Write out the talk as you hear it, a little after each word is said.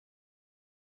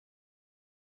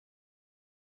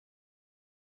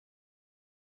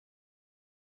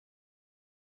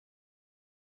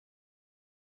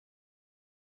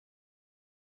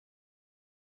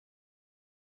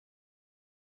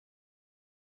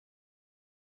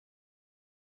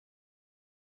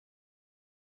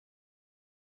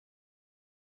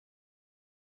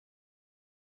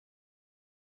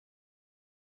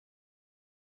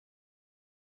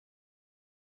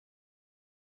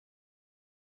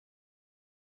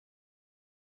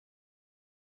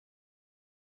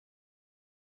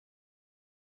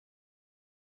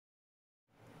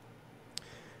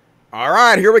All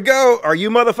right, here we go. Are you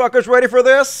motherfuckers ready for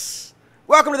this?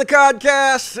 Welcome to the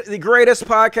CODcast, the greatest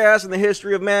podcast in the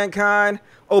history of mankind.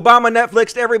 Obama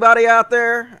Netflixed everybody out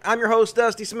there. I'm your host,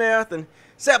 Dusty Smith, and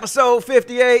it's episode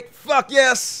 58. Fuck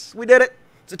yes, we did it.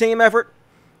 It's a team effort.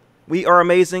 We are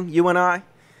amazing, you and I.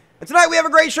 And tonight we have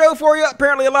a great show for you.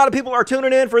 Apparently a lot of people are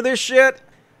tuning in for this shit.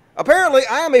 Apparently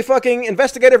I am a fucking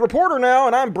investigative reporter now,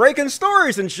 and I'm breaking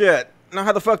stories and shit. Know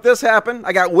how the fuck this happened?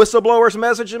 I got whistleblowers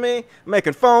messaging me,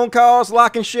 making phone calls,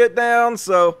 locking shit down,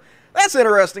 so that's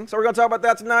interesting. So we're going to talk about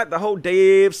that tonight, the whole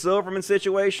Dave Silverman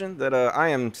situation that I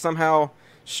am somehow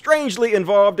strangely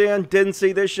involved in. Didn't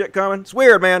see this shit coming. It's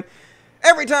weird, man.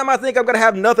 Every time I think I'm going to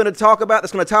have nothing to talk about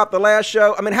that's going to top the last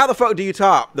show, I mean, how the fuck do you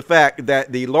top the fact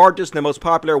that the largest and most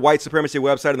popular white supremacy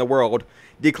website in the world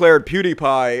declared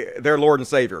PewDiePie their Lord and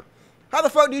Savior? How the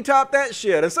fuck do you top that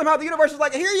shit? And somehow the universe is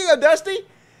like, here you go, Dusty.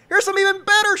 Here's some even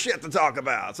better shit to talk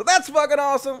about. So that's fucking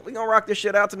awesome. We're going to rock this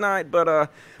shit out tonight. But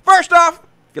first off,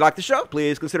 if you like the show,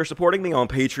 please consider supporting me on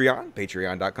Patreon.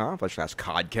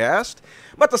 Patreon.com/CODcast.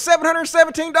 But the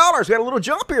 $717, we had a little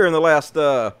jump here in the last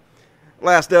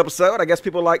episode. I guess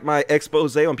people like my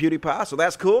expose on PewDiePie, so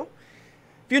that's cool.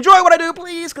 If you enjoy what I do,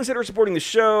 please consider supporting the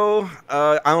show.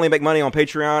 I only make money on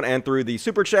Patreon and through the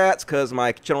Super Chats because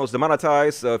my channel is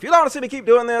demonetized. So if you don't want to see me keep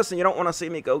doing this and you don't want to see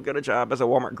me go get a job as a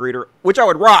Walmart greeter, which I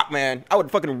would rock, man. I would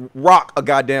fucking rock a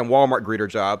goddamn Walmart greeter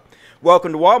job.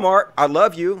 Welcome to Walmart. I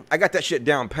love you. I got that shit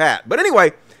down pat. But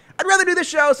anyway, I'd rather do this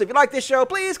show. So if you like this show,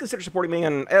 please consider supporting me.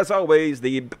 And as always,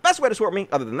 the best way to support me,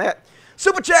 other than that,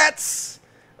 Super Chats.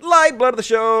 Lifeblood of the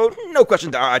show, no question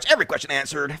dodged, every question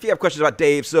answered. If you have questions about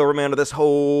Dave Silverman or this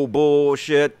whole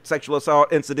bullshit sexual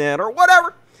assault incident or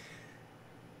whatever,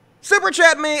 super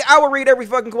chat me. I will read every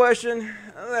fucking question.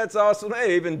 That's awesome.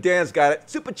 Hey, even Dan's got it.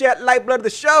 Super chat, lifeblood of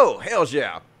the show. Hells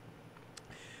yeah.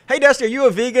 Hey Dusty, are you a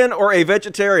vegan or a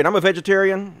vegetarian? I'm a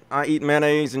vegetarian. I eat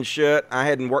mayonnaise and shit. I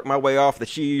hadn't worked my way off the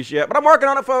cheese yet, but I'm working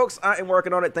on it, folks. I am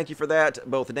working on it. Thank you for that,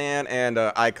 both Dan and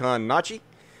Icon Nachi.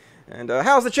 And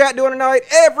how's the chat doing tonight?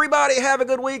 Everybody have a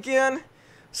good weekend.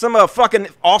 Some fucking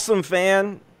awesome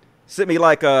fan sent me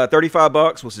like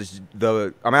 $35, which is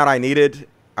the amount I needed.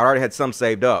 I already had some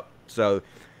saved up. So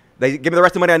they give me the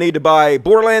rest of the money I need to buy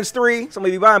Borderlands 3. So I'm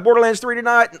going to be buying Borderlands 3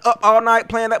 tonight and up all night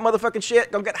playing that motherfucking shit.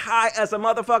 Gonna get high as a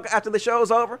motherfucker after the show's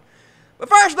over. But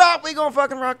first off, we gonna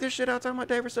fucking rock this shit out talking about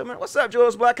David Silverman. What's up,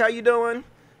 Jules Black? How you doing?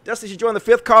 Dusty, you joined the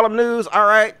 5th column news. All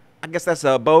right. I guess that's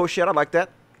bullshit. I like that.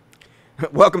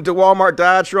 Welcome to Walmart,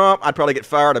 die Trump. I'd probably get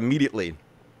fired immediately.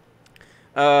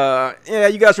 Yeah,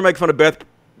 you guys are making fun of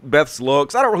Beth's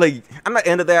looks. I'm not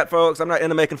into that, folks. I'm not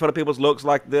into making fun of people's looks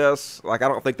like this. Like, I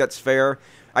don't think that's fair.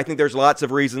 I think there's lots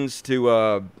of reasons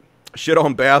to shit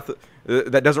on Beth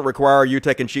that doesn't require you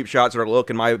taking cheap shots at her look,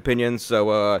 in my opinion.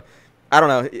 So, I don't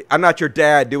know. I'm not your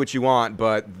dad. Do what you want,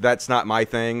 but that's not my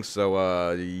thing.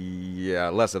 So, yeah,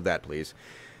 less of that, please.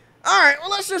 Alright, well,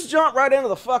 let's just jump right into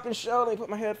the fucking show. Let me put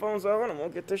my headphones on and we'll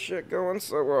get this shit going.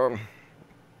 So,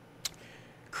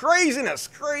 craziness.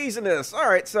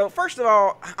 Alright, so first of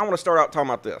all, I want to start out talking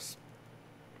about this.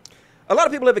 A lot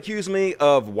of people have accused me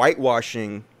of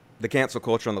whitewashing the cancel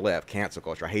culture on the left. Cancel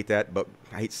culture. I hate that, but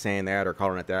I hate saying that or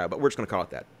calling it that, but we're just going to call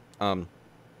it that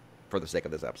for the sake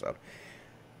of this episode.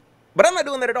 But I'm not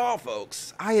doing that at all,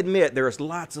 folks. I admit there is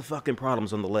lots of fucking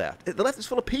problems on the left. The left is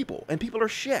full of people, and people are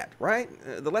shit, right?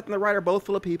 The left and the right are both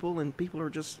full of people, and people are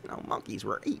just, monkeys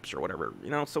or apes or whatever,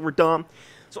 so we're dumb.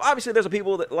 So obviously there's a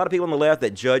lot of people on the left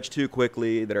that judge too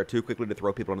quickly, that are too quickly to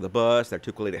throw people under the bus, they're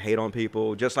too quickly to hate on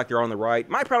people, just like they're on the right.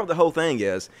 My problem with the whole thing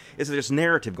is that there's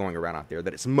narrative going around out there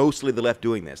that it's mostly the left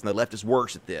doing this, and the left is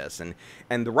worse at this, and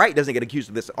the right doesn't get accused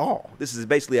of this at all. This is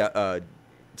basically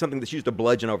something that's used to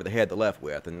bludgeon over the head the left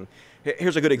with. And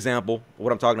here's a good example of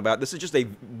what I'm talking about. This is just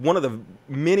one of the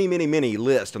many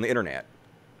lists on the internet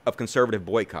of conservative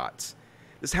boycotts.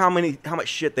 This is how much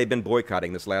shit they've been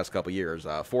boycotting this last couple years.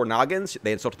 4 Noggins,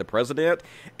 they insulted the president.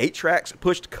 8 Tracks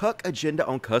pushed cuck agenda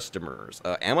on customers.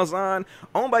 Amazon,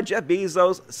 owned by Jeff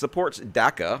Bezos, supports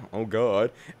DACA. Oh God.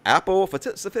 Apple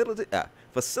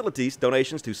facilities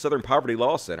donations to Southern Poverty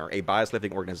Law Center, a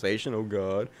bias-lifting organization. Oh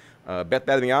God. Beth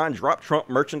Bath & Beyond dropped Trump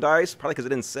merchandise, probably because it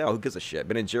didn't sell. Who gives a shit?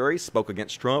 Ben & Jerry's spoke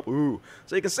against Trump. Ooh.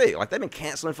 So you can see, like, they've been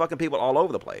canceling fucking people all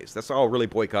over the place. That's all really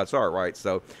boycotts are, right?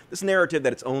 So this narrative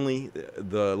that it's only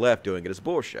the left doing it is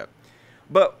bullshit.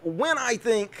 But when I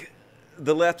think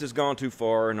the left has gone too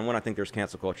far, and when I think there's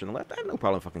cancel culture in the left, I have no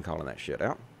problem fucking calling that shit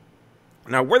out.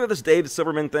 Now, whether this Dave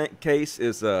Silverman case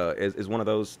is one of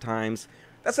those times,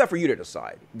 that's not for you to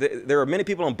decide. There are many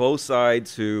people on both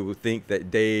sides who think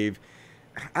that Dave,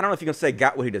 I don't know if you can say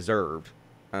got what he deserved,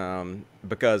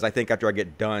 because I think after I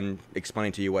get done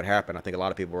explaining to you what happened, I think a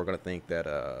lot of people are going to think that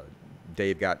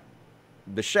Dave got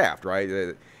the shaft,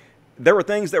 right? There were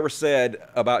things that were said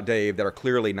about Dave that are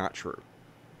clearly not true.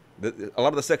 A lot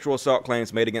of the sexual assault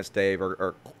claims made against Dave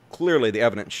are clearly, the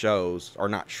evidence shows, are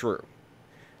not true.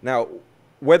 Now,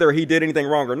 whether he did anything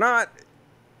wrong or not,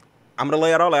 I'm going to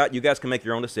lay it all out. You guys can make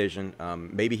your own decision.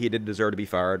 Maybe he did deserve to be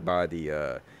fired by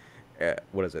the,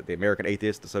 the American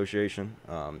Atheist Association.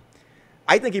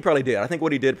 I think he probably did. I think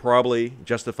what he did probably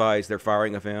justifies their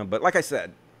firing of him. But like I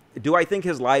said, do I think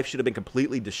his life should have been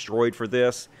completely destroyed for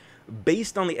this?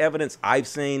 Based on the evidence I've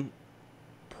seen,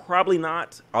 probably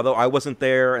not. Although I wasn't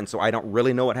there, and so I don't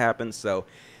really know what happened. So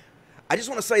I just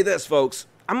want to say this, folks.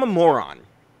 I'm a moron.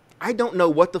 I don't know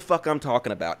what the fuck I'm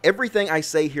talking about. Everything I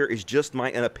say here is just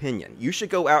my opinion. You should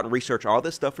go out and research all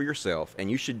this stuff for yourself,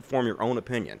 and you should form your own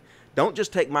opinion. Don't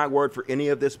just take my word for any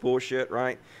of this bullshit,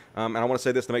 right? And I want to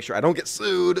say this to make sure I don't get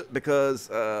sued, because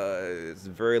it's a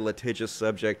very litigious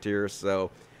subject here.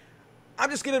 So I'm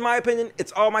just giving my opinion.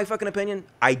 It's all my fucking opinion.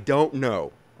 I don't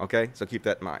know, okay? So keep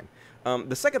that in mind.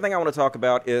 The second thing I want to talk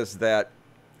about is that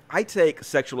I take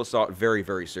sexual assault very,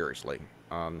 very seriously.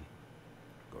 Go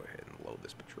ahead and load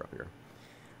this picture up here.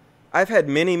 I've had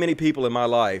many, many people in my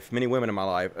life, many women in my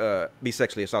life, be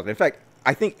sexually assaulted. In fact,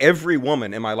 I think every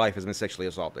woman in my life has been sexually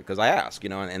assaulted, because I ask,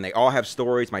 and they all have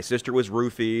stories. My sister was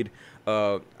roofied.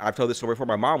 I've told this story before.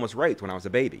 My mom was raped when I was a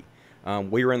baby.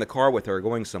 We were in the car with her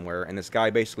going somewhere, and this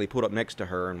guy basically pulled up next to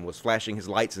her and was flashing his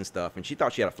lights and stuff, and she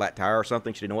thought she had a flat tire or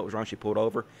something. She didn't know what was wrong. She pulled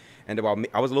over, and while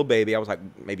I was a little baby, I was like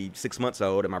maybe 6 months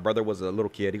old, and my brother was a little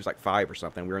kid. He was like 5 or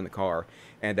something. We were in the car,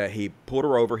 and he pulled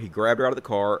her over. He grabbed her out of the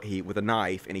car with a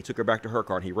knife, and he took her back to her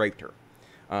car, and he raped her.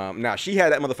 Now, she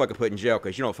had that motherfucker put in jail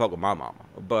because you don't fuck with my mama.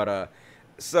 But,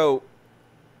 so,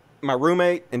 my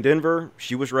roommate in Denver,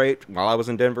 she was raped while I was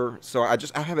in Denver. So, I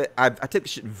take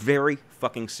this shit very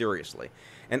fucking seriously.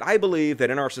 And I believe that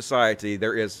in our society,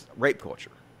 there is rape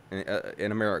culture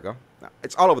in America. Now,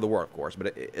 it's all over the world, of course,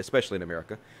 but especially in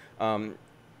America. And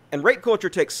rape culture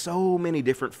takes so many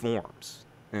different forms.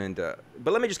 But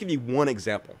let me just give you one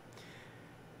example.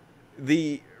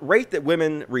 The rate that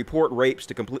women report rapes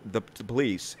to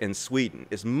police in Sweden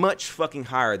is much fucking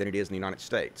higher than it is in the United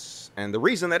States. And the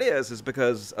reason that is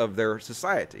because of their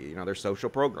society, their social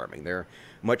programming. They're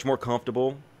much more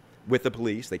comfortable with the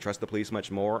police. They trust the police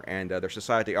much more. And their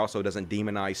society also doesn't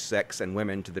demonize sex and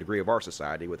women to the degree of our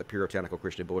society with the puritanical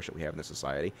Christian bullshit we have in this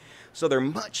society. So they're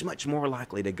much, much more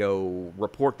likely to go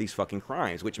report these fucking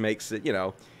crimes, which makes it,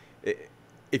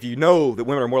 if you know that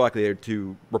women are more likely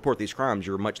to report these crimes,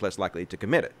 you're much less likely to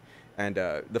commit it. And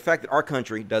the fact that our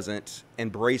country doesn't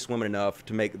embrace women enough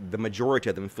to make the majority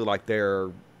of them feel like they're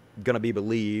going to be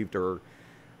believed, or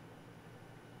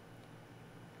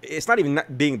it's not even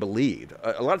not being believed.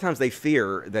 A lot of times they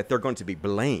fear that they're going to be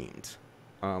blamed.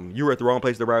 You were at the wrong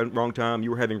place at the wrong time.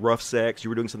 You were having rough sex. You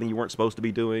were doing something you weren't supposed to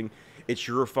be doing. It's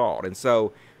your fault. And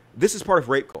so this is part of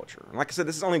rape culture. And like I said,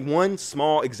 this is only one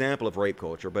small example of rape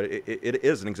culture, but it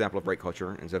is an example of rape culture,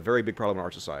 and it's a very big problem in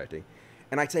our society.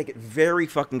 And I take it very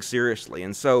fucking seriously.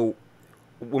 And so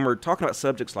when we're talking about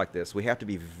subjects like this, we have to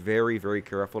be very, very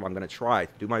careful. I'm going to try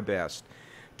to do my best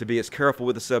to be as careful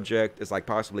with the subject as I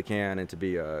possibly can, and to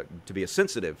be as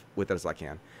sensitive with it as I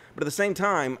can. But at the same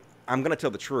time, I'm going to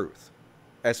tell the truth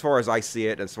as far as I see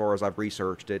it, as far as I've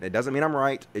researched it. It doesn't mean I'm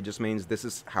right. It just means this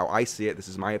is how I see it. This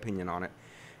is my opinion on it.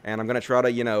 And I'm going to try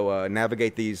to,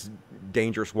 navigate these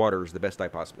dangerous waters the best I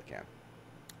possibly can.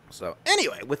 So,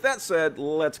 anyway, with that said,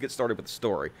 let's get started with the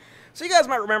story. So, you guys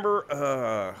might remember,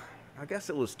 I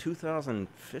guess it was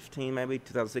 2015, maybe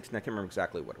 2016. I can't remember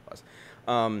exactly what it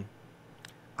was.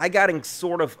 I got in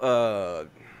sort of, I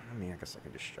guess I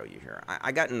can just show you here.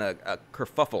 I got in a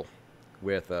kerfuffle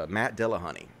with Matt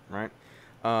Dillahunty, right?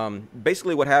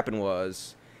 Basically, what happened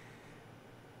was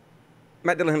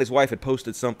Matt Dillahunty's wife had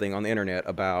posted something on the internet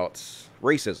about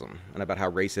racism, and about how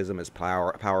racism is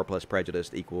power plus prejudice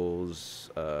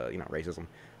equals, racism,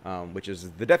 which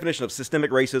is the definition of systemic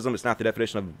racism. It's not the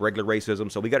definition of regular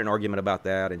racism. So we got an argument about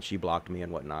that, and she blocked me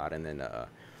and whatnot. And then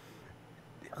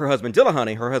her husband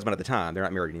Dillahunty, her husband at the time, they're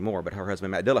not married anymore, but her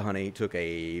husband Matt Dillahunty took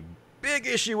a big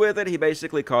issue with it. He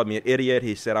basically called me an idiot.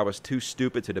 He said I was too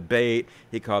stupid to debate.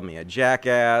 He called me a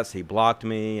jackass. He blocked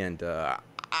me, and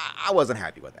I wasn't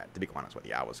happy with that, to be honest with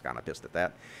you. I was kind of pissed at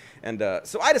that. And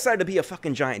so I decided to be a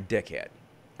fucking giant dickhead.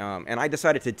 And I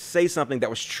decided to say something that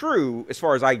was true as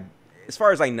far as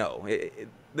I know.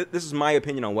 This is my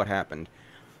opinion on what happened.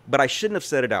 But I shouldn't have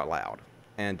said it out loud.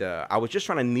 And I was just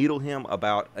trying to needle him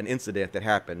about an incident that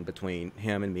happened between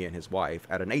him and me and his wife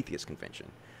at an atheist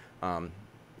convention.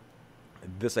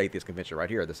 This atheist convention right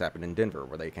here, this happened in Denver,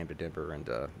 where they came to Denver and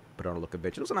put on a little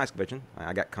convention. It was a nice convention.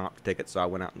 I got comp tickets, so I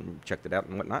went out and checked it out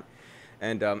and whatnot.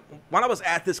 And when I was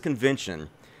at this convention,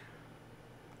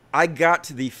 I got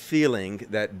to the feeling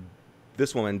that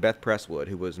this woman, Beth Presswood,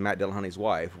 who was Matt Dillahunty's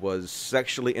wife, was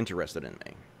sexually interested in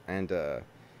me. And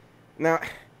now,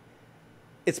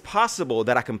 it's possible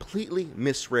that I completely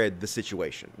misread the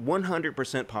situation.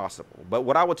 100% possible. But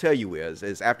what I will tell you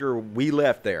is after we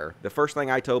left there, the first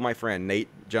thing I told my friend, Nate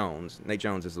Jones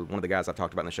is one of the guys I've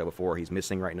talked about in the show before. He's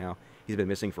missing right now. He's been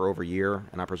missing for over a year,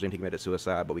 and I presume he committed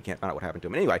suicide, but we can't find out what happened to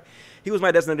him. Anyway, he was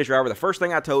my designated driver. The first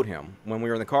thing I told him when we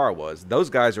were in the car was, those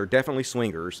guys are definitely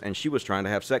swingers, and she was trying to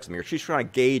have sex with me, or she's trying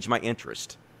to gauge my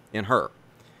interest in her.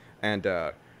 And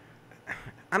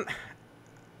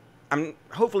I'm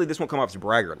hopefully this won't come off as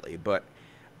braggartly, but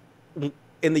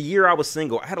in the year I was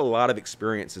single, I had a lot of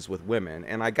experiences with women,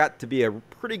 and I got to be a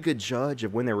pretty good judge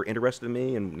of when they were interested in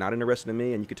me and not interested in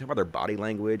me, and you could tell by their body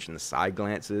language and the side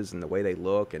glances and the way they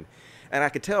look, and I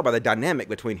could tell by the dynamic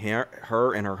between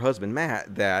her and her husband,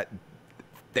 Matt, that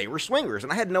they were swingers,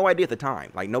 and I had no idea at the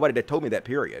time. Like, nobody had told me that,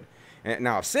 period. And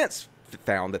now I've since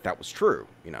found that was true,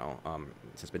 you know.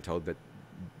 It's been told that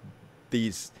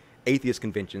these atheist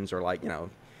conventions are like, you know,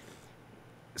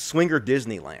 swinger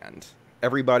Disneyland.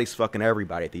 Everybody's fucking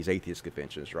everybody at these atheist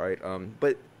conventions, right?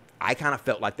 But I kind of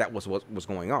felt like that was what was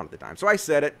going on at the time. So I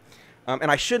said it,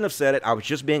 and I shouldn't have said it. I was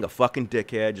just being a fucking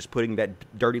dickhead, just putting that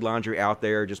dirty laundry out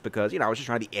there just because, you know, I was just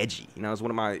trying to be edgy. You know, it was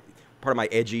part of my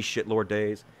edgy shitlord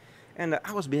days. And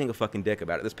I was being a fucking dick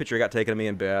about it. This picture got taken of me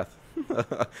and Beth,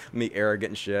 me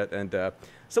arrogant and shit. And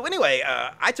so anyway,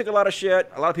 I took a lot of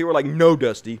shit. A lot of people were like, no,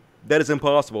 Dusty, that is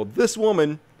impossible. This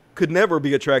woman could never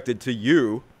be attracted to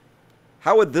you.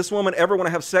 How would this woman ever want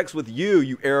to have sex with you,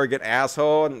 you arrogant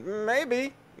asshole? And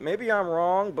maybe I'm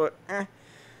wrong, but eh.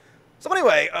 So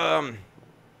anyway,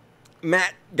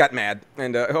 Matt got mad,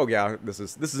 and oh yeah, this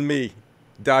is me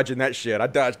dodging that shit. I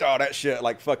dodged all that shit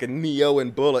like fucking Neo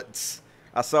in bullets.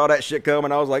 I saw that shit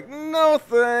coming. I was like, no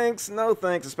thanks,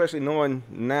 especially knowing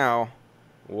now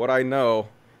what I know.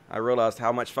 I realized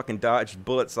how much fucking dodged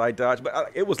bullets I dodged,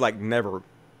 but it was like never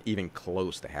even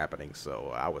close to happening,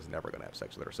 so I was never gonna have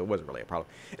sex with her, so it wasn't really a problem.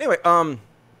 Anyway,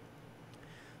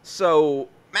 so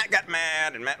Matt got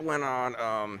mad, and Matt went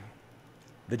on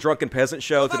the Drunken Peasant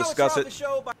show to discuss it.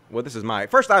 Well, this is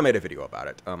first I made a video about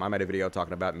it. I made a video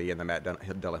talking about me and the Matt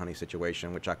Dillahunty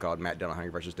situation, which I called Matt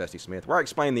Dillahunty versus Dusty Smith, where I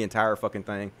explained the entire fucking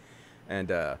thing. And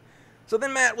so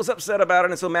then Matt was upset about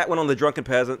it, and so Matt went on the Drunken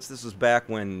Peasants. This was back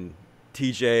when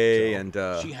TJ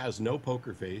and she has no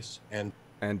poker face, and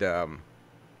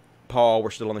Paul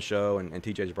were still on the show, and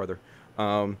TJ's brother.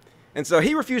 And so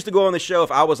he refused to go on the show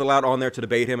if I was allowed on there to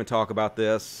debate him and talk about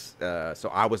this. So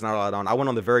I was not allowed on. I went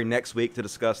on the very next week to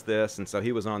discuss this, and so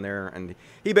he was on there, and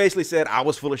he basically said I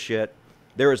was full of shit.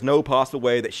 There is no possible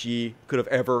way that she could have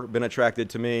ever been attracted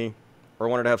to me or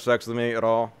wanted to have sex with me at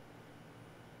all.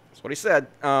 That's what he said.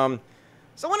 So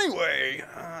anyway,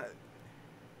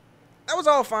 that was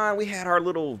all fine. We had our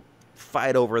little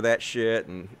fight over that shit,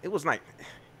 and it was like...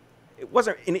 It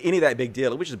wasn't any of that big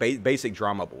deal. It was just basic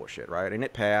drama bullshit, right? And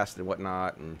it passed and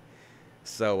whatnot. And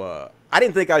so I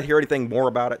didn't think I'd hear anything more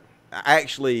about it. I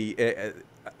actually,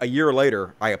 a year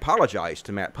later, I apologized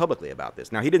to Matt publicly about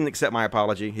this. Now, he didn't accept my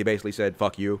apology. He basically said,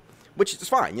 fuck you, which is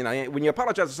fine. You know, when you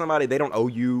apologize to somebody, they don't owe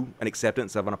you an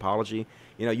acceptance of an apology.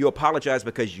 You know, you apologize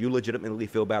because you legitimately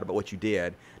feel bad about what you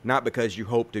did, not because you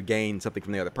hope to gain something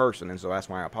from the other person. And so that's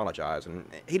why I apologize. And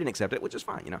he didn't accept it, which is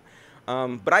fine, you know.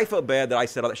 But I felt bad that I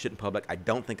said all that shit in public. I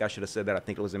don't think I should have said that. I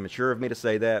think it was immature of me to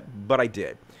say that, but I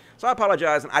did. So I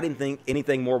apologize, and I didn't think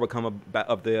anything more would come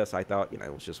of this. I thought, you know,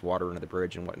 it was just water under the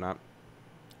bridge and whatnot.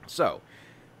 So,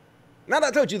 now that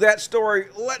I told you that story,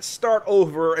 let's start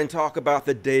over and talk about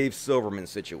the Dave Silverman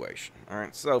situation. All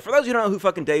right, so for those of you who don't know who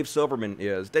fucking Dave Silverman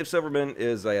is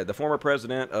the former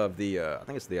president of the, I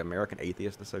think it's the American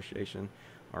Atheist Association,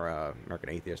 or American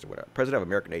Atheist or whatever. President of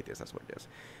American Atheists, that's what it is.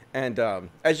 And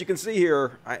as you can see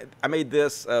here, I made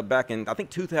this back in, I think,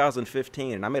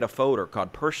 2015, and I made a folder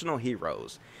called Personal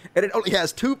Heroes. And it only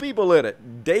has two people in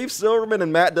it, Dave Silverman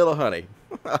and Matt Dillahunty.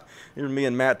 Here's me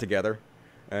and Matt together.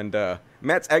 And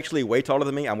Matt's actually way taller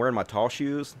than me. I'm wearing my tall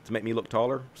shoes to make me look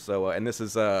taller. So, and this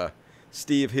is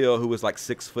Steve Hill, who was like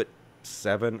 6'7"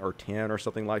 or 10 or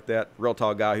something like that. Real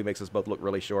tall guy who makes us both look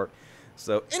really short.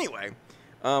 So anyway,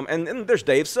 and then there's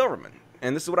Dave Silverman.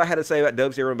 And this is what I had to say about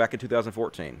Dave Silverman back in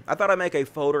 2014. I thought I'd make a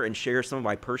folder and share some of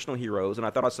my personal heroes, and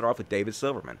I thought I'd start off with David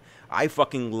Silverman. I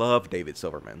fucking love David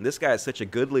Silverman. This guy is such a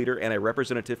good leader and a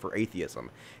representative for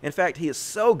atheism. In fact, he is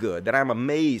so good that I'm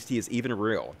amazed he is even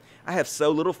real. I have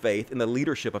so little faith in the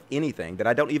leadership of anything that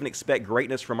I don't even expect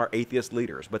greatness from our atheist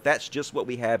leaders, but that's just what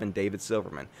we have in David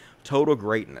Silverman. Total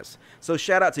greatness. So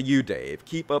shout out to you, Dave.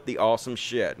 Keep up the awesome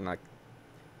shit. And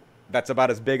that's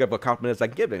about as big of a compliment as I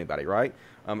can give to anybody, right?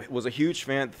 Was a huge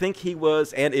fan. Think he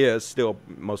was and is still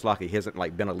most likely. He hasn't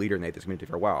like been a leader in the atheist community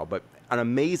for a while, but an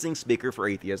amazing speaker for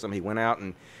atheism. He went out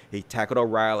and he tackled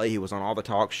O'Reilly. He was on all the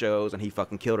talk shows and he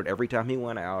fucking killed it every time he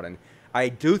went out. And I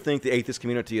do think the atheist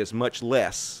community is much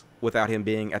less without him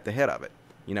being at the head of it.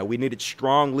 You know, we needed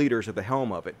strong leaders at the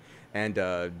helm of it,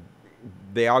 and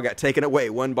they all got taken away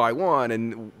one by one,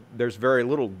 and there's very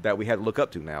little that we had to look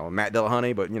up to now. Matt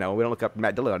Dillahunty, but, you know, we don't look up to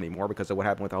Matt Dillahunty anymore because of what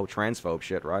happened with the whole transphobe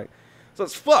shit, right? So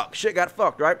it's fucked. Shit got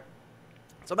fucked, right?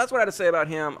 So that's what I had to say about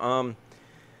him.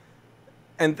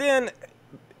 And then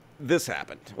this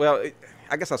happened. Well,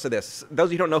 I guess I'll say this. Those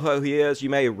of you who don't know who he is, you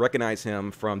may recognize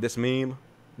him from this meme.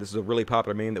 This is a really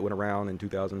popular meme that went around in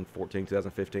 2014,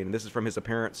 2015. And this is from his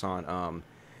appearance on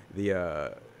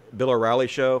the Bill O'Reilly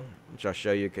show, which I'll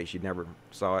show you in case you never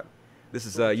saw it. This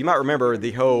is, you might remember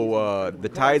the whole, the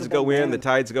tides go in, the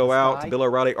tides go out, Bill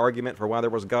O'Reilly argument for why there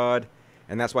was God.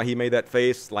 And that's why he made that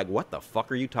face, like, what the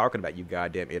fuck are you talking about, you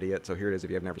goddamn idiot? So here it is if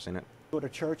you have never seen it. Go to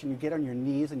church and you get on your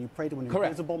knees and you pray to an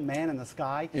invisible man in the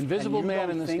sky. Invisible man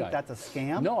in the sky. You don't think that's a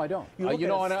scam? No, I don't. You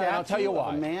know, and I'll tell you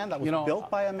why. A man that was built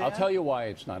by a man? I'll tell you why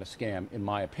it's not a scam, in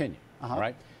my opinion. All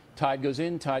right? Tide goes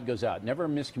in, tide goes out. Never a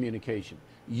miscommunication.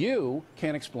 You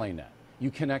can't explain that. You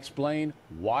can explain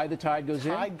why the tide goes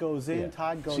in. Tide goes in,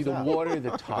 tide goes out. See, the water,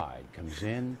 the tide comes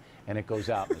in and it goes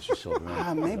out, Mr.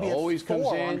 Silverman. Maybe it always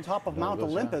comes in on top of Mount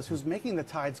Olympus who's making the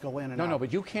tides go in and out. No,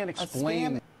 but you can't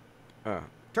explain.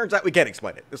 Turns out we can't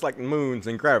explain it. It's like moons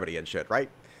and gravity and shit, right?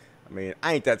 I mean,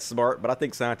 I ain't that smart, but I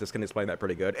think scientists can explain that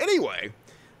pretty good. Anyway,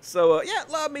 so, yeah,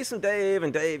 love me some Dave,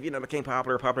 and Dave, you know, became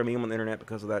popular meme on the internet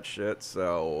because of that shit.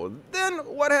 So, then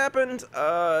what happened?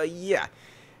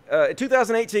 In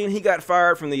 2018, he got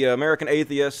fired from the American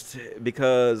Atheist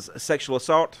because sexual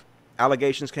assault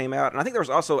allegations came out. And I think there was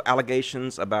also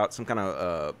allegations about some kind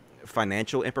of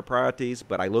financial improprieties,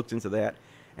 but I looked into that,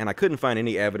 and I couldn't find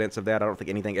any evidence of that. I don't think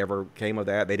anything ever came of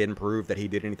that. They didn't prove that he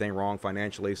did anything wrong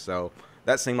financially, so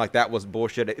that seemed like that was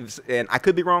bullshit. And I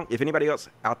could be wrong. If anybody else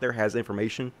out there has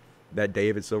information that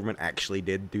David Silverman actually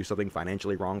did do something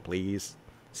financially wrong, please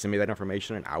send me that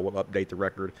information, and I will update the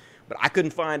record. But I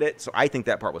couldn't find it, so I think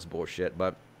that part was bullshit.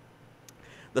 But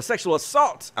the sexual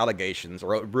assault allegations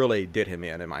really did him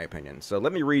in my opinion. So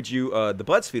let me read you the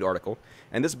BuzzFeed article.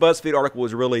 And this BuzzFeed article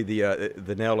was really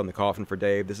the nail in the coffin for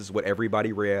Dave. This is what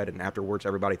everybody read, and afterwards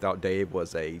everybody thought Dave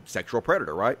was a sexual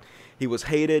predator, right? He was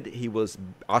hated. He was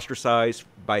ostracized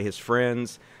by his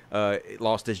friends.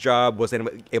 Lost his job,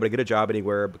 wasn't able to get a job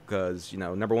anywhere because, you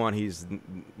know, number one, he's one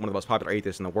of the most popular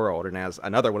atheists in the world. And as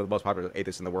another one of the most popular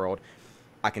atheists in the world,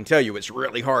 I can tell you it's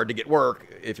really hard to get work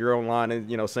if you're online and,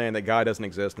 you know, saying that God doesn't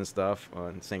exist and stuff,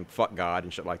 and saying fuck God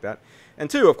and shit like that. And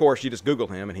two, of course, you just Google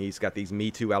him and he's got these Me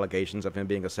Too allegations of him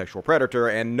being a sexual predator,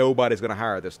 and nobody's going to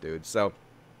hire this dude. So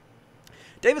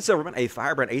David Silverman, a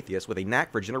firebrand atheist with a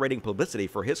knack for generating publicity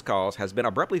for his cause, has been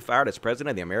abruptly fired as president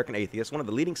of the American Atheists, one of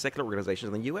the leading secular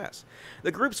organizations in the U.S.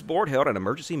 The group's board held an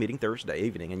emergency meeting Thursday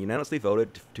evening and unanimously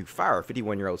voted to fire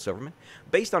 51-year-old Silverman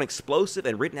based on explosive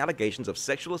and written allegations of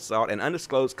sexual assault and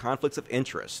undisclosed conflicts of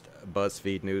interest,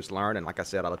 BuzzFeed News learned. And like I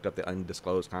said, I looked up the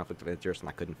undisclosed conflict of interest and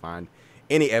I couldn't find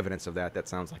any evidence of that. That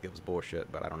sounds like it was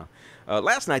bullshit, but I don't know.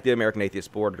 Last night, the American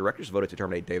Atheist Board of Directors voted to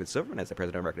terminate David Silverman as the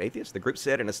president of American Atheists. The group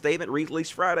said in a statement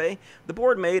released Friday, the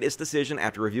board made its decision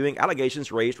after reviewing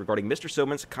allegations raised regarding Mr.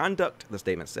 Silverman's conduct. The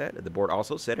statement said the board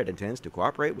also said it intends to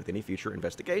cooperate with any future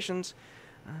investigations.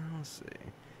 Let's see.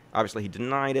 Obviously, he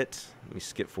denied it. Let me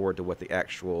skip forward to what the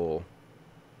actual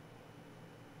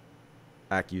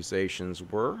accusations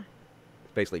were.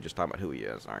 Basically, just talking about who he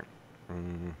is. All right.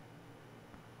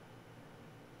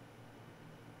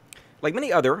 Like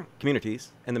many other communities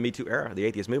in the Me Too era, the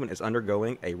atheist movement is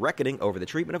undergoing a reckoning over the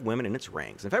treatment of women in its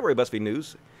ranks. In February, BuzzFeed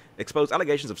News exposed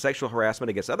allegations of sexual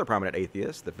harassment against other prominent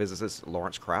atheists, the physicist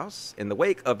Lawrence Krauss. In the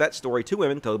wake of that story, two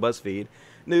women told BuzzFeed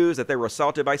News that they were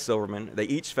assaulted by Silverman. They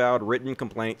each filed written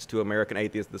complaints to American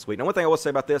Atheists this week. Now, one thing I will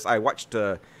say about this, I watched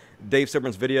Dave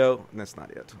Silverman's video, and that's not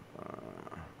it.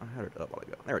 I had it up a while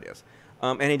ago. There it is.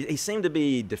 And he seemed to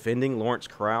be defending Lawrence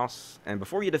Krauss. And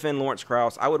before you defend Lawrence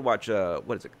Krauss, I would watch,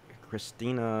 what is it?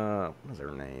 Christina, what is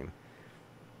her name?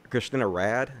 Christina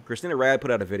Rad. Christina Rad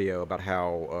put out a video about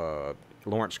how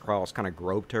Lawrence Krauss kind of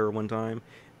groped her one time,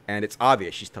 and it's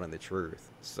obvious she's telling the truth.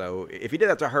 So if he did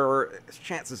that to her,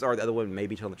 chances are the other one may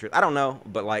be telling the truth. I don't know,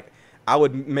 but like I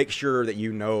would make sure that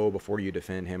you know before you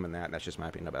defend him and that. And that's just my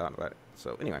opinion about it.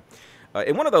 So anyway,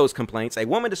 in one of those complaints, a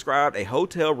woman described a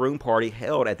hotel room party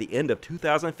held at the end of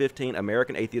 2015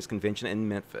 American Atheist Convention in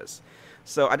Memphis.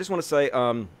 So I just want to say,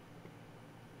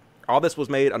 all this was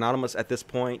made anonymous at this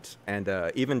point, and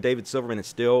even David Silverman is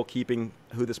still keeping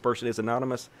who this person is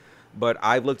anonymous. But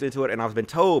I've looked into it, and I've been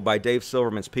told by Dave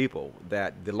Silverman's people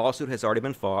that the lawsuit has already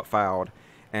been filed,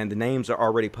 and the names are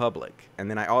already public. And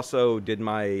then I also did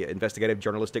my investigative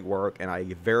journalistic work, and I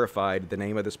verified the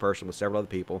name of this person with several other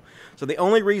people. So the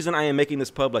only reason I am making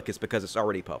this public is because it's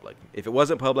already public. If it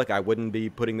wasn't public, I wouldn't be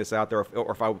putting this out there,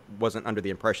 or if I wasn't under the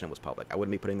impression it was public, I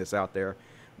wouldn't be putting this out there.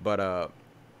 But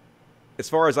as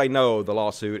far as I know, the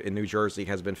lawsuit in New Jersey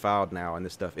has been filed now, and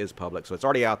this stuff is public. So it's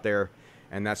already out there,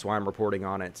 and that's why I'm reporting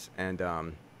on it. And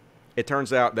it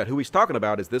turns out that who he's talking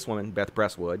about is this woman, Beth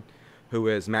Presswood, who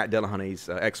is Matt Dillahunty's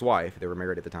ex-wife. They were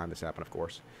married at the time this happened, of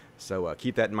course. So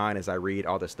keep that in mind as I read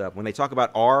all this stuff. When they talk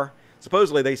about R,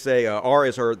 supposedly they say R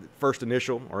is her first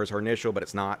initial, or is her initial, but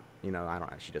it's not. You know, I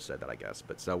don't know. She just said that, I guess.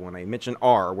 But so when they mention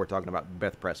R, we're talking about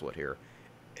Beth Presswood here.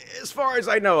 As far as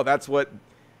I know, that's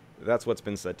what's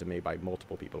been said to me by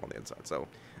multiple people on the inside. So,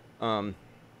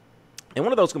 in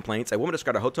one of those complaints, a woman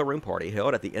described a hotel room party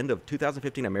held at the end of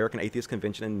 2015 American Atheist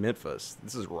Convention in Memphis.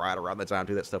 This is right around the time,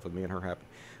 too, that stuff with me and her happened.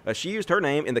 She used her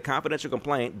name in the confidential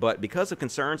complaint, but because of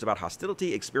concerns about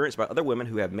hostility experienced by other women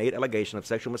who have made allegation of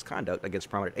sexual misconduct against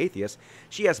prominent atheists,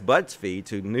 she asked BuzzFeed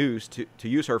to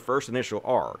use her first initial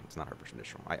R. It's not her first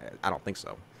initial. I don't think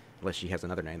so, unless she has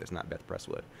another name that's not Beth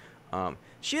Presswood.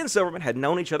 She and Silverman had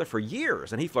known each other for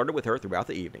years, and he flirted with her throughout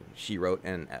the evening, she wrote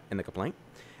in the complaint.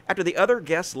 After the other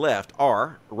guests left,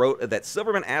 R wrote that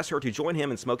Silverman asked her to join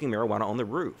him in smoking marijuana on the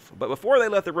roof. But before they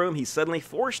left the room, he suddenly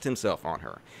forced himself on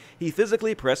her. He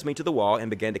physically pressed me to the wall and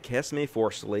began to kiss me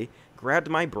forcefully, grabbed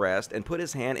my breast, and put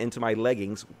his hand into my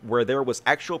leggings where there was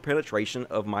actual penetration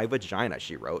of my vagina,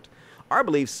 she wrote. R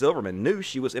believes Silverman knew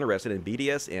she was interested in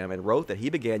BDSM and wrote that he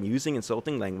began using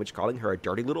insulting language, calling her a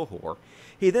dirty little whore.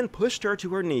 He then pushed her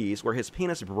to her knees where his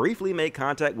penis briefly made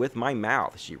contact with my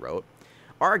mouth, she wrote.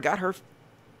 R got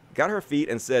her feet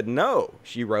and said no,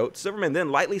 she wrote. Silverman then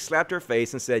lightly slapped her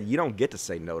face and said, "You don't get to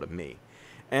say no to me."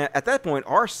 And at that point,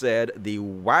 R said the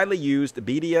widely used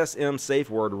BDSM safe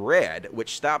word red,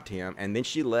 which stopped him, and then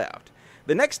she left.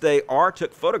 The next day, R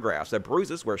took photographs of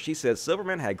bruises where she said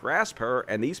Silverman had grasped her,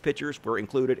 and these pictures were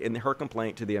included in her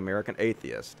complaint to the American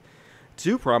Atheist.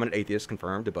 Two prominent atheists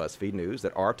confirmed to BuzzFeed News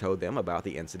that R told them about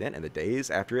the incident in the days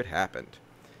after it happened.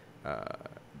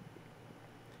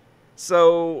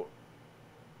 So,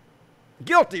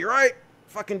 guilty, right?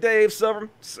 Fucking Dave Silverman,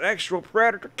 sexual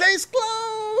predator. Case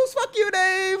closed. Fuck you,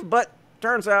 Dave. But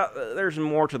turns out there's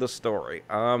more to the story.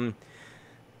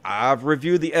 I've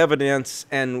reviewed the evidence,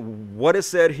 and what is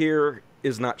said here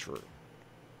is not true.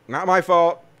 Not my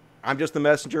fault. I'm just the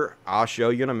messenger. I'll show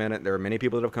you in a minute. There are many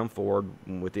people that have come forward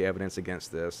with the evidence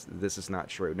against this. This is not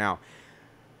true. Now,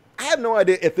 I have no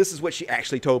idea if this is what she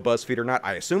actually told BuzzFeed or not.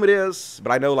 I assume it is,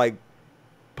 but I know, like,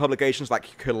 publications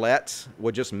like Colette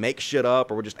would just make shit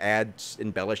up or would just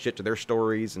embellish shit to their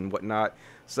stories and whatnot.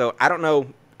 So I don't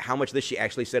know how much of this she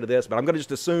actually said to this, but I'm going to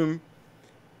just assume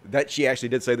that she actually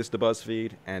did say this to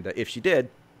BuzzFeed. And if she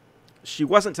did, she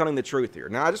wasn't telling the truth here.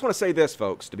 Now, I just want to say this,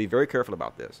 folks, to be very careful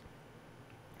about this.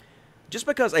 Just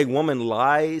because a woman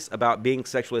lies about being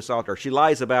sexually assaulted, or she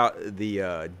lies about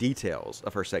the details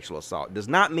of her sexual assault, does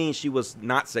not mean she was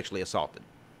not sexually assaulted.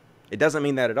 It doesn't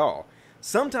mean that at all.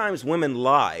 Sometimes women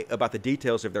lie about the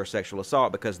details of their sexual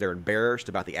assault because they're embarrassed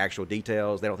about the actual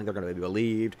details. They don't think they're going to be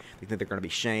believed. They think they're going to be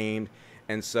shamed.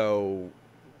 And so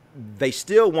they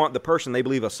still want the person they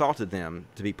believe assaulted them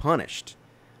to be punished,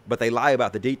 but they lie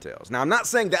about the details. Now, I'm not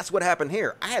saying that's what happened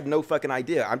here. I had no fucking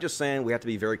idea. I'm just saying we have to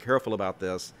be very careful about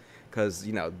this because,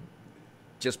 you know,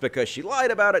 just because she lied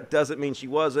about it doesn't mean she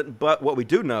wasn't. But what we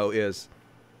do know is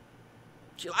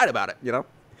she lied about it, you know.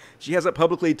 She hasn't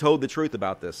publicly told the truth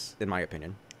about this, in my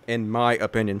opinion. In my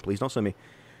opinion, please don't sue me.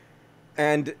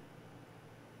 And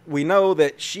we know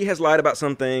that she has lied about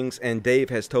some things and Dave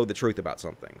has told the truth about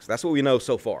some things. That's what we know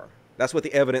so far. That's what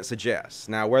the evidence suggests.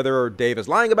 Now, whether Dave is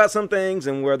lying about some things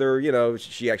and whether, you know,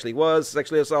 she actually was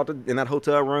sexually assaulted in that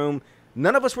hotel room,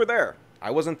 none of us were there.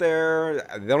 I wasn't there.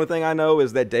 The only thing I know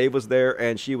is that Dave was there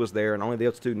and she was there, and only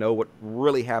those two know what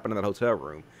really happened in that hotel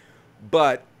room.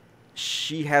 But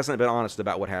she hasn't been honest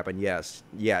about what happened yet.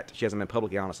 She hasn't been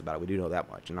publicly honest about it. We do know that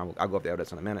much, and I'll go over the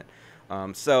evidence in a minute.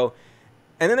 And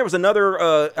then there was another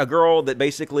a girl that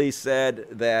basically said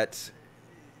that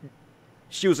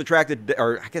she was attracted,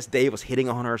 or I guess Dave was hitting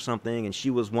on her or something, and she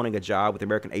was wanting a job with the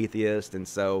American Atheist, and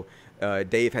so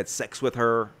Dave had sex with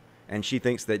her, and she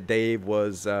thinks that Dave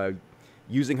was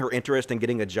using her interest in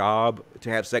getting a job to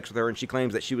have sex with her, and she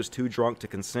claims that she was too drunk to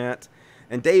consent.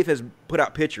 And Dave has put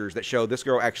out pictures that show this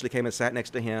girl actually came and sat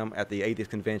next to him at the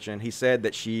Atheist Convention. He said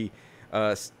that she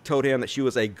told him that she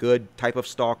was a good type of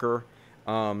stalker.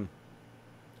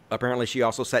 Apparently, she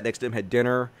also sat next to him, had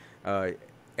dinner,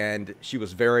 and she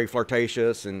was very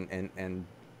flirtatious and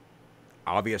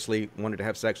obviously wanted to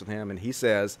have sex with him. And he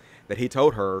says that he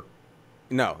told her,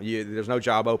 no, there's no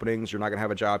job openings. You're not going to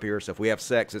have a job here. So if we have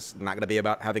sex, it's not going to be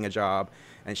about having a job.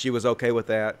 And she was okay with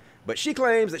that. But she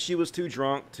claims that she was too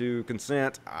drunk to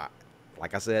consent.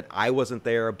 Like I said, I wasn't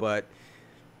there, but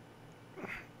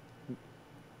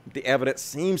the evidence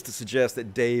seems to suggest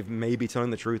that Dave may be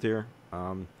telling the truth here.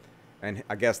 And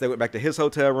I guess they went back to his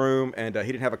hotel room, and he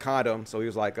didn't have a condom. So he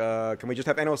was like, can we just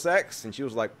have anal sex? And she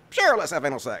was like, sure, let's have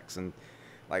anal sex. And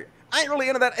like, I ain't really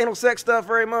into that anal sex stuff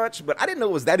very much, but I didn't know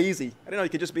it was that easy. I didn't know you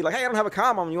could just be like, hey, I don't have a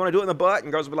condom. You want to do it in the butt?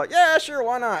 And girls would be like, yeah, sure,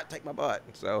 why not? Take my butt.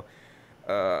 And so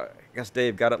I guess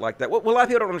Dave got it like that. What a lot of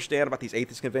people don't understand about these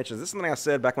atheist conventions, this is something I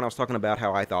said back when I was talking about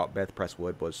how I thought Beth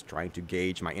Presswood was trying to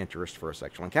gauge my interest for a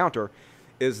sexual encounter,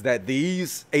 is that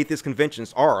these atheist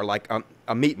conventions are like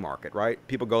a meat market, right?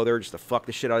 People go there just to fuck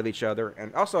the shit out of each other.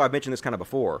 And also, I've mentioned this kind of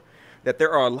before, that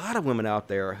there are a lot of women out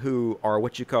there who are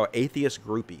what you call atheist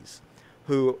groupies,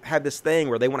 who have this thing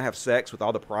where they want to have sex with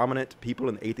all the prominent people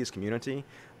in the atheist community.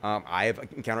 I have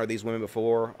encountered these women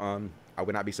before. I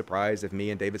would not be surprised if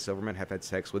me and David Silverman have had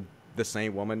sex with the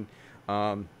same woman.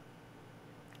 Because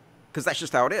that's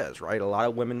just how it is, right? A lot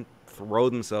of women throw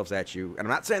themselves at you. And I'm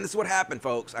not saying this is what happened,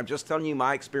 folks. I'm just telling you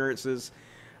my experiences.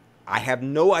 I have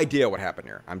no idea what happened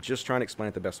here. I'm just trying to explain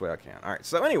it the best way I can. All right,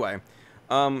 so anyway,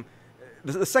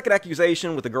 the second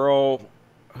accusation with the girl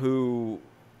who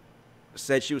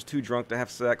said she was too drunk to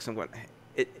have sex and what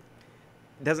it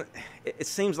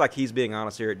seems like he's being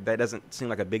honest here. That doesn't seem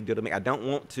like a big deal to me. I don't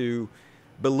want to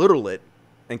belittle it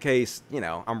in case,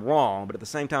 I'm wrong, but at the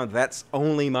same time, that's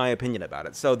only my opinion about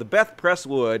it. So the Beth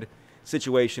Presswood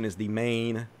situation is the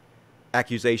main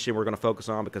accusation we're going to focus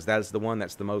on because that is the one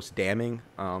that's the most damning.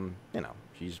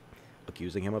 She's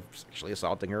accusing him of sexually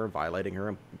assaulting her, violating her,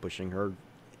 and pushing her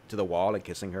to the wall and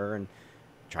kissing her and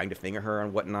trying to finger her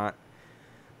and whatnot.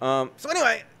 So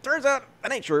anyway, turns out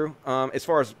that ain't true. As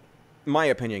far as my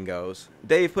opinion goes,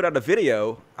 Dave put out a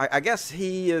video. I guess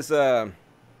he is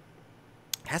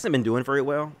hasn't been doing very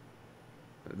well.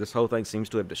 This whole thing seems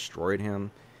to have destroyed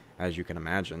him, as you can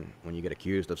imagine, when you get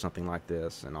accused of something like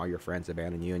this and all your friends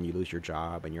abandon you and you lose your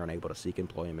job and you're unable to seek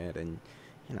employment and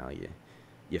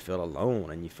you feel alone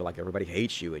and you feel like everybody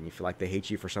hates you and you feel like they hate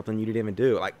you for something you didn't even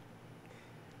do. Like,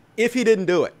 if he didn't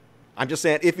do it, I'm just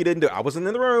saying, if he didn't do it, I wasn't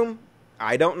in the room.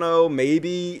 I don't know,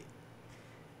 maybe,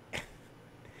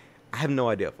 I have no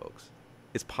idea, folks.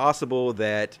 It's possible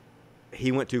that he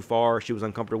went too far, she was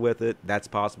uncomfortable with it. That's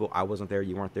possible. I wasn't there,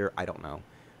 you weren't there, I don't know.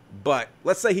 But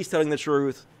let's say he's telling the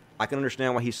truth. I can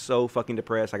understand why he's so fucking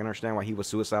depressed. I can understand why he was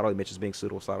suicidal. He mentions being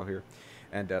suicidal here.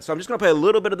 And so I'm just going to play a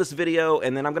little bit of this video,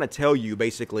 and then I'm going to tell you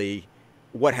basically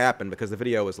what happened, because the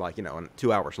video is like,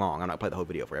 2 hours long. I'm not going to play the whole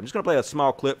video for you. I'm just going to play a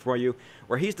small clip for you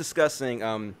where he's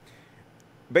discussing,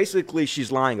 basically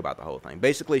she's lying about the whole thing.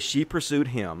 Basically, she pursued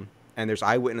him, and there's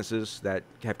eyewitnesses that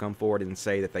have come forward and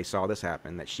say that they saw this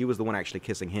happen, that she was the one actually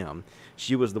kissing him.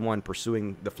 She was the one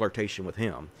pursuing the flirtation with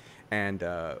him. And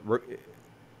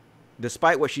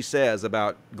despite what she says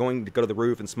about going to go to the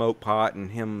roof and smoke pot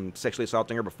and him sexually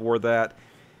assaulting her before that,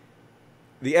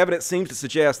 the evidence seems to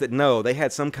suggest that no, they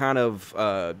had some kind of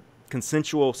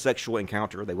consensual sexual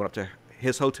encounter. They went up to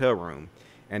his hotel room,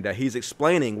 and he's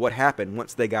explaining what happened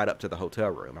once they got up to the hotel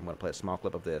room. I'm going to play a small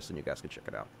clip of this, and you guys can check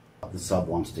it out. The sub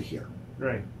wants to hear.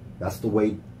 Right. That's the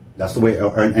way,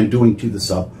 and doing to the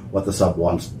sub what the sub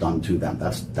wants done to them.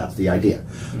 That's the idea.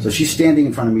 Mm-hmm. So she's standing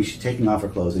in front of me, she's taking off her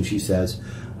clothes, and she says,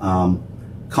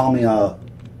 call me a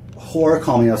whore,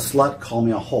 call me a slut, call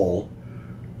me a hole.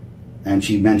 And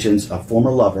she mentions a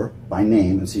former lover by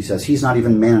name, and she says, he's not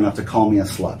even man enough to call me a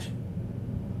slut.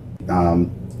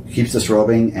 Keeps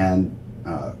disrobing, and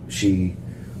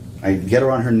I get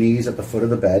her on her knees at the foot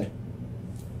of the bed.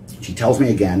 She tells me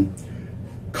again,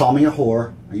 call me a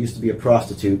whore, I used to be a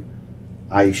prostitute,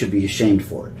 I should be ashamed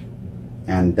for it.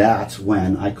 And that's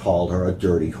when I called her a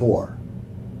dirty whore.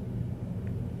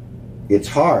 It's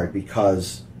hard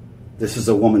because this is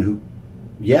a woman who,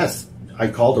 yes, I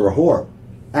called her a whore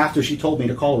after she told me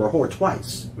to call her a whore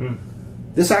twice. Mm.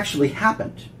 This actually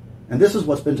happened. And this is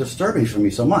what's been disturbing for me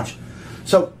so much.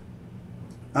 So,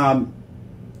 I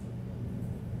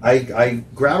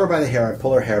grab her by the hair, I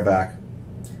pull her hair back,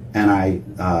 and I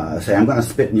say, I'm going to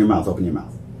spit in your mouth, open your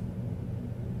mouth.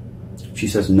 She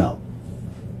says, no.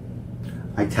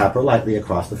 I tap her lightly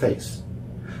across the face.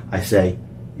 I say,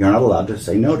 you're not allowed to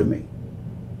say no to me.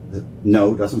 The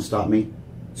no doesn't stop me.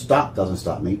 Stop doesn't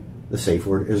stop me. The safe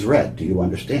word is red. Do you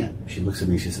understand? She looks at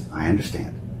me, she says, I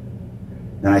understand.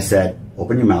 Then I said,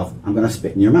 open your mouth, I'm going to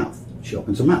spit in your mouth. She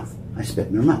opens her mouth. I spit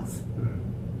in her mouth.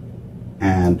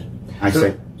 And I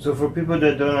say... So for people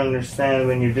that don't understand,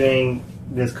 when you're doing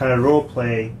this kind of role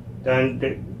play,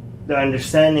 the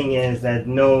understanding is that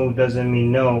no doesn't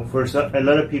mean no. For a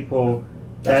lot of people...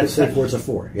 That's what safe words are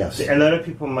for, yes. A lot of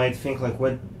people might think like,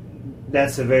 what?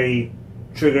 That's a very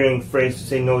triggering phrase to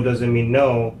say no doesn't mean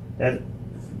no. That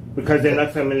because they're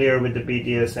not familiar with the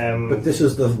BDSM. But this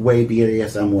is the way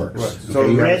BDSM works. Right. Okay, So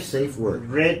you have red, a safe word.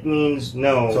 Red means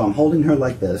no. So I'm holding her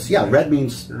like this. Yeah, red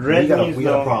means we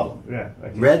got a problem. Yeah,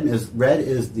 okay. Red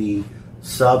is the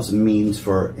sub's means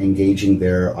for engaging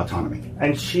their autonomy.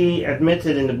 And she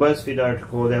admitted in the BuzzFeed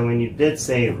article that when she did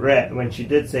say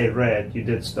red, you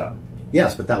did stop.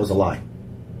 Yes, but that was a lie.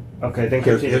 Okay, then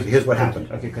here's what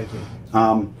happened. Okay,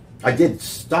 continue. I did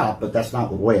stop, but that's not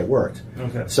the way it worked.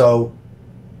 Okay. So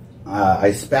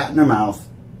I spat in her mouth,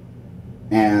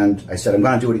 and I said, I'm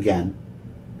going to do it again.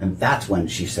 And that's when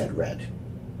she said red.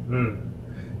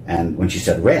 And when she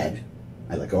said red,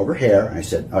 I let go of her hair, and I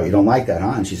said, oh, you don't like that,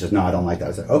 huh? And she says, no, I don't like that.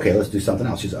 I said, okay, let's do something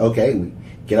else. She said, okay, and we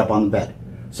get up on the bed.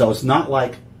 So it's not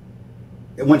like...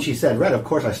 When she said red, of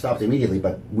course I stopped immediately,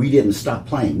 but we didn't stop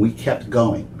playing. We kept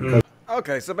going.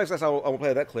 Okay, so basically that's how I will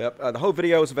play that clip. The whole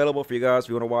video is available for you guys if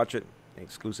you want to watch it.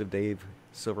 Exclusive Dave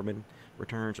Silverman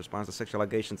returns, responds to sexual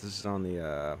allegations. This is on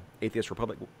the Atheist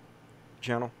Republic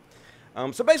channel.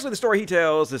 So basically the story he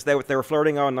tells is that they were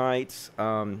flirting all night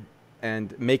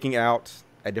and making out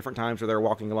at different times where they were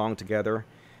walking along together.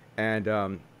 And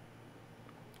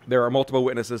there are multiple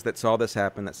witnesses that saw this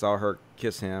happen, that saw her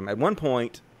kiss him. At one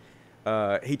point...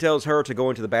 he tells her to go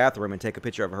into the bathroom and take a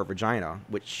picture of her vagina,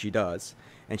 which she does.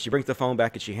 And she brings the phone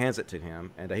back and she hands it to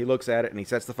him. And he looks at it and he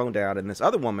sets the phone down. And this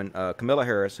other woman, Camilla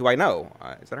Harris, who I know,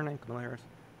 is that her name, Camilla Harris?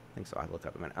 I think so. I looked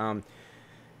up a minute.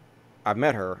 I've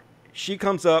met her. She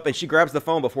comes up and she grabs the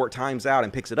phone before it times out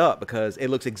and picks it up because it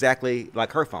looks exactly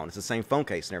like her phone. It's the same phone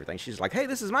case and everything. She's like, hey,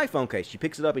 this is my phone case. She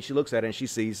picks it up and she looks at it and she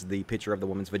sees the picture of the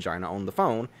woman's vagina on the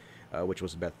phone, which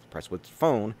was Beth Presswood's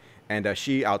phone. And I'll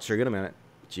show you in a minute.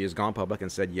 She has gone public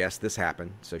and said, yes, this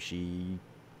happened. So she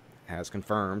has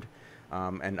confirmed.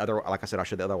 And like I said, I'll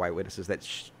show the other white witnesses that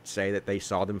say that they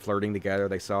saw them flirting together.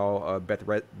 They saw Beth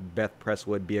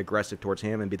Presswood be aggressive towards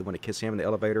him and be the one to kiss him in the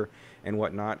elevator and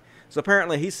whatnot. So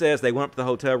apparently he says they went up to the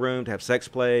hotel room to have sex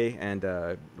play and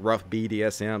rough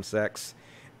BDSM sex.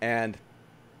 And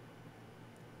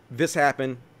this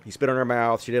happened. He spit on her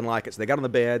mouth. She didn't like it. So they got on the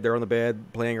bed. They're on the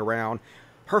bed playing around.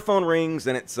 Her phone rings,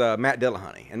 and it's Matt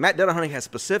Dillahunty. And Matt Dillahunty has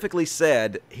specifically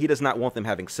said he does not want them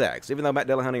having sex. Even though Matt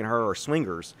Dillahunty and her are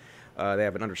swingers, they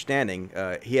have an understanding,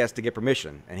 he has to get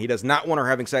permission. And he does not want her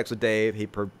having sex with Dave.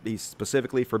 He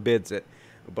specifically forbids it.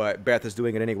 But Beth is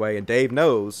doing it anyway, and Dave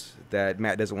knows that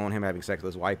Matt doesn't want him having sex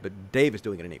with his wife, but Dave is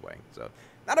doing it anyway. So,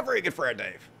 not a very good friend,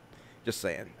 Dave. Just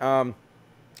saying.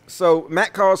 So,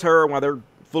 Matt calls her while they're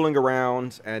fooling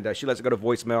around, and she lets it go to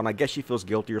voicemail, and I guess she feels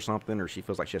guilty or something, or she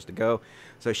feels like she has to go.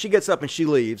 So she gets up and she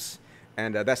leaves,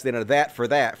 and that's the end of that for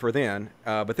then.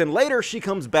 But then later she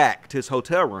comes back to his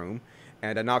hotel room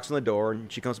and knocks on the door,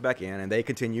 and she comes back in, and they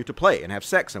continue to play and have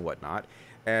sex and whatnot.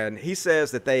 And he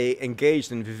says that they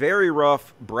engaged in very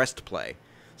rough breast play.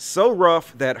 So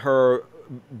rough that her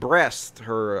breast,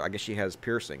 I guess she has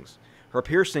piercings, her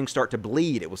piercings start to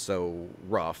bleed. It was so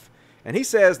rough. And he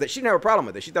says that she didn't have a problem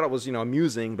with it. She thought it was,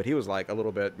 amusing, but he was like a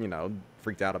little bit,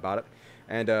 freaked out about it.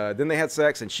 And then they had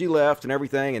sex, and she left and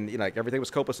everything, and everything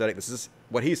was copacetic. This is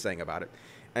what he's saying about it.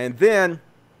 And then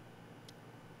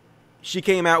she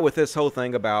came out with this whole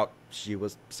thing about she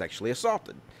was sexually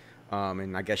assaulted.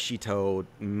 And I guess she told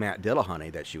Matt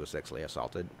Dillahunty that she was sexually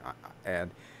assaulted. And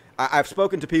I've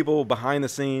spoken to people behind the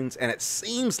scenes, and it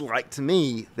seems like to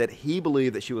me that he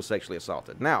believed that she was sexually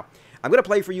assaulted. Now, I'm going to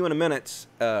play for you in a minute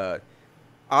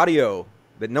audio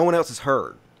that no one else has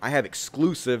heard. I have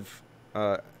exclusive...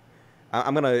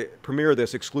 I'm going to premiere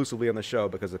this exclusively on the show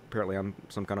because apparently I'm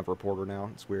some kind of reporter now.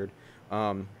 It's weird.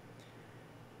 And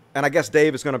I guess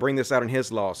Dave is going to bring this out in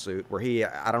his lawsuit where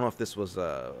I don't know if this was...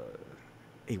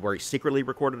 where he secretly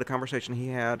recorded a conversation he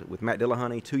had with Matt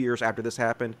Dillahunty 2 years after this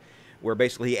happened, where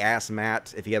basically he asked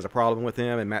Matt if he has a problem with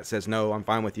him, and Matt says, no, I'm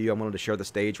fine with you. I'm willing to share the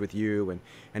stage with you.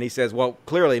 And he says, well,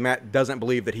 clearly Matt doesn't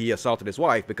believe that he assaulted his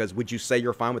wife, because would you say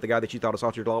you're fine with the guy that you thought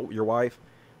assaulted your wife?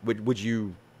 Would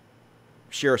you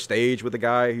share a stage with the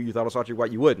guy who you thought assaulted your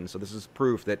wife? You wouldn't. So this is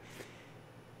proof that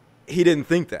he didn't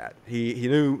think that.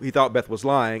 He thought Beth was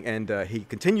lying, and he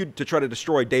continued to try to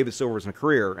destroy David Silver's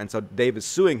career. And so Dave is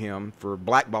suing him for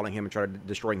blackballing him and trying to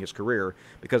destroying his career,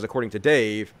 because according to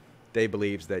Dave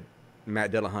believes that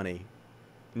Matt Dillahunty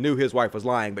knew his wife was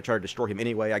lying but tried to destroy him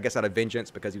anyway, I guess out of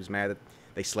vengeance because he was mad that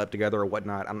they slept together or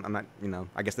whatnot. I'm not,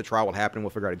 I guess the trial will happen.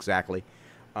 We'll figure out exactly.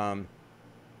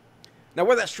 Now,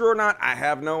 whether that's true or not, I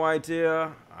have no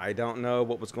idea. I don't know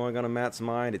what was going on in Matt's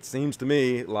mind. It seems to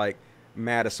me like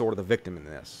Matt is sort of the victim in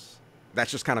this. That's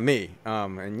just kind of me.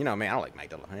 And, you know, man, I don't like Matt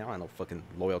Dillahunty. I don't have no fucking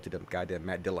loyalty to goddamn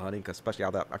Matt Dillahunty, especially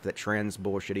after that trans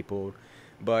bullshit he pulled.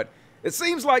 But it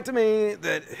seems like to me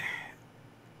that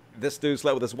this dude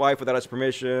slept with his wife without his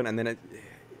permission, and then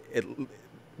it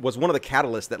was one of the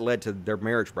catalysts that led to their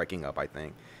marriage breaking up, I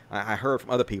think. I heard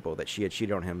from other people that she had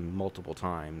cheated on him multiple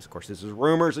times. Of course, this is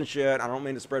rumors and shit. I don't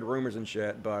mean to spread rumors and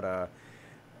shit, but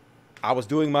I was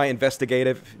doing my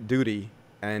investigative duty,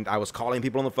 and I was calling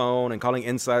people on the phone and calling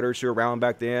insiders who were around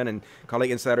back then and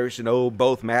calling insiders who know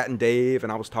both Matt and Dave,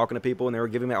 and I was talking to people, and they were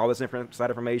giving me all this inside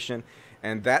information,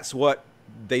 and that's what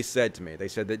they said to me. They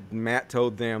said that Matt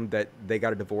told them that they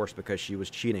got a divorce because she was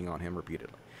cheating on him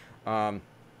repeatedly.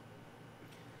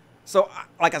 So,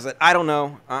 like I said, I don't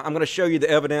know. I'm going to show you the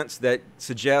evidence that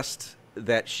suggests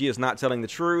that she is not telling the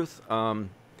truth.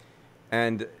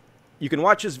 And you can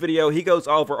watch his video. He goes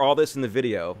over all this in the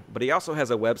video. But he also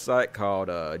has a website called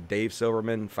Dave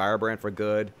Silverman, Firebrand for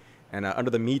Good. And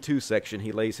under the Me Too section,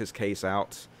 he lays his case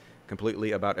out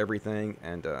completely about everything.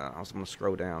 And I was going to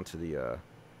scroll down to the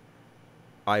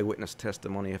eyewitness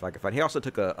testimony if I can find. He also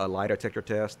took a lie detector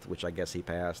test, which I guess he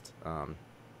passed.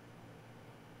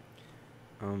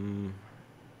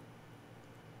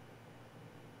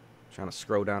 Trying to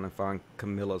scroll down and find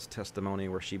Camilla's testimony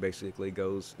where she basically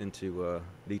goes into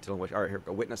detail on what. All right, here we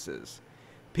go. Witnesses.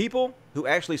 People who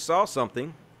actually saw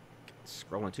something.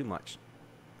 Scrolling too much.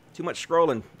 Too much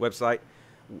scrolling, website.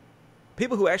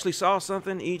 People who actually saw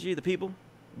something, e.g. the people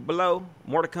below.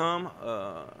 More to come.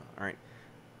 All right.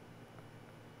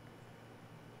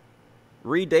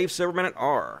 Read Dave Silverman at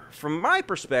R. From my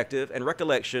perspective and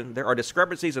recollection, there are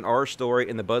discrepancies in R's story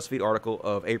in the BuzzFeed article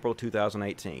of April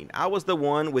 2018. I was the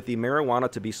one with the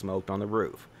marijuana to be smoked on the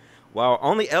roof. While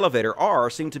on the elevator, R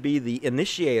seemed to be the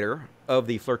initiator of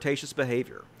the flirtatious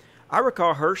behavior. I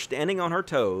recall her standing on her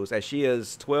toes as she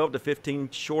is 12 to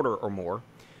 15 shorter or more,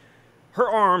 her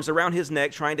arms around his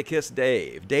neck trying to kiss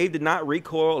Dave. Dave did not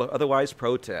recoil or otherwise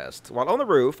protest. While on the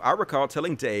roof, I recall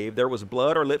telling Dave there was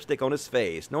blood or lipstick on his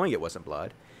face, knowing it wasn't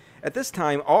blood. At this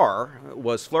time, R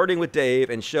was flirting with Dave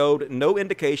and showed no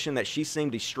indication that she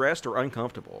seemed distressed or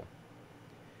uncomfortable.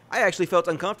 I actually felt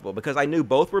uncomfortable because I knew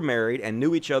both were married and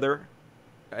knew each other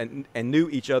and knew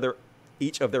each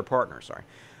of their partners. Sorry.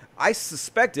 I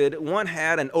suspected one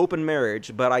had an open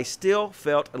marriage, but I still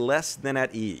felt less than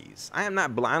at ease. I am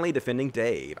not blindly defending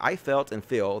Dave. I felt and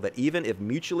feel that even if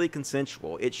mutually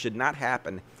consensual, it should not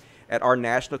happen at our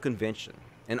national convention.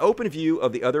 An open view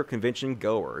of the other convention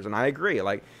goers, and I agree,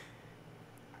 like,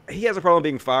 he has a problem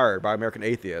being fired by American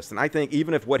Atheists, and I think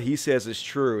even if what he says is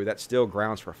true, that's still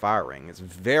grounds for firing. It's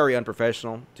very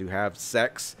unprofessional to have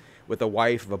sex with a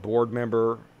wife of a board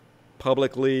member,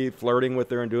 publicly flirting with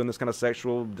her and doing this kind of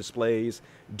sexual displays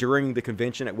during the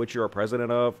convention at which you're a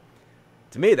president of.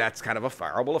 To me, that's kind of a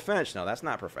fireable offense. No, that's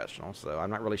not professional. So I'm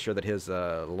not really sure that his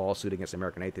lawsuit against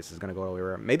American Atheists is going to go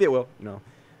anywhere. Maybe it will. You know,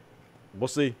 we'll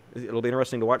see. It'll be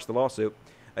interesting to watch the lawsuit.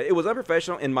 It was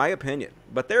unprofessional in my opinion,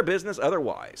 but their business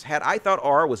otherwise. Had I thought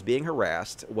R was being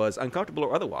harassed, was uncomfortable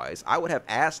or otherwise, I would have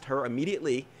asked her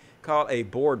immediately, call a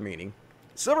board meeting.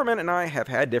 Silverman and I have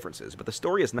had differences, but the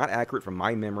story is not accurate from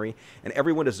my memory, and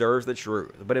everyone deserves the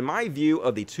truth. But in my view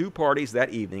of the two parties that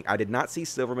evening, I did not see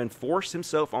Silverman force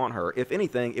himself on her. If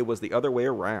anything, it was the other way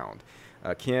around.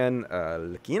 Ken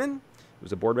Lekinen, who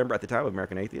was a board member at the time of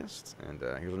American Atheists, and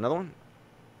here's another one.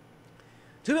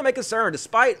 To whom it may concern,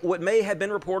 despite what may have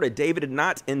been reported, David did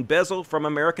not embezzle from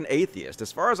American Atheists.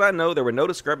 As far as I know, there were no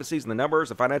discrepancies in the numbers.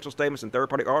 The financial statements and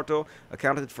third-party auto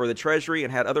accounted for the Treasury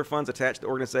and had other funds attached to the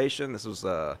organization. This was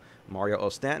Mario O.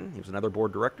 Stanton. He was another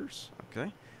board of directors.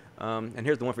 Okay. And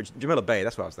here's the one for Jamila Bay.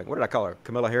 That's what I was thinking. What did I call her?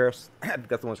 Camilla Harris? That's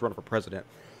the one that's running for president.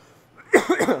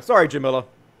 Sorry, Jamila.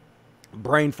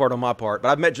 Brain fart on my part. But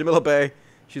I've met Jamila Bay.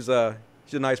 She's a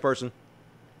nice person.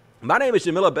 My name is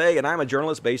Jamila Bay, and I'm a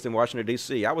journalist based in Washington,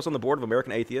 D.C. I was on the board of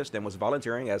American Atheist and was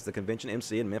volunteering as the convention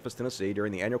MC in Memphis, Tennessee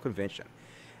during the annual convention.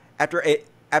 After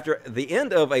the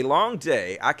end of a long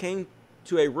day, I came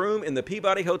to a room in the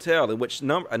Peabody Hotel in which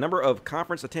a number of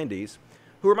conference attendees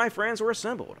who were my friends were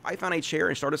assembled. I found a chair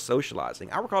and started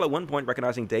socializing. I recall at one point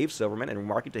recognizing Dave Silverman and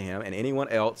remarking to him and anyone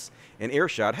else in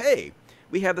earshot, "Hey,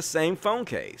 we have the same phone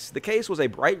case." The case was a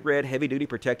bright red, heavy-duty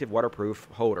protective waterproof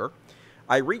holder.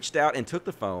 I reached out and took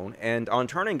the phone, and on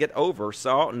turning it over,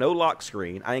 saw no lock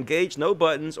screen. I engaged no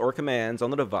buttons or commands on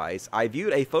the device. I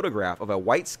viewed a photograph of a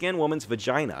white-skinned woman's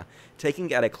vagina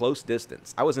taken at a close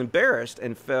distance. I was embarrassed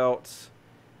and felt...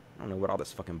 I don't know what all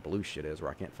this fucking blue shit is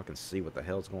where I can't fucking see what the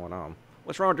hell's going on.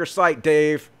 What's wrong with your site,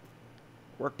 Dave?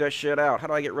 Work that shit out. How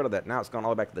do I get rid of that? Now it's gone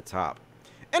all the way back to the top.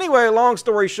 Anyway, long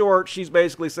story short, she's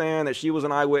basically saying that she was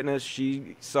an eyewitness.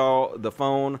 She saw the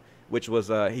phone, which was,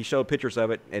 he showed pictures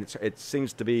of it, and it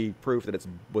seems to be proof that it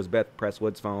was Beth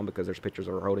Presswood's phone because there's pictures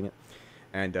of her holding it.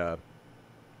 And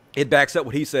it backs up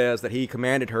what he says, that he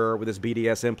commanded her with his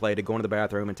BDSM play to go into the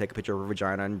bathroom and take a picture of her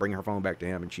vagina and bring her phone back to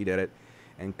him, and she did it.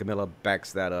 And Camilla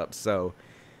backs that up. So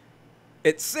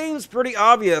it seems pretty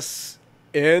obvious,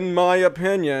 in my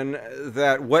opinion,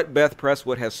 that what Beth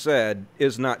Presswood has said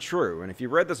is not true. And if you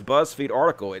read this BuzzFeed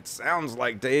article, it sounds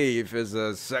like Dave is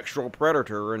a sexual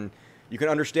predator, and you can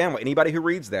understand why anybody who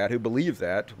reads that, who believes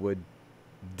that, would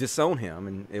disown him,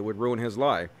 and it would ruin his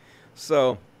life.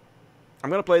 So I'm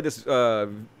going to play this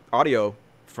audio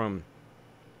from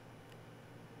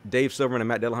Dave Silverman and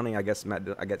Matt Dillahunty.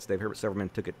 I guess Dave Herbert Silverman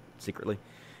took it secretly.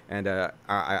 And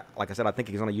like I said, I think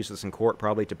he's going to use this in court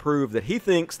probably to prove that he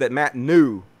thinks that Matt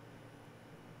knew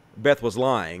Beth was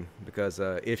lying. Because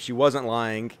if she wasn't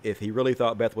lying, if he really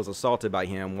thought Beth was assaulted by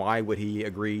him, why would he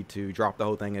agree to drop the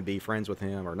whole thing and be friends with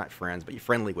him, or not friends, but be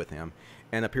friendly with him,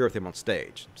 and appear with him on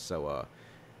stage? So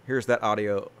here's that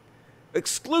audio.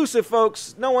 Exclusive,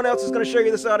 folks. No one else is going to show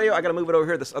you this audio. I got to move it over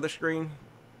here to this other screen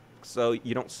so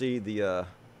you don't see the...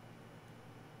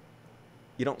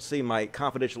 You don't see my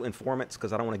confidential informants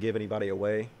because I don't want to give anybody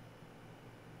away.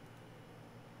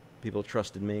 People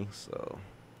trusted me, so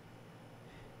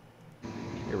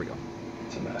here we go.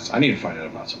 It's a mess. I need to find out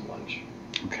about some lunch.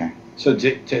 Okay. So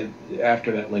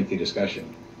after that lengthy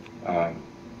discussion, how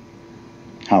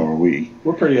are we?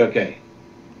 we're pretty okay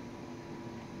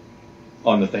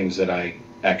on the things that I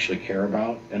actually care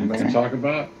about and want to talk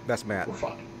about. That's Matt. We're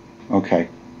fine. Okay.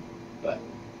 But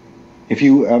If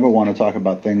you ever want to talk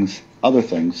about things, other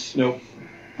things, nope.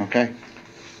 okay?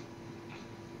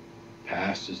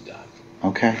 Past is done.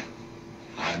 Okay.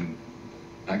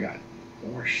 I got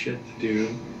more shit to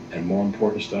do and more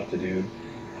important stuff to do.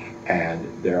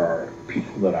 And there are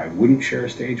people that I wouldn't share a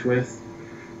stage with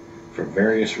for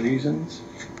various reasons.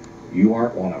 You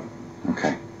aren't one of them.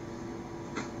 Okay.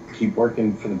 Keep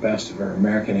working for the best of our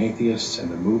American atheists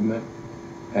and the movement.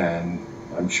 And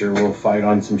I'm sure we'll fight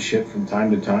on some shit from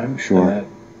time to time. Sure. And that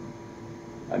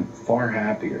I'm far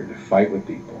happier to fight with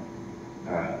people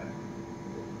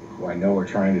who I know are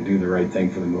trying to do the right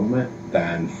thing for the movement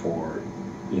than for,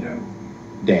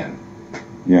 Dan.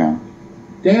 Yeah.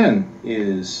 Dan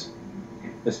is,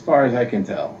 as far as I can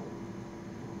tell,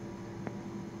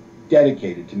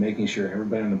 dedicated to making sure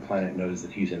everybody on the planet knows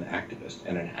that he's an activist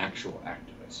and an actual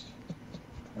activist.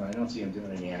 I don't see him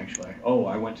doing any actual Oh,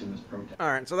 I went to this protest. All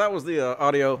right, so that was the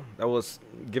audio that was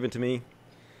given to me.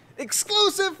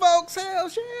 Exclusive, folks. Hell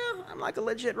yeah. I'm like a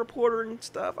legit reporter and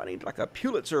stuff. I need like a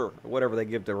Pulitzer or whatever they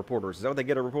give to reporters. Is that what they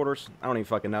give to reporters? I don't even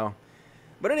fucking know.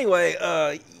 But anyway,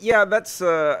 yeah, that's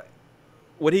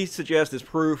what he suggests is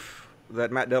proof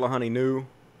that Matt Dillahunty knew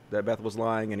that Beth was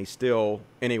lying, and he still,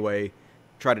 anyway,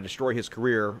 tried to destroy his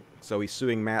career. So he's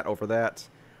suing Matt over that.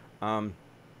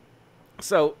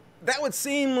 So that would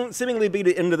seemingly be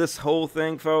the end of this whole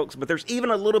thing, folks. But there's even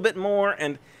a little bit more.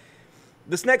 And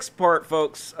this next part,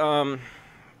 folks,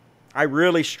 I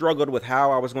really struggled with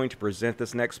how I was going to present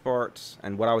this next part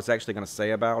and what I was actually going to say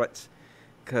about it.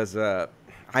 Because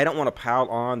I don't want to pile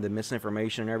on the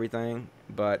misinformation and everything.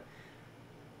 But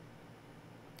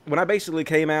when I basically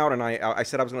came out and I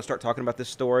said I was going to start talking about this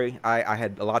story, I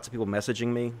had lots of people messaging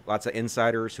me. Lots of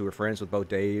insiders who were friends with both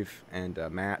Dave and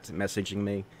Matt messaging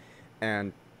me.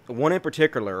 And one in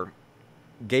particular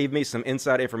gave me some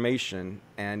inside information,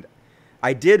 and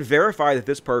I did verify that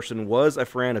this person was a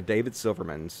friend of David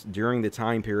Silverman's during the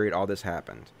time period all this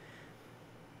happened.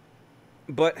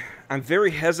 But I'm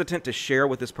very hesitant to share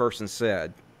what this person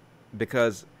said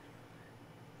because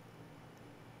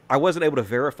I wasn't able to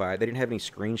verify it. They didn't have any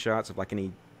screenshots of like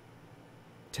any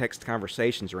text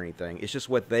conversations or anything. It's just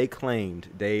what they claimed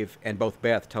Dave and both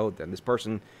Beth told them. This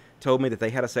person told me that they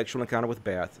had a sexual encounter with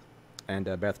Beth, and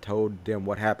Beth told them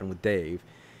what happened with Dave,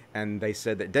 and they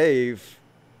said that Dave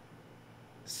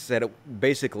said it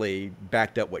basically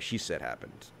backed up what she said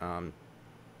happened.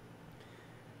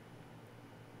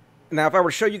 Now, if I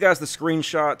were to show you guys the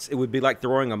screenshots, it would be like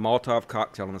throwing a Molotov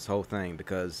cocktail on this whole thing,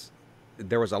 because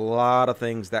there was a lot of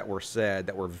things that were said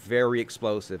that were very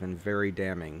explosive and very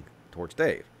damning towards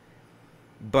Dave.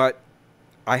 But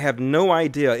I have no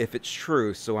idea if it's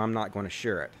true, so I'm not going to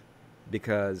share it.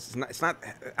 Because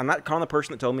I'm not calling the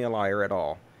person that told me a liar at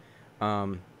all.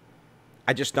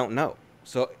 I just don't know.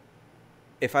 So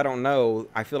if I don't know,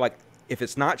 I feel like if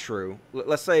it's not true,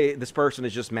 let's say this person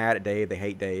is just mad at Dave, they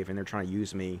hate Dave, and they're trying to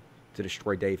use me to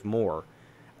destroy Dave more.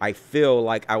 I feel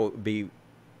like I would be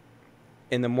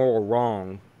in the moral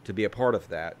wrong to be a part of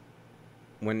that.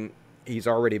 when he's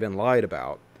already been lied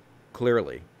about,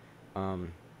 clearly.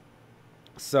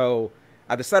 So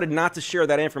I decided not to share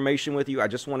that information with you. I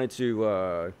just wanted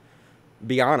to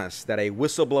be honest that a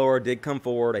whistleblower did come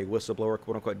forward, a whistleblower,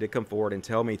 quote unquote, did come forward and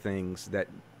tell me things that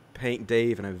paint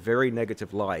Dave in a very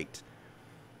negative light.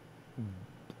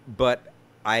 But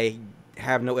I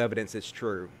have no evidence it's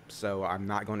true, so I'm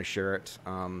not going to share it.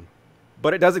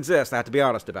 But it does exist. I have to be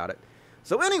honest about it.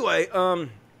 So anyway,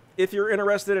 if you're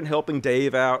interested in helping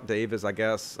Dave out, Dave is, I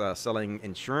guess, selling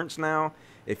insurance now.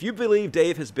 If you believe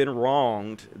Dave has been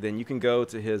wronged, then you can go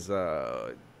to his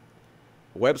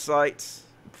website,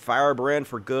 Firebrand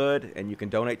for Good, and you can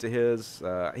donate to his.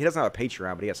 He doesn't have a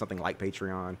Patreon, but he has something like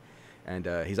Patreon. And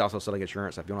he's also selling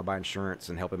insurance. So if you want to buy insurance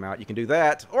and help him out, you can do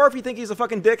that. Or if you think he's a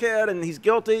fucking dickhead and he's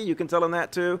guilty, you can tell him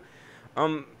that too.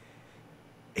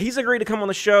 He's agreed to come on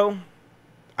the show.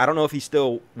 I don't know if he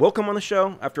still will come on the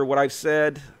show after what I've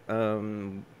said.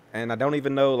 And I don't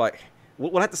even know, like,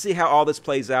 we'll have to see how all this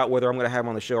plays out, whether I'm going to have him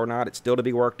on the show or not. It's still to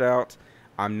be worked out.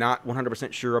 I'm not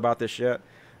 100% sure about this yet.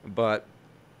 But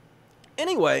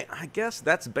anyway, I guess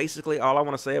that's basically all I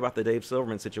want to say about the Dave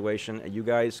Silverman situation. You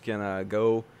guys can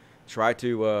go try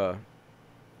to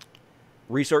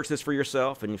research this for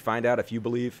yourself and find out if you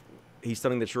believe he's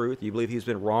telling the truth, you believe he's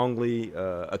been wrongly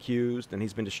accused and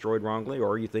he's been destroyed wrongly,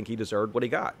 or you think he deserved what he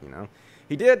got. You know,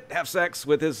 he did have sex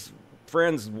with his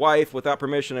friend's wife without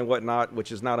permission and whatnot,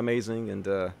 which is not amazing,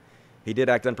 and he did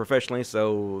act unprofessionally,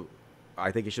 so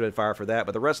I think he should have been fired for that.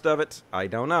 But the rest of it, I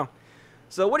don't know.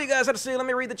 So what do you guys have to say? Let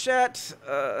me read the chat.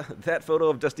 That photo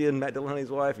of Dusty and Matt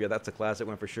Dillahunty's wife, yeah, that's a classic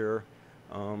one for sure.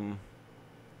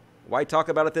 Why talk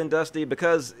about it then, Dusty?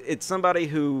 Because it's somebody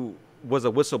who was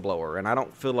a whistleblower, and I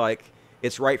don't feel like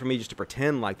it's right for me just to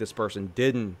pretend like this person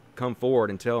didn't come forward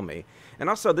and tell me. And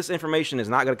also, this information is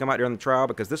not going to come out during the trial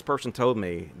because this person told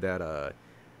me that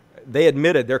they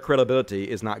admitted their credibility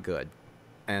is not good.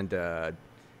 And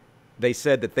they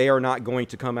said that they are not going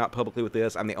to come out publicly with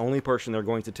this. I'm the only person they're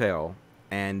going to tell,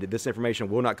 and this information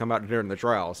will not come out during the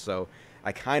trial. So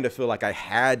I kind of feel like I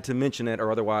had to mention it,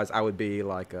 or otherwise I would be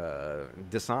like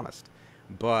dishonest.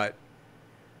 But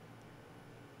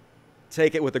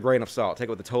take it with a grain of salt. Take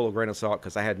it with a total grain of salt,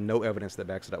 because I had no evidence that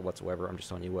backs it up whatsoever. I'm just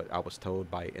telling you what I was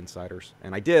told by insiders.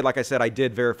 And I did, like I said, I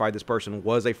did verify this person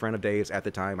was a friend of Dave's at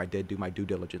the time. I did do my due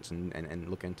diligence and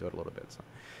look into it a little bit.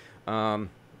 So.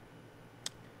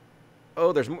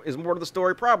 Oh, is more to the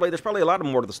story? Probably. There's probably a lot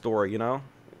more to the story, you know.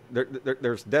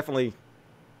 There's definitely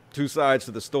two sides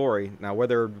to the story. Now,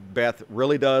 whether Beth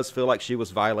really does feel like she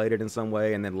was violated in some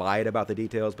way and then lied about the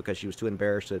details because she was too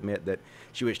embarrassed to admit that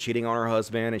she was cheating on her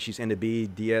husband and she's into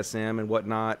BDSM and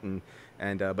whatnot,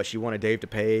 but she wanted Dave to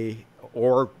pay,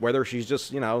 or whether she's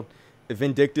just, you know,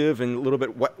 vindictive and a little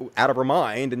bit out of her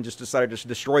mind and just decided to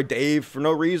destroy Dave for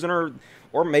no reason,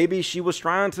 or maybe she was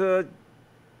trying to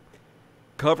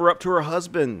cover up to her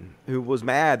husband, who was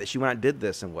mad that she went out and did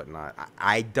this and whatnot.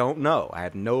 I don't know. I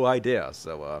have no idea.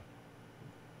 So,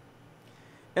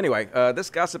 anyway, this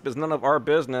gossip is none of our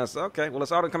business. Okay, well,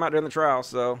 it's all going to come out during the trial,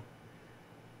 so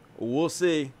we'll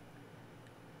see.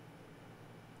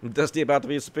 Dusty about to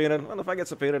be subpoenaed. Well, if I get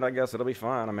subpoenaed, I guess it'll be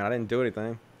fine. I mean, I didn't do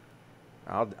anything.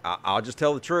 I'll just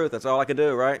tell the truth. That's all I can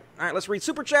do, right? All right, let's read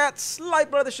Super Chats.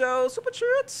 Lifeblood of the show. Super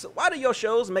Chats. Why do your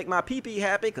shows make my pee-pee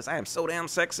happy? Because I am so damn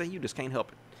sexy. You just can't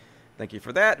help it. Thank you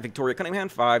for that. Victoria Cunningham,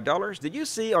 $5. Did you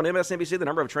see on MSNBC the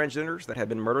number of transgenders that have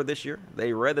been murdered this year?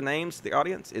 They read the names to the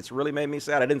audience. It's really made me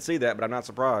sad. I didn't see that, but I'm not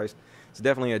surprised. It's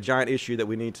definitely a giant issue that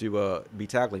we need to be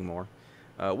tackling more.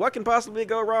 What can possibly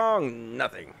go wrong?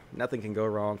 Nothing. Nothing can go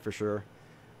wrong for sure.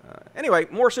 Anyway,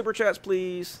 more Super Chats,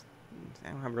 please. I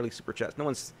don't have really Super Chats. No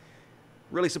one's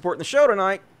really supporting the show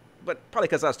tonight, but probably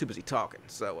because I was too busy talking.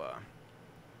 So,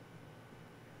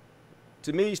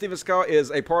 to me, Steven Scott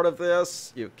is a part of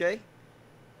this. You okay?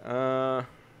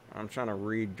 I'm trying to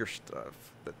read your stuff.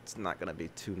 That's not going to be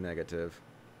too negative.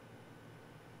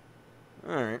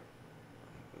 All right.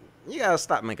 You gotta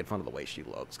stop making fun of the way she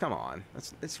looks. Come on.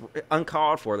 It's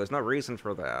uncalled for. There's no reason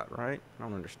for that, right? I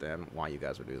don't understand why you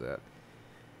guys would do that.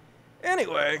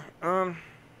 Anyway,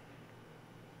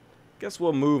 guess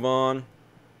we'll move on.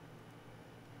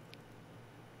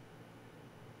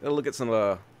 Gotta look at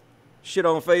some shit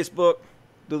on Facebook.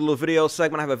 Do a little video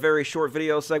segment. I have a very short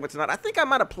video segment tonight. I think I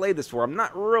might have played this before. I'm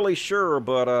not really sure,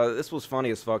 but this was funny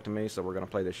as fuck to me, so we're gonna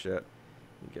play this shit.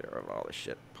 Get rid of all this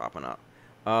shit popping up.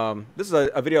 This is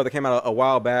a video that came out a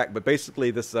while back, but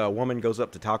basically this woman goes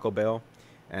up to Taco Bell,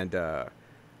 and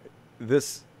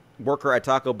this worker at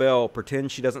Taco Bell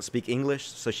pretends she doesn't speak English,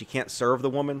 so she can't serve the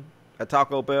woman at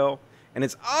Taco Bell. And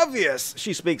it's obvious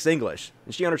she speaks English,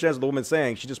 and she understands what the woman's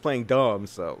saying. She's just playing dumb,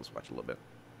 so let's watch a little bit.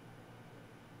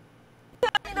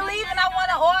 me to leave and I want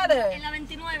to order. En la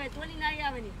 29, 29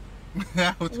 Avenue.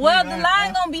 Well, the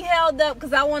line gonna be held up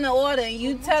because I want to order. And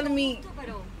you telling me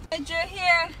manager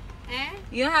here?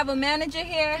 You don't have a manager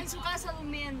here? En su casa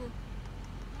durmiendo.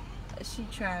 She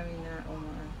trying me not, Omar.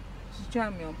 She's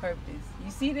trying me on purpose.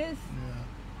 You see this?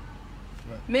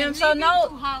 Yeah. Ma'am, so no.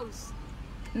 House.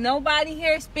 Nobody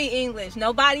here speak English.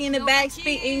 Nobody in the back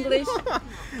speak English.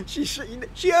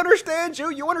 She understands you.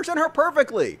 You understand her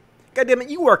perfectly. God damn it,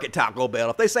 you work at Taco Bell.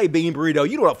 If they say bean burrito,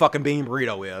 you know what a fucking bean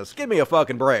burrito is. Give me a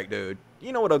fucking break, dude.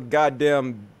 You know what a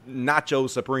goddamn nacho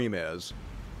supreme is.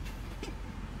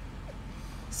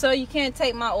 So you can't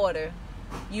take my order.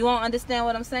 You won't understand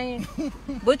what I'm saying?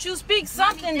 But you speak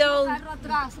something though.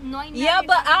 Yeah,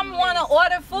 but I want to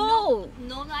order food.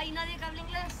 No hay nadie que hable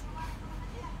inglés.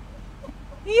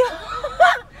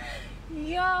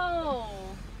 Yo.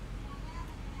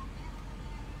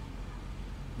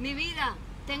 Mi vida,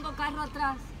 tengo carro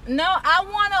atrás. No, I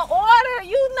want to order.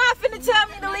 You not finna tell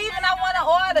me to leave and I want to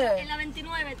order. En la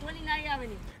 29, 29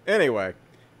 Avenue. Anyway,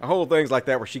 a whole thing's like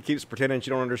that where she keeps pretending she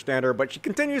don't understand her, but she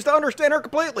continues to understand her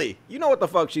completely. You know what the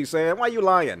fuck she's saying. Why are you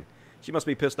lying? She must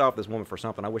be pissed off this woman for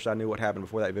something. I wish I knew what happened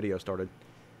before that video started.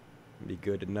 It'd be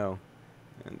good to know.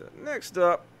 And next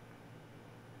up.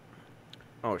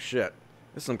 Oh, shit.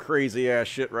 This is some crazy-ass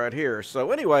shit right here. So,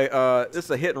 anyway, this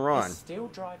is a hit and run. Still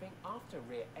driving after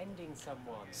rear-ending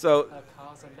someone. So, her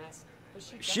car's a mess, but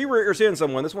she rears in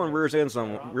someone. This one rear ends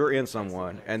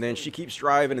someone. And then she keeps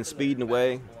driving and speeding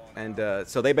away. And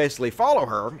so they basically follow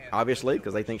her, obviously,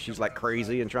 because they think she's, like,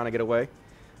 crazy and trying to get away.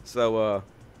 So, you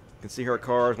can see her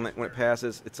cars when it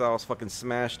passes. It's all fucking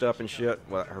smashed up and shit.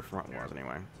 Well, her front was,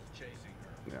 anyway.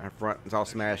 Yeah, her front is all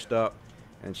smashed up.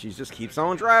 And she just keeps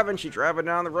on driving. She's driving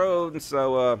down the road, and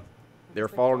so they're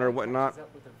following her and whatnot.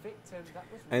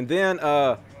 And then,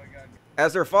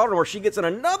 as they're following her, she gets in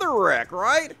another wreck,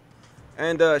 right?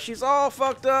 And she's all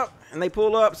fucked up, and they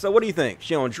pull up. So what do you think?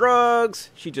 She on drugs?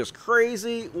 She just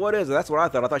crazy? What is it? That's what I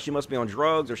thought. I thought she must be on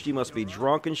drugs, or she must be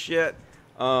drunk and shit.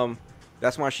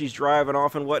 That's why she's driving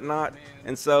off and whatnot.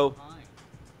 And so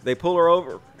they pull her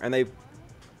over, and they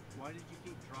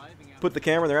put the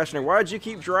camera in there asking her, why'd you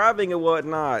keep driving and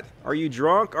whatnot? Are you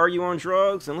drunk? Are you on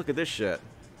drugs? And look at this shit.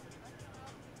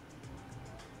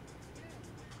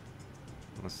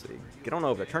 Let's see. Get on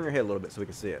over there. Turn your head a little bit so we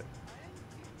can see it.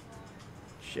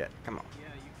 Shit. Come on.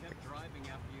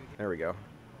 There we go.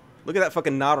 Look at that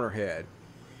fucking knot on her head.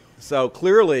 So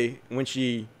clearly, when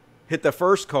she hit the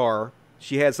first car,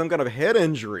 she had some kind of head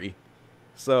injury.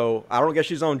 So I don't guess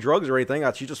she's on drugs or anything.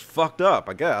 She just fucked up,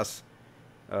 I guess.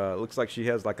 Looks like she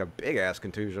has like a big ass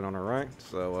contusion on her, right?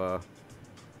 So,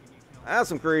 that's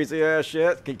some crazy ass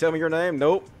shit. Can you tell me your name?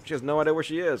 Nope. She has no idea where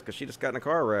she is because she just got in a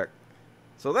car wreck.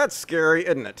 So that's scary,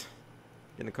 isn't it?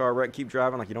 Get in a car wreck, keep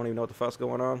driving like you don't even know what the fuck's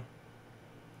going on.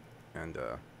 And,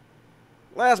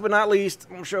 last but not least,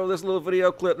 I'm gonna show this little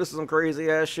video clip. This is some crazy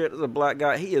ass shit. This is a black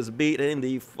guy. He is beating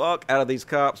the fuck out of these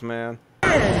cops, man. Oh,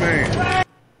 man.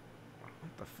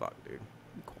 What the fuck, dude?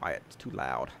 Be quiet. It's too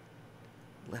loud.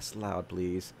 Less loud,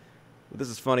 please. But this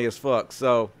is funny as fuck.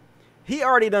 So, he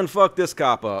already done fucked this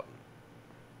cop up.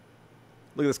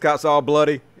 Look at this cop's all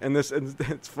bloody. And it's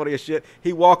funny as shit.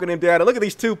 He walking him down. And look at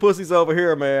these two pussies over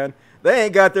here, man. They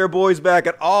ain't got their boys back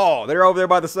at all. They're over there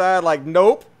by the side like,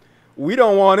 nope. We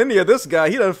don't want any of this guy.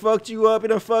 He done fucked you up. He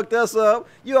done fucked us up.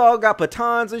 You all got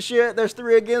batons and shit. There's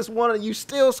 3 against 1. And you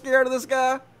still scared of this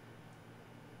guy?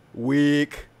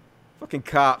 Weak. Fucking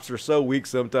cops are so weak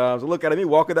sometimes. Look at him, he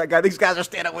walking that guy. These guys are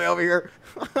standing way over here.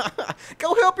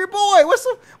 Go help your boy.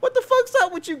 What the fuck's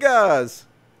up with you guys?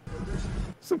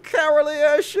 Some cowardly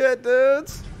ass shit,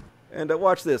 dudes. And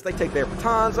watch this. They take their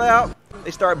batons out.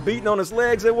 They start beating on his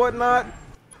legs and whatnot.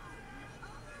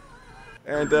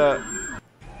 And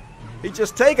he's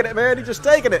just taking it, man. He's just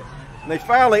taking it. And they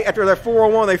finally, after their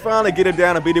 4-on-1, they finally get him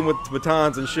down and beat him with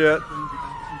batons and shit.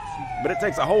 But it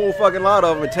takes a whole fucking lot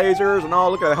of them, and tasers and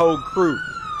all. Look at the whole crew.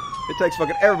 It takes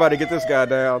fucking everybody to get this guy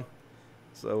down.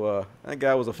 So, that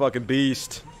guy was a fucking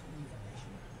beast.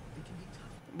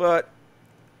 But,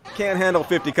 can't handle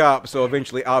 50 cops, so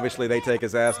eventually, obviously, they take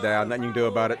his ass down. Nothing you can do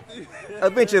about it.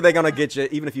 Eventually, they're gonna get you,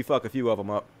 even if you fuck a few of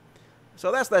them up.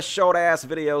 So, that's that short-ass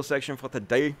video section for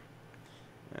today.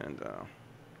 And,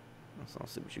 so I'll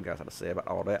see what you guys have to say about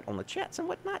all that on the chats and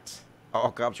whatnot. All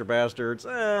cops are bastards.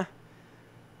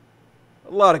 A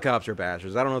lot of cops are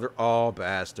bastards. I don't know if they're all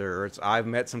bastards. I've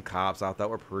met some cops I thought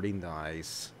were pretty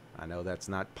nice. I know that's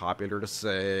not popular to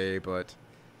say, but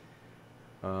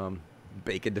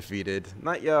Bacon defeated.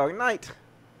 Night Young, Night.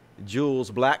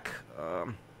 Jules Black.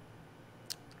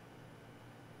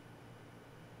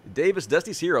 Davis,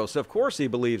 Dusty's hero. So of course he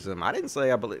believes him. I didn't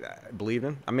say I believed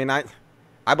him. I mean,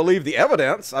 I believe the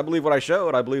evidence. I believe what I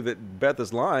showed. I believe that Beth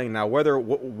is lying. Now, whether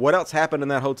what else happened in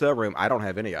that hotel room, I don't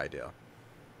have any idea.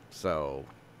 So,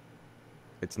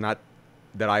 it's not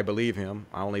that I believe him.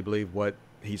 I only believe what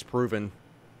he's proven,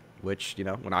 which, you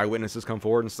know, when eyewitnesses come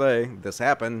forward and say this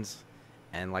happens,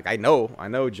 and like I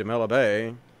know Jamila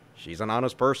Bay, she's an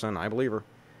honest person. I believe her.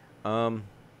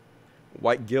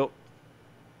 White guilt.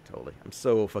 Totally. I'm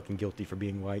so fucking guilty for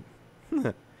being white.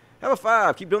 Have a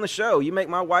 5. Keep doing the show. You make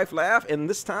my wife laugh. In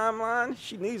this timeline,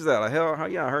 she needs that. Hell,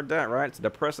 yeah, I heard that, right? It's a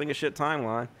depressing as shit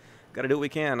timeline. Got to do what we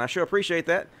can. I sure appreciate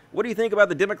that. What do you think about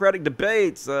the Democratic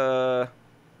debates? Not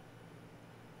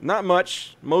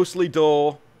much. Mostly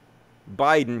dull.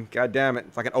 Biden, god damn it.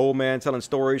 It's like an old man telling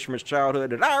stories from his childhood.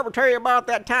 Did I ever tell you about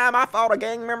that time I fought a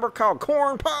gang member called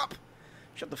Corn Pop?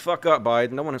 Shut the fuck up,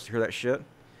 Biden. No one wants to hear that shit.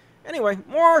 Anyway,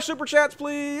 more super chats,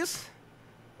 please.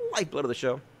 Lifeblood of the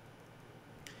show.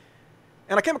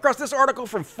 And I came across this article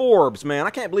from Forbes, man. I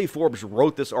can't believe Forbes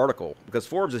wrote this article, because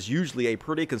Forbes is usually a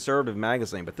pretty conservative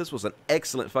magazine, but this was an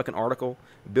excellent fucking article.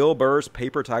 Bill Burr's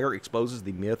Paper Tiger exposes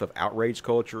the myth of outrage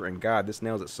culture, and God, this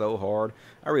nails it so hard.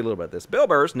 I read a little about this. Bill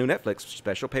Burr's new Netflix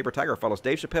special, Paper Tiger, follows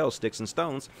Dave Chappelle's Sticks and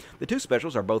Stones. The two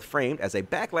specials are both framed as a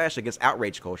backlash against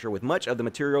outrage culture, with much of the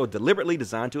material deliberately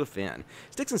designed to offend.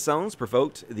 Sticks and Stones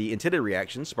provoked the intended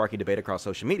reaction, sparking debate across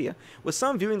social media, with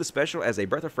some viewing the special as a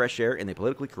breath of fresh air in the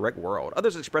politically correct world.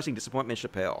 Others expressing disappointment in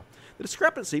Chappelle. The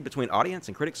discrepancy between audience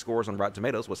and critic scores on Rotten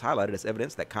Tomatoes was highlighted as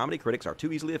evidence that comedy critics are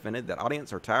too easily offended, that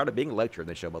audience are tired of being lectured.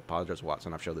 They show both positives.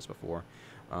 Watson, I've showed this before.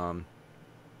 So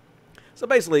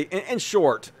basically, in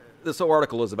short, this whole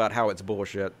article is about how it's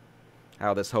bullshit.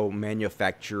 How this whole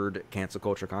manufactured cancel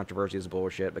culture controversy is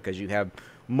bullshit, because you have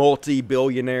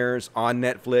multi-billionaires on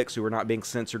Netflix who are not being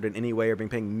censored in any way or being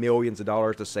paying millions of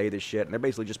dollars to say this shit, and they're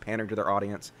basically just pandering to their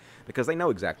audience because they know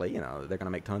exactly, you know, they're going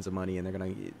to make tons of money and they're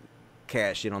going to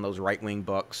cash in on those right-wing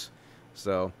bucks.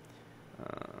 So,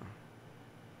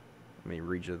 let me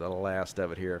read you the last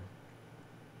of it here.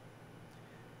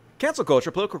 Cancel culture,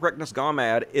 political correctness gone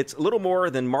mad, it's little more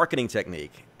than marketing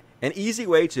technique. An easy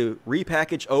way to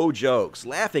repackage old jokes.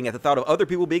 Laughing at the thought of other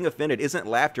people being offended isn't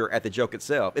laughter at the joke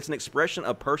itself. It's an expression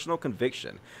of personal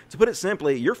conviction. To put it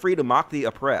simply, you're free to mock the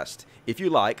oppressed, if you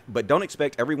like, but don't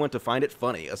expect everyone to find it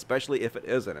funny, especially if it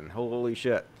isn't. And holy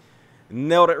shit.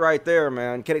 Nailed it right there,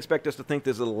 man. Can't expect us to think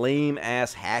these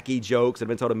lame-ass, hacky jokes that have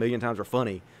been told a million times are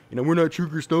funny. You know, we're not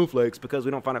sugar snowflakes because we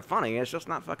don't find it funny. It's just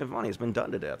not fucking funny. It's been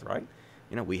done to death, right?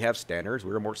 You know, we have standards.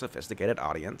 We're a more sophisticated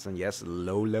audience. And yes,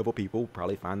 low-level people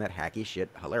probably find that hacky shit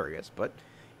hilarious. But,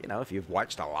 you know, if you've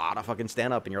watched a lot of fucking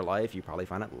stand-up in your life, you probably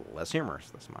find it less humorous.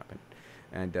 That's my opinion.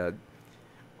 And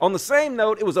on the same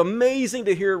note, it was amazing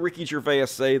to hear Ricky Gervais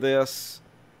say this.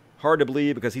 Hard to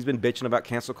believe because he's been bitching about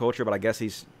cancel culture, but I guess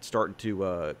he's starting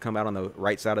to come out on the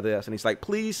right side of this. And he's like,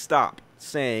 please stop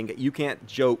saying you can't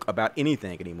joke about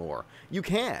anything anymore. You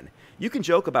can. You can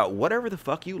joke about whatever the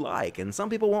fuck you like, and some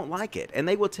people won't like it, and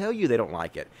they will tell you they don't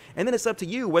like it. And then it's up to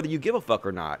you whether you give a fuck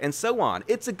or not, and so on.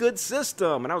 It's a good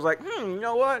system. And I was like, you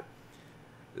know what?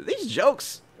 These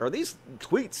jokes, or these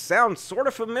tweets sound sort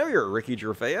of familiar, Ricky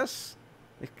Gervais.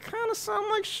 They kind of sound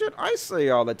like shit I say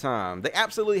all the time. They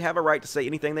absolutely have a right to say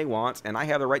anything they want, and I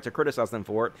have the right to criticize them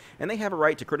for it, and they have a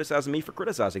right to criticize me for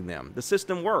criticizing them. The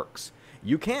system works.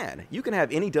 You can. You can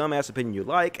have any dumbass opinion you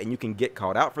like, and you can get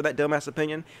called out for that dumbass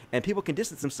opinion, and people can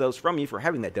distance themselves from you for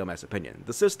having that dumbass opinion.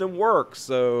 The system works,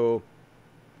 so...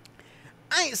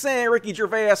 I ain't saying Ricky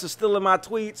Gervais is still in my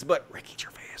tweets, but Ricky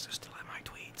Gervais is still in my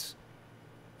tweets.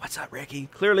 What's up, Ricky?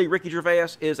 Clearly, Ricky Gervais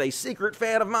is a secret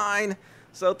fan of mine.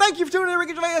 So thank you for tuning in,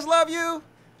 Ricky Gervais. Love you.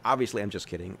 Obviously, I'm just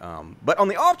kidding. But on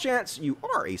the off chance you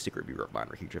are a secret viewer of mine,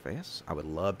 Ricky Gervais, I would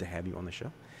love to have you on the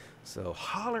show. So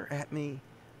holler at me.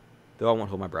 Though I won't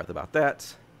hold my breath about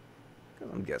that,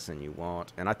 because I'm guessing you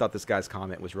won't. And I thought this guy's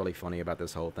comment was really funny about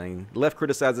this whole thing. Left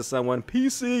criticizes someone,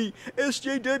 PC,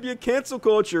 SJW, cancel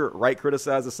culture. Right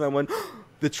criticizes someone,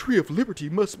 the tree of liberty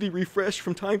must be refreshed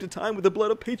from time to time with the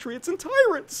blood of patriots and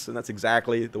tyrants. And that's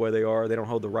exactly the way they are. They don't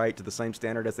hold the right to the same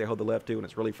standard as they hold the left to, and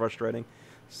it's really frustrating.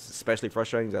 It's especially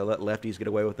frustrating that let lefties get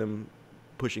away with them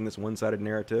pushing this one-sided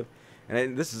narrative.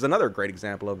 And this is another great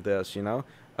example of this, you know.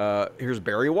 Here's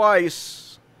Barry Weiss,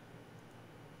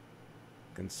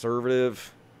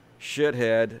 conservative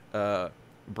shithead,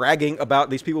 bragging about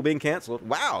these people being canceled.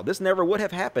 Wow, this never would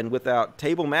have happened without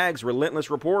Table Mag's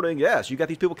relentless reporting. Yes, you got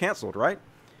these people canceled, right?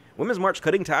 Women's March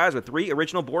cutting ties with 3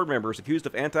 original board members accused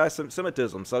of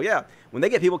anti-Semitism. So yeah, when they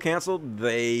get people canceled,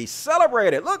 they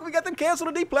celebrate it. Look, we got them canceled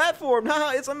and deplatformed.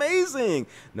 Haha, it's amazing.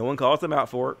 No one calls them out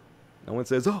for it. No one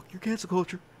says, oh, you're cancel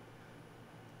culture.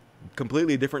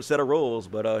 completely different set of rules,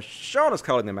 but Sean is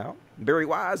calling them out. Barry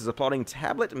Wise is applauding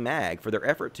Tablet Mag for their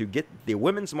effort to get the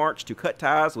Women's March to cut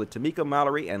ties with Tamika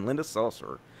Mallory and Linda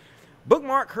Salser.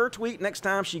 Bookmark her tweet next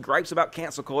time she gripes about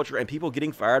cancel culture and people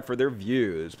getting fired for their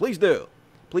views. Please do.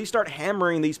 Please start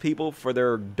hammering these people for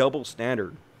their double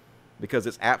standard, because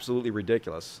it's absolutely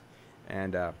ridiculous.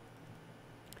 And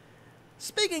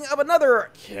speaking of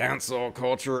another cancel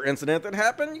culture incident that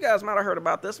happened, you guys might have heard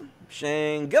about this one.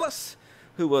 Shane Gillis,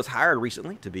 who was hired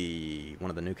recently to be one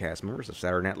of the new cast members of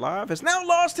Saturday Night Live, has now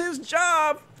lost his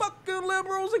job. Fucking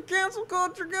liberals and cancel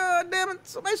culture, god damn it.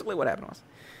 So basically what happened was,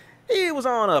 he was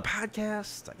on a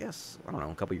podcast, I guess, I don't know,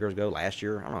 a couple years ago, last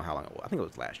year. I don't know how long it was. I think it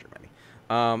was last year, maybe.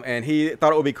 And he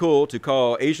thought it would be cool to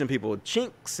call Asian people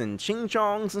chinks and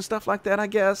ching-chongs and stuff like that, I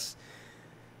guess.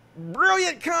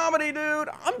 Brilliant comedy, dude.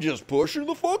 I'm just pushing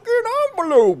the fucking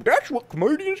envelope. That's what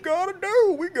comedians gotta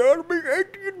do. We gotta be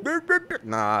 18.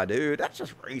 Nah, dude, that's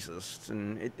just racist.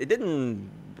 And it didn't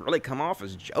really come off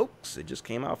as jokes. It just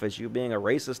came off as you being a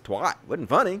racist twat. It wasn't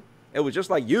funny. It was just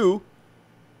like you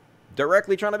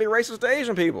directly trying to be racist to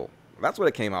Asian people. That's what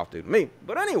it came off to me.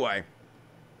 But anyway,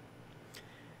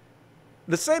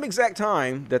 the same exact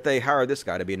time that they hired this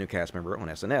guy to be a new cast member on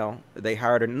SNL, they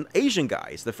hired an Asian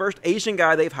guy. It's the first Asian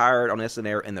guy they've hired on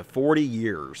SNL in the 40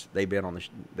 years they've been on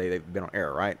they've been on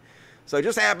air, right? So it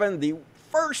just happened the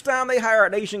first time they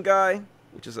hired an Asian guy,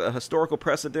 which is a historical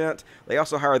precedent. They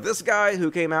also hired this guy who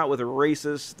came out with a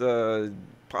racist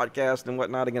podcast and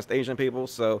whatnot against Asian people.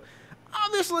 So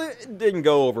obviously it didn't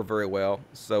go over very well.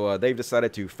 So they've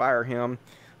decided to fire him.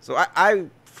 So I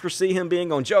foresee him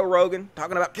being on Joe Rogan,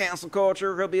 talking about cancel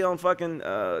culture. He'll be on fucking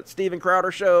Steven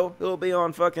Crowder show. He'll be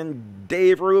on fucking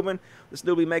Dave Rubin. This dude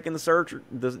will be making the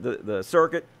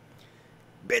circuit,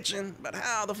 bitching about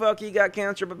how the fuck he got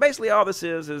cancer. But basically all this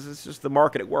is it's just the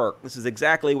market at work. This is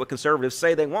exactly what conservatives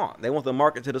say they want. They want the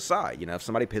market to decide. You know, if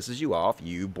somebody pisses you off,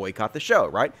 you boycott the show,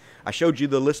 right? I showed you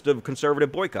the list of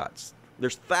conservative boycotts.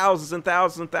 There's thousands and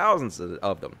thousands and thousands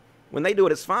of them. When they do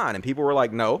it, it's fine. And people were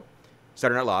like, no.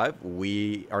 Saturday Night Live,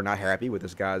 we are not happy with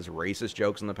this guy's racist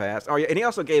jokes in the past. Oh, yeah, and he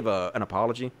also gave an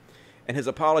apology, and his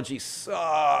apology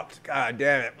sucked. God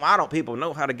damn it. Why don't people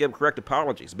know how to give correct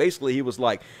apologies? Basically, he was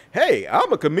like, hey,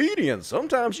 I'm a comedian.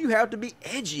 Sometimes you have to be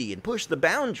edgy and push the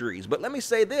boundaries. But let me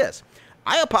say this.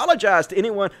 I apologize to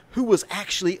anyone who was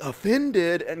actually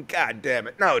offended, and god damn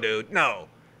it. No, dude, no.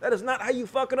 That is not how you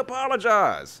fucking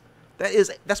apologize.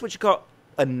 That's what you call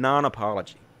a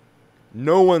non-apology.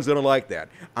 No one's going to like that.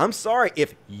 I'm sorry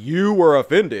if you were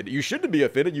offended. You shouldn't be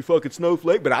offended, you fucking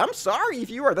snowflake, but I'm sorry if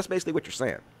you are. That's basically what you're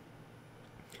saying.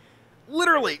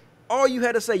 Literally, all you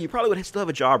had to say, you probably would still have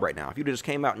a job right now if you just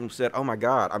came out and said, oh my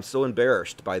God, I'm so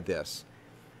embarrassed by this.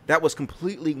 That was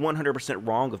completely 100%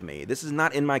 wrong of me. This is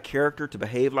not in my character to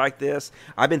behave like this.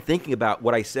 I've been thinking about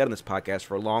what I said on this podcast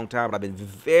for a long time, but I've been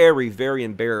very, very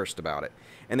embarrassed about it.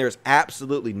 And there's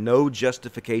absolutely no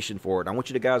justification for it. I want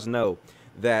you to guys know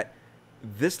that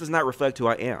this does not reflect who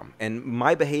I am, and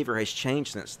my behavior has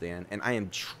changed since then, and I am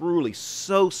truly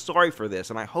so sorry for this,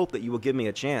 and I hope that you will give me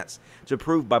a chance to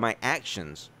prove by my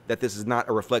actions that this is not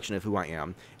a reflection of who I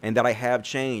am, and that I have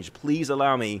changed. Please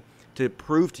allow me to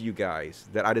prove to you guys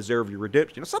that I deserve your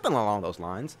redemption, or something along those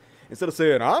lines, instead of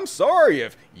saying, I'm sorry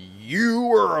if you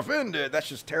were offended. That's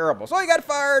just terrible. So he got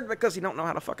fired because he don't know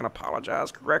how to fucking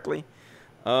apologize correctly.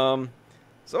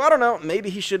 So I don't know, maybe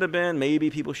he should have been, maybe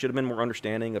people should have been more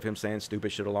understanding of him saying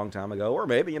stupid shit a long time ago, or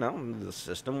maybe, you know, the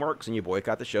system works and you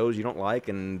boycott the shows you don't like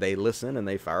and they listen and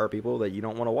they fire people that you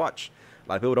don't want to watch. A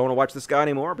lot of people don't want to watch this guy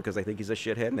anymore because they think he's a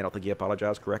shithead and they don't think he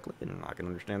apologized correctly, and I can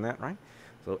understand that, right?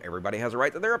 So everybody has a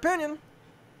right to their opinion.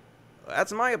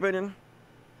 That's my opinion.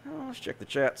 Oh, let's check the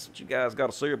chats. What you guys got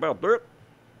to say about that?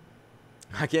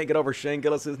 I can't get over Shane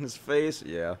Gillis in his face.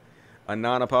 Yeah. A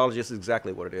non-apology is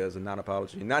exactly what it is, a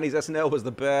non-apology. 90s SNL was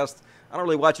the best. I don't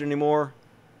really watch it anymore,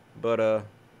 but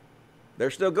they're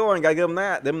still going. Gotta give them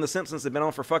that. Them and The Simpsons have been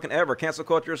on for fucking ever. Cancel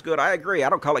culture is good. I agree. I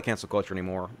don't call it cancel culture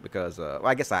anymore because, well,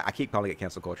 I guess I keep calling it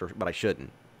cancel culture, but I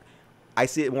shouldn't. I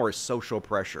see it more as social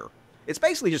pressure. It's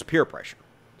basically just peer pressure.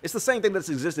 It's the same thing that's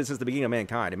existed since the beginning of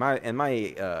mankind. In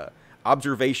my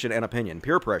observation and opinion,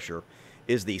 peer pressure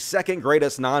is the second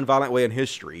greatest non-violent way in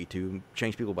history to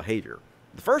change people's behavior.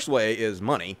 The first way is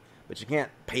money, but you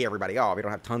can't pay everybody off. You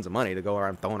don't have tons of money to go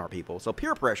around throwing our people. So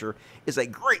peer pressure is a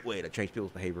great way to change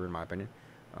people's behavior, in my opinion.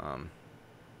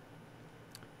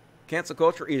 Cancel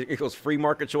culture equals free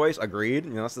market choice. Agreed.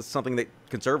 You know, that's something that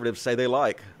conservatives say they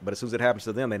like, but as soon as it happens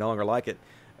to them, they no longer like it.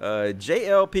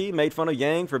 JLP made fun of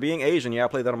Yang for being Asian. Yeah, I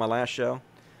played that on my last show.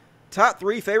 Top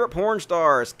 3 favorite porn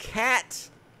stars. Cat,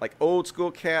 like old school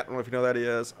Cat. I don't know if you know who that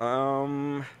is.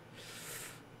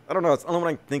 I don't know. It's the only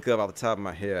one I can think of off the top of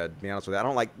my head, to be honest with you. I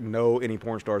don't, like, know any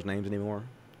porn stars' names anymore.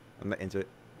 I'm not into it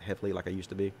heavily like I used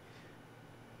to be.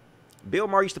 Bill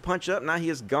Maher used to punch up. Now he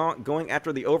is going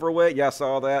after the overweight. Yeah, I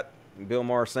saw that. Bill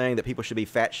Maher saying that people should be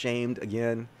fat-shamed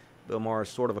again. Bill Maher is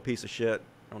sort of a piece of shit.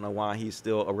 I don't know why he's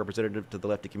still a representative to the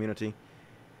lefty community.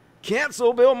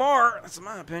 Cancel Bill Maher. That's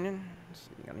my opinion.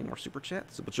 You got any more super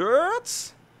chats? Super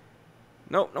chats?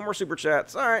 Nope, no more super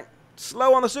chats. All right.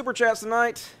 Slow on the super chats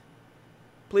tonight.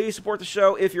 Please support the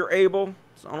show if you're able.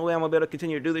 It's the only way I'm going to be able to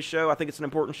continue to do this show. I think it's an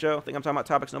important show. I think I'm talking about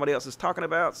topics nobody else is talking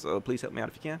about, so please help me out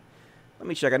if you can. Let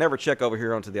me check. I never check over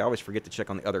here onto I always forget to check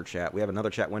on the other chat. We have another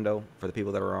chat window for the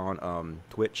people that are on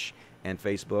Twitch and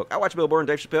Facebook. I watch Bill Burr and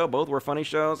Dave Chappelle. Both were funny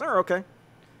shows. They're okay.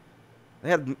 They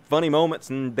had funny moments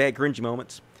and bad cringy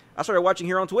moments. I started watching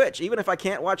here on Twitch. Even if I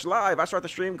can't watch live, I start the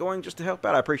stream going just to help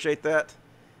out. I appreciate that.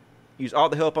 Use all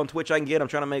the help on Twitch I can get. I'm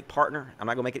trying to make partner. I'm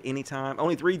not going to make it anytime.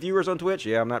 Only 3 viewers on Twitch?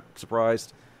 Yeah, I'm not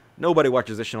surprised. Nobody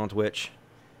watches this shit on Twitch.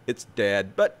 It's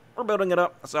dead. But we're building it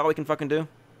up. That's all we can fucking do.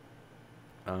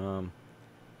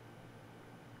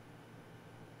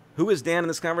 Who is Dan in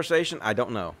this conversation? I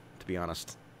don't know, to be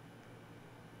honest.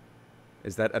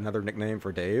 Is that another nickname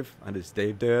for Dave? Is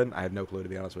Dave dead? I have no clue, to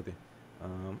be honest with you.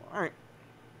 Alright.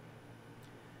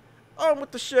 On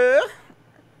with the show.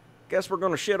 Guess we're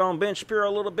going to shit on Ben Shapiro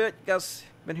a little bit. You guys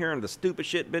been hearing the stupid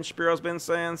shit Ben Shapiro's been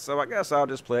saying, so I guess I'll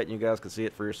just play it and you guys can see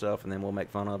it for yourself, and then we'll make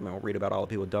fun of him and we'll read about all the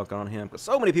people dunking on him. Because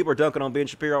so many people are dunking on Ben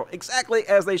Shapiro exactly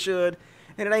as they should,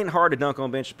 and it ain't hard to dunk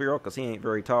on Ben Shapiro because he ain't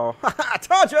very tall. Ha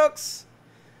tall jokes!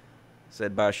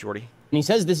 Said by Shorty. And he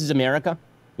says this is America,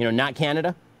 you know, not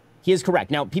Canada. He is correct.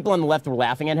 Now, people on the left were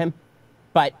laughing at him,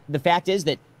 but the fact is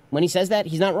that when he says that,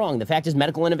 he's not wrong. The fact is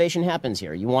medical innovation happens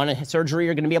here. You want a surgery,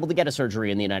 you're going to be able to get a surgery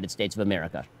in the United States of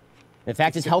America. The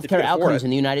fact is healthcare outcomes in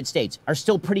the United States are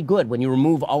still pretty good when you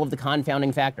remove all of the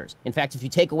confounding factors. In fact, if you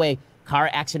take away car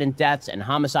accident deaths and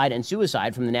homicide and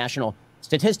suicide from the national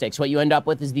statistics, what you end up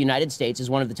with is the United States is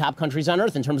one of the top countries on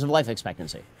earth in terms of life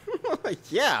expectancy.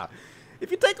 Yeah.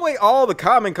 If you take away all the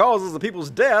common causes of people's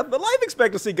death, the life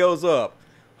expectancy goes up.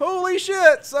 Holy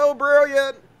shit, so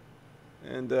brilliant.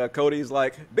 And Cody's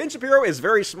like, Ben Shapiro is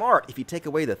very smart if you take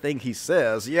away the thing he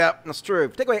says. Yep, that's true.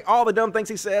 If you take away all the dumb things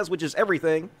he says, which is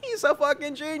everything, he's a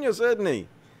fucking genius, isn't he?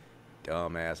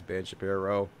 Dumbass Ben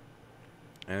Shapiro.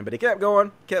 But he kept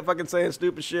going, kept fucking saying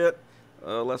stupid shit.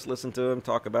 Let's listen to him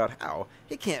talk about how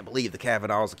he can't believe the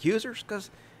Kavanaugh's accusers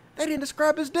because they didn't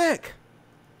describe his dick.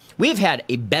 We've had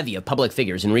a bevy of public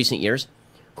figures in recent years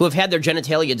who have had their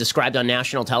genitalia described on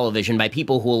national television by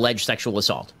people who allege sexual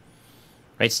assault.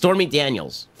 Right? Stormy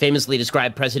Daniels famously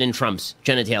described President Trump's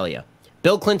genitalia.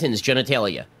 Bill Clinton's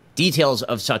genitalia. Details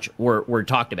of such were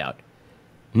talked about.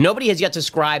 Nobody has yet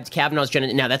described Kavanaugh's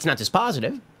genitalia. Now, that's not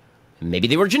dispositive. Maybe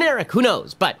they were generic. Who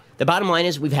knows? But the bottom line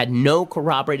is we've had no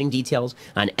corroborating details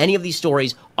on any of these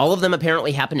stories. All of them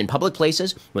apparently happened in public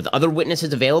places with other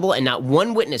witnesses available, and not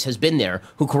one witness has been there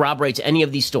who corroborates any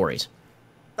of these stories.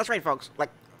 That's right, folks. Like,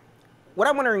 what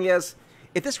I'm wondering is,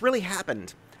 if this really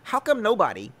happened, how come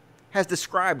nobody has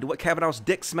described what Kavanaugh's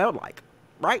dick smelled like?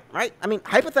 Right? I mean,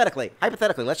 hypothetically,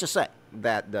 let's just say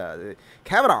that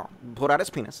Kavanaugh pulled out his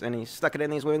penis and he stuck it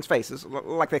in these women's faces,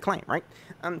 like they claim, right?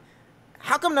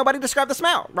 How come nobody described the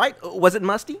smell, right? Was it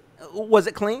musty? Was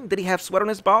it clean? Did he have sweat on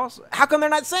his balls? How come they're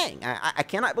not saying? I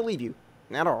cannot believe you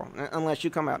at all, unless you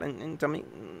come out and tell me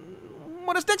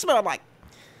what his dick smelled like.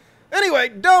 Anyway,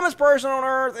 dumbest person on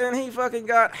earth, and he fucking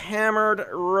got hammered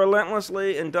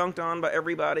relentlessly and dunked on by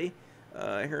everybody.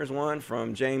 Here's one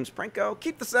from James Pranko.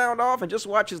 Keep the sound off and just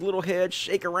watch his little head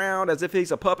shake around as if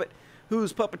he's a puppet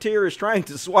whose puppeteer is trying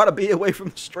to swat a bee away from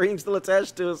the string still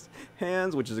attached to his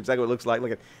hands, which is exactly what it looks like.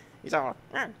 Look at, he's all,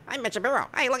 I'm Mitch Shapiro.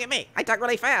 Hey, look at me. I talk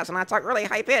really fast and I talk really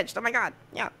high pitched. Oh my God.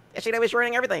 Yeah. She was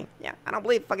ruining everything. Yeah. I don't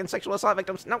believe fucking sexual assault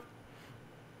victims. Nope.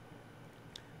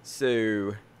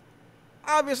 So,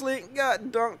 obviously got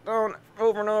dunked on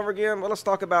over and over again. Well, let's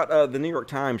talk about the New York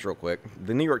Times real quick.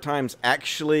 The New York Times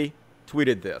actually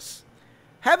tweeted this.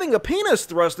 Having a penis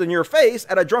thrust in your face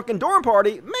at a drunken dorm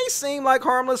party may seem like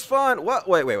harmless fun. What?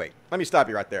 Wait. Let me stop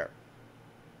you right there.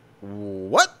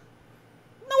 What?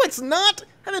 No, it's not.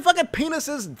 Having fucking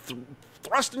penises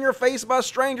thrust in your face by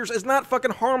strangers is not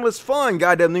fucking harmless fun,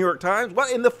 goddamn New York Times.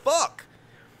 What in the fuck?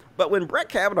 But when Brett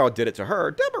Kavanaugh did it to her,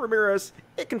 Deborah Ramirez,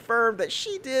 it confirmed that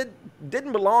she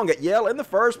didn't belong at Yale in the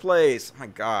first place. Oh my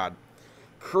God.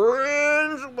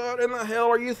 Cringe. What in the hell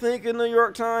are you thinking, New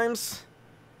York Times?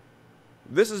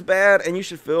 This is bad, and you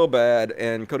should feel bad.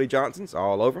 And Cody Johnson's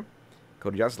all over.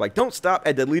 Cody Johnson's like, don't stop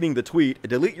at deleting the tweet.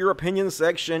 Delete your opinion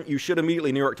section. You should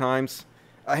immediately, New York Times.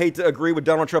 I hate to agree with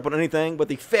Donald Trump on anything, but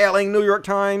the failing New York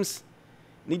Times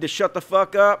need to shut the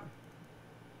fuck up.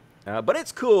 But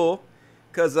it's cool,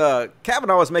 because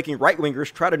Kavanaugh is making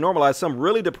right-wingers try to normalize some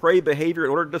really depraved behavior in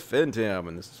order to defend him,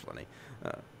 and this is funny.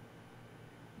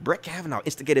 Brett Kavanaugh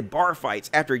instigated bar fights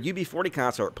after a UB40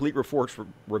 concert, police reports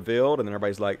revealed, and then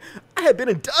everybody's like, I have been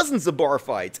in dozens of bar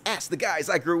fights. Ask the guys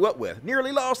I grew up with.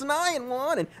 Nearly lost an eye in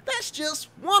one, and that's just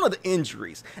one of the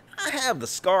injuries. I have the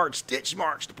scarred stitch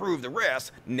marks to prove the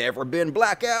rest. Never been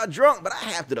blackout drunk, but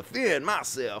I have to defend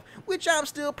myself, which I'm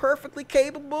still perfectly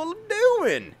capable of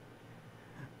doing.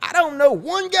 I don't know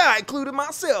one guy, including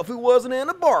myself, who wasn't in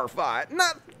a bar fight.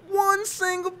 Not one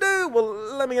single dude. Well,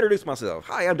 let me introduce myself.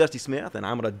 Hi, I'm Dusty Smith, and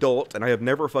I'm an adult, and I have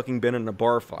never fucking been in a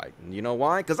bar fight. And you know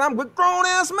why? Because I'm a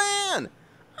grown-ass man.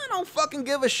 I don't fucking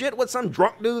give a shit what some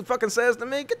drunk dude fucking says to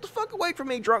me. Get the fuck away from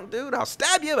me, drunk dude. I'll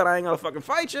stab you, but I ain't gonna fucking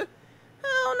fight you.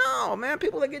 Hell no, man.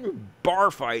 People that get in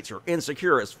bar fights are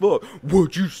insecure as fuck.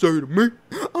 What'd you say to me?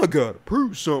 I gotta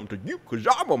prove something to you, because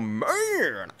I'm a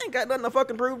man. I ain't got nothing to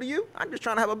fucking prove to you. I'm just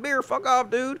trying to have a beer. Fuck off,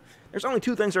 dude. There's only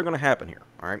two things that are gonna happen here,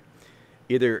 alright?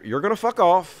 Either you're going to fuck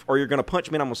off, or you're going to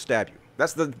punch me and I'm going to stab you.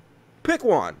 That's the... Pick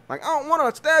one. Like, I don't want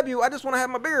to stab you, I just want to have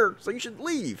my beer, so you should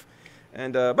leave.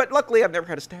 And, but luckily, I've never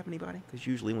had to stab anybody, because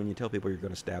usually when you tell people you're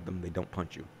going to stab them, they don't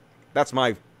punch you. That's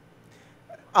my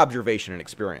observation and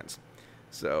experience.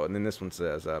 So, and then this one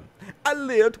says, I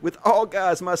lived with all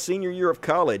guys my senior year of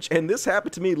college, and this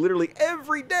happened to me literally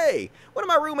every day. One of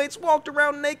my roommates walked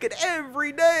around naked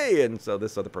every day. And so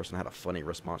this other person had a funny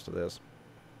response to this.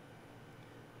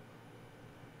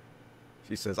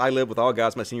 She says, I lived with all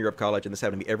guys my senior year of college, and this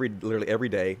happened to me literally every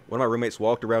day. One of my roommates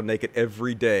walked around naked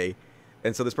every day.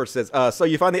 And so this person says, so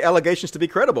you find the allegations to be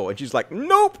credible? And she's like,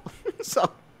 nope.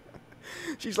 So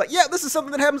she's like, yeah, this is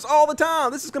something that happens all the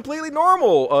time. This is completely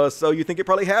normal. So you think it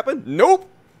probably happened? Nope.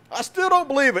 I still don't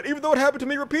believe it. Even though it happened to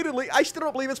me repeatedly, I still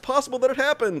don't believe it's possible that it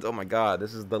happened. Oh my God,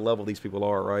 this is the level these people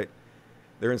are, right?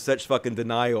 They're in such fucking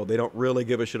denial. They don't really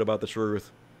give a shit about the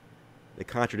truth. They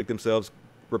contradict themselves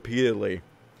repeatedly.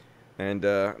 And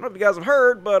I don't know if you guys have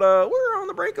heard, but we're on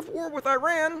the brink of war with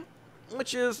Iran,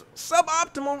 which is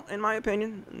suboptimal, in my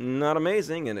opinion. Not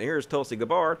amazing. And here's Tulsi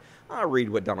Gabbard. I'll read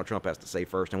what Donald Trump has to say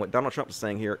first. And what Donald Trump is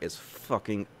saying here is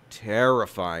fucking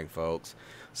terrifying, folks.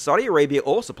 Saudi Arabia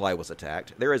oil supply was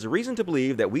attacked. There is a reason to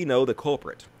believe that we know the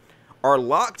culprit. Are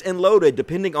locked and loaded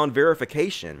depending on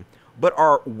verification, but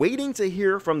are waiting to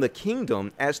hear from the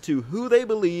kingdom as to who they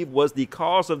believe was the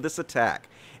cause of this attack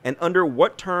and under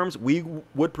what terms we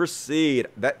would proceed.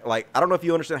 That, like, I don't know if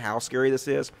you understand how scary this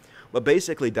is, but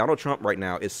basically Donald Trump right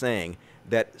now is saying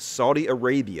that Saudi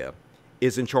Arabia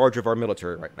is in charge of our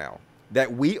military right now.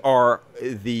 That we are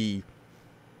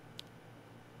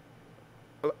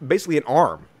basically an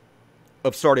arm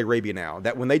of Saudi Arabia now.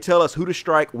 That when they tell us who to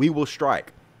strike, we will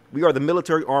strike. We are the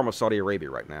military arm of Saudi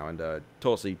Arabia right now. And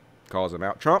Tulsi calls him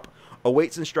out. Trump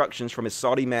awaits instructions from his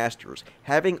Saudi masters.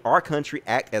 Having our country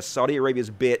act as Saudi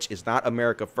Arabia's bitch is not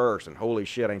America first. And holy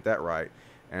shit, ain't that right?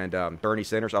 And Bernie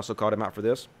Sanders also called him out for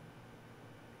this.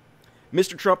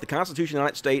 Mr. Trump, the Constitution of the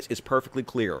United States is perfectly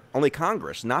clear. Only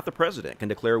Congress, not the president, can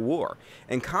declare war.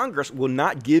 And Congress will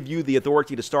not give you the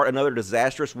authority to start another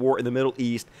disastrous war in the Middle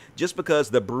East just because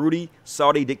the broody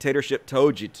Saudi dictatorship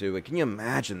told you to. And can you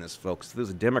imagine this, folks? There's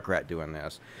a Democrat doing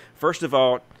this. First of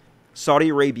all, Saudi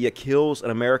Arabia kills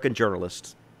an American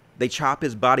journalist. They chop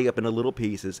his body up into little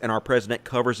pieces, and our president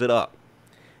covers it up.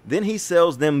 Then he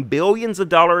sells them billions of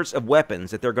dollars of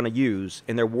weapons that they're going to use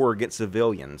in their war against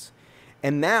civilians.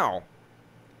 And now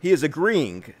he is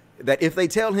agreeing that if they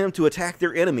tell him to attack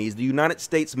their enemies, the United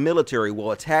States military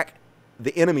will attack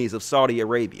the enemies of Saudi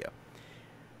Arabia.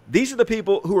 These are the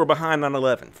people who are behind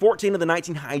 9/11. 14 of the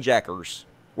 19 hijackers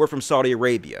were from Saudi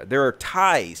Arabia. There are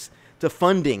ties to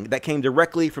funding that came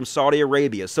directly from Saudi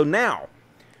Arabia. So now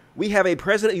we have a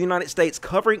president of the United States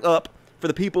covering up for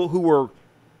the people who were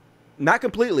not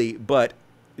completely, but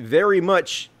very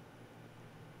much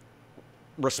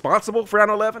responsible for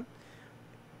 9/11.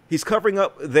 He's covering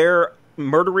up their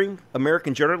murdering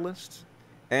American journalists,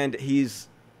 and he's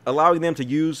allowing them to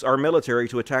use our military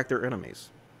to attack their enemies.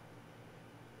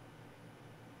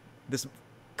 This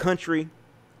country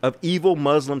of evil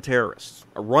Muslim terrorists,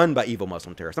 run by evil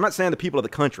Muslim terrorists. I'm not saying the people of the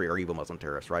country are evil Muslim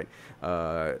terrorists, right?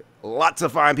 Lots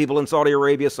of fine people in Saudi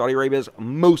Arabia. Saudi Arabia is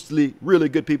mostly really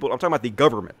good people. I'm talking about the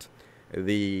government,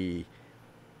 the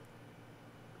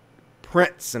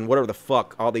prince, and whatever the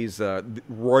fuck all these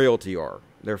royalty are.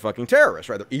 They're fucking terrorists,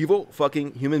 right? They're evil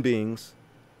fucking human beings,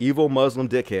 evil Muslim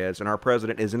dickheads, and our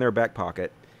president is in their back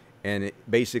pocket, and it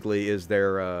basically is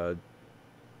their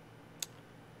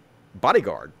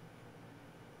bodyguard.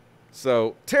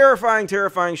 So, terrifying,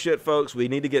 terrifying shit, folks. We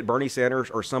need to get Bernie Sanders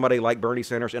or somebody like Bernie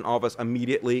Sanders in office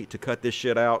immediately to cut this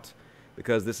shit out,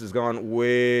 because this has gone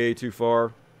way too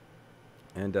far.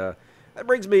 And that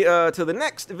brings me to the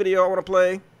next video I want to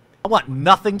play. I want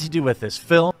nothing to do with this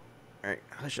film. All right,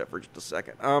 hush up for just a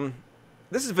second.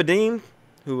 This is Vadim,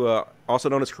 who also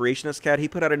known as Creationist Cat. He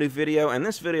put out a new video, and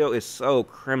this video is so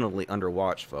criminally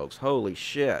underwatched, folks. Holy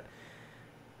shit.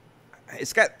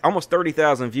 It's got almost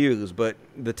 30,000 views, but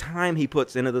the time he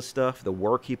puts into this stuff, the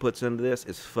work he puts into this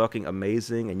is fucking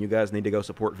amazing, and you guys need to go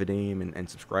support Vadim and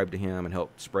subscribe to him and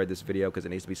help spread this video because it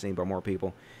needs to be seen by more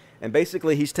people. And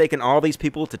basically, he's taken all these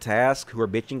people to task who are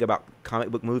bitching about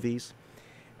comic book movies,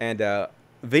 and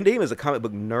Vadim is a comic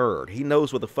book nerd. He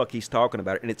knows what the fuck he's talking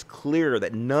about, and it's clear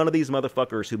that none of these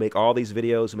motherfuckers who make all these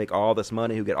videos, who make all this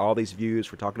money, who get all these views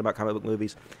for talking about comic book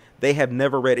movies, they have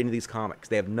never read any of these comics.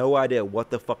 They have no idea what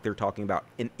the fuck they're talking about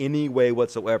in any way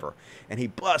whatsoever. And he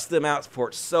busts them out for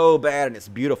it so bad, and it's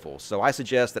beautiful. So I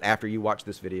suggest that after you watch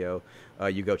this video,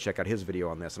 you go check out his video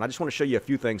on this. And I just want to show you a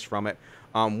few things from it.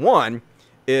 One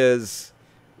is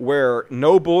where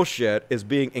no bullshit is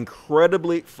being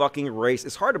incredibly fucking racist.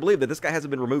 It's hard to believe that this guy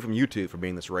hasn't been removed from YouTube for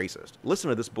being this racist. Listen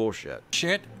to this bullshit.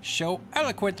 Shit so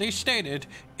eloquently stated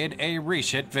in a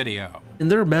recent video. In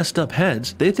their messed up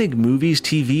heads, they think movies,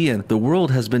 TV, and the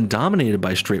world has been dominated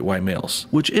by straight white males,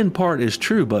 which in part is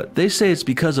true, but they say it's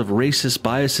because of racist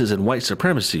biases and white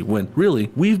supremacy, when really,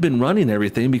 we've been running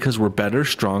everything because we're better,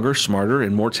 stronger, smarter,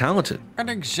 and more talented. An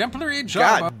exemplary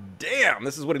job. God damn,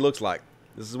 this is what he looks like.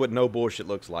 This is what no bullshit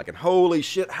looks like. And holy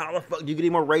shit, how the fuck do you get any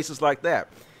more racist like that?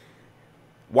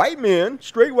 White men,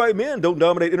 straight white men, don't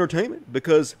dominate entertainment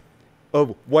because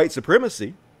of white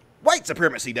supremacy. White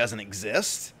supremacy doesn't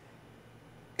exist.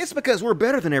 It's because we're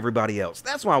better than everybody else.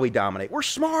 That's why we dominate. We're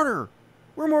smarter.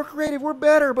 We're more creative. We're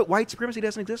better. But white supremacy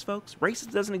doesn't exist, folks.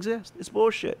 Racism doesn't exist. It's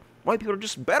bullshit. White people are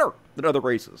just better than other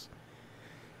races.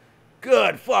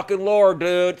 Good fucking Lord,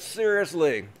 dude.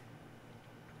 Seriously.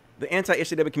 The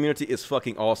anti-SJW community is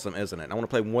fucking awesome, isn't it? I want to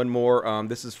play one more.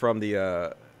 This is from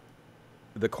the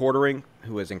Quartering,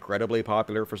 who is incredibly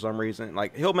popular for some reason.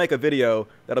 Like, he'll make a video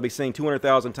that'll be seen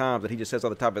 200,000 times that he just says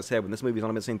on the top of his head when this movie's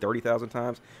only been seen 30,000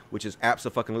 times, which is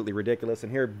absolutely ridiculous.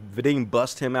 And here, Vadim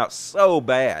busts him out so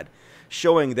bad,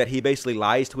 showing that he basically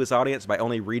lies to his audience by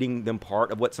only reading them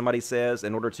part of what somebody says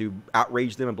in order to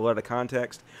outrage them and blow out of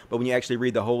context. But when you actually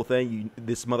read the whole thing,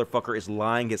 this motherfucker is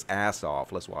lying his ass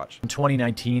off. Let's watch.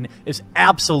 2019 is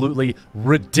absolutely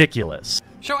ridiculous.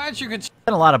 So as you can see,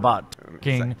 a lot about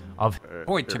king of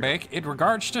point to make in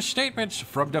regards to statements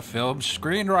from the film's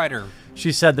screenwriter.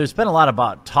 She said there's been a lot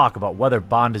about talk about whether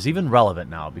Bond is even relevant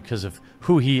now because of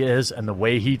who he is and the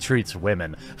way he treats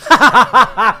women.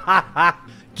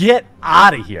 Get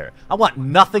out of here. I want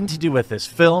nothing to do with this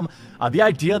film. The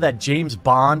idea that James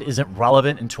Bond isn't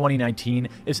relevant in 2019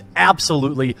 is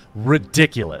absolutely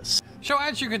ridiculous. So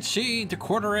as you can see, the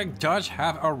Quartering does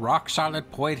have a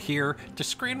rock-solid point here. The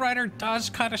screenwriter does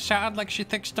kind of sound like she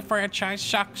thinks the franchise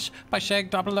sucks by saying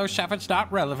 007's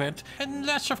not relevant,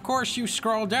 unless of course you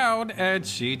scroll down and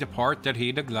see the part that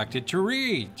he neglected to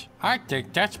read. I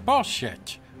think that's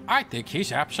bullshit. I think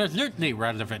he's absolutely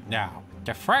relevant now.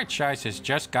 The franchise has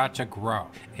just got to grow.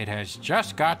 It has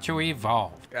just got to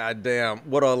evolve. God damn,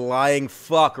 what a lying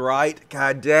fuck, right?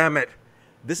 God damn it.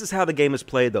 This is how the game is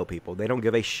played, though, people. They don't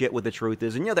give a shit what the truth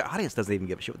is. And, you know, the audience doesn't even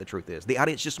give a shit what the truth is. The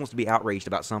audience just wants to be outraged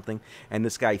about something, and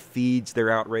this guy feeds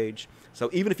their outrage. So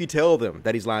even if you tell them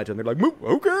that he's lying to them, they're like,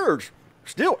 who cares?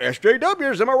 Still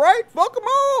SJWs, am I right? Fuck them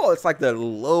all. It's like the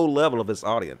low level of this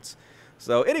audience.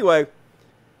 So, anyway,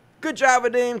 good job,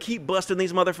 Vadim. Keep busting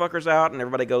these motherfuckers out, and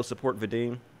everybody go support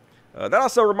Vadim. That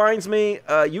also reminds me,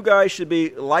 you guys should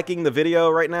be liking the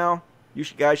video right now. You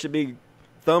guys should be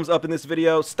thumbs up in this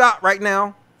video. Stop right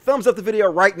now. Thumbs up the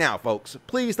video right now, folks.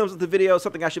 Please thumbs up the video.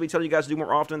 Something I should be telling you guys to do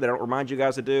more often that I don't remind you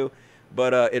guys to do.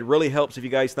 But it really helps if you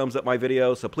guys thumbs up my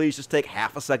video. So please just take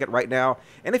half a second right now.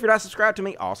 And if you're not subscribed to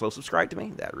me, also subscribe to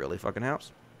me. That really fucking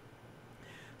helps.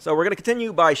 So we're going to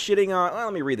continue by shitting on... Well,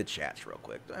 let me read the chats real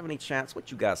quick. Do I have any chats?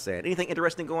 What you guys saying? Anything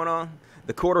interesting going on?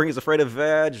 The Quartering is afraid of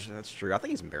veg. That's true. I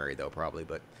think he's married, though, probably.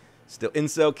 But still,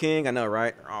 Incel King. I know,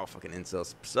 right? They're all fucking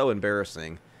incels. So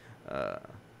embarrassing.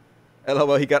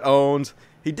 LOL, he got owned.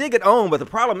 He did get owned, but the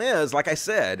problem is, like I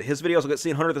said, his videos will get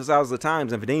seen hundreds of thousands of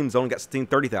times, and Vadim's only got seen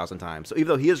 30,000 times. So even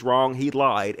though he is wrong, he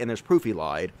lied, and there's proof he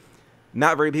lied,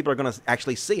 not very people are going to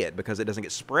actually see it because it doesn't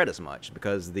get spread as much,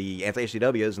 because the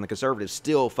anti-HDWs and the conservatives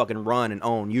still fucking run and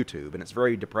own YouTube, and it's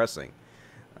very depressing.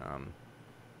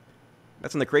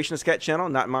 That's on the Creationist Cat channel,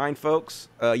 not mine, folks.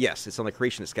 Yes, it's on the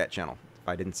Creationist Cat channel. If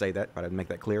I didn't say that, if I didn't make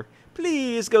that clear.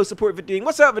 Please go support Vadim.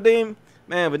 What's up, Vadim?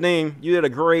 Man, Vadim, you did a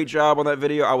great job on that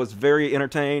video. I was very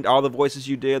entertained. All the voices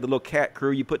you did, the little cat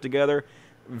crew you put together.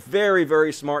 Very,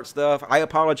 very smart stuff. I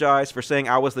apologize for saying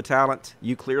I was the talent.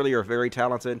 You clearly are very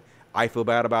talented. I feel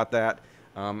bad about that.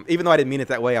 Even though I didn't mean it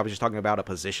that way, I was just talking about a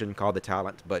position called the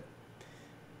talent. But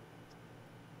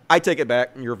I take it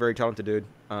back. You're a very talented dude.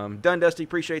 Done, Dusty.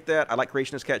 Appreciate that. I like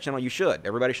Creationist Cat channel. You should.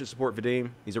 Everybody should support Vadim.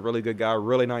 He's a really good guy,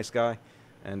 really nice guy.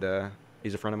 And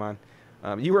he's a friend of mine.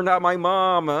 You are not my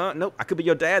mom. Nope, I could be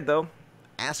your dad, though.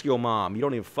 Ask your mom. You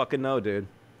don't even fucking know, dude.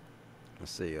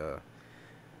 Let's see.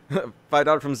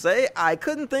 $5 from Zay. I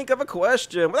couldn't think of a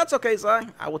question. Well, that's okay, Zay.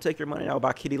 I will take your money. I'll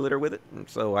buy kitty litter with it.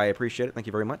 So I appreciate it. Thank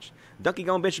you very much. Donkey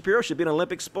Kong Ben Shapiro should be an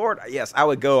Olympic sport. Yes, I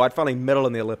would go. I'd finally medal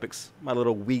in the Olympics. My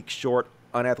little weak, short,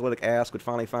 unathletic ass would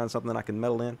finally find something I can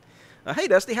medal in. Hey,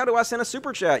 Dusty, how do I send a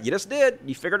super chat? You just did.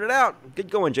 You figured it out. Good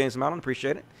going, James Mountain.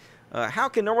 Appreciate it. How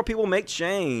can normal people make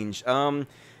change?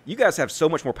 You guys have so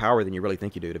much more power than you really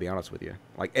think you do, to be honest with you.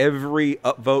 Like, every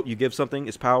upvote you give something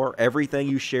is power. Everything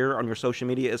you share on your social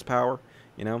media is power.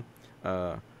 You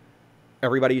know?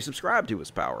 Everybody you subscribe to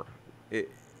is power.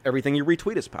 Everything you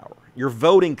retweet is power. You're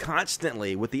voting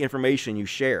constantly with the information you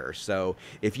share. So,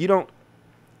 if you don't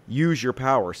use your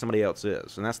power, somebody else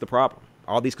is. And that's the problem.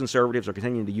 All these conservatives are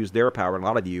continuing to use their power, and a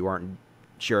lot of you aren't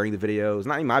sharing the videos,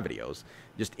 not even my videos,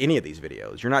 just any of these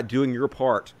videos. You're not doing your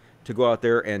part to go out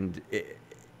there and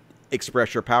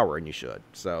express your power, and you should.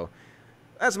 So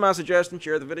that's my suggestion.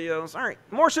 Share the videos. All right,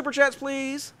 more super chats,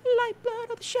 please. Lifeblood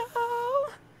of the show.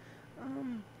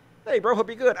 Hey, bro, hope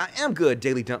you're good. I am good.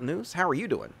 Daily Dump News. How are you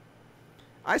doing?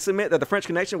 I submit that the French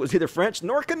Connection was neither French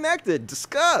nor connected.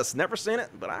 Discuss. Never seen it,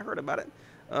 but I heard about it.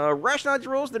 Rationality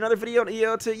Rules did another video on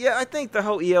ELT. Yeah, I think the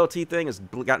whole ELT thing has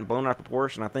gotten blown out of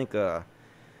proportion. I think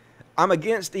I'm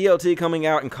against ELT coming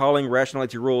out and calling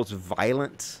Rationality Rules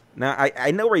violent. Now,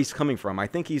 I know where he's coming from. I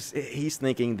think he's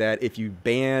thinking that if you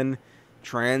ban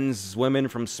trans women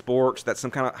from sports, that's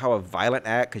some kind of how a violent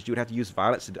act, because you would have to use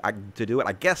violence to do it.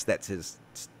 I guess that's his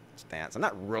stance. I'm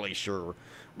not really sure.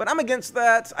 But I'm against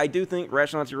that. I do think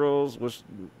Rationality Rules was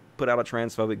put out a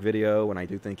transphobic video, and I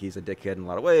do think he's a dickhead in a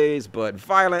lot of ways. But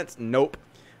violence, nope.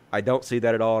 I don't see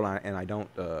that at all, and I don't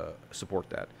support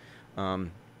that.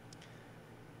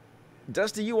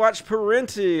 Dusty, you watch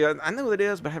Parenti. I know what it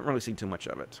is, but I haven't really seen too much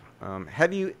of it.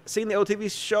 Have you seen the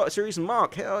OTV show series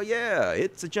Monk? Hell yeah.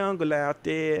 It's a jungle out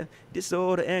there.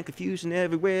 Disorder and confusion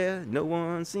everywhere. No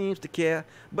one seems to care.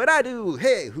 But I do.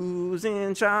 Hey, who's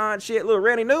in charge? Shit, little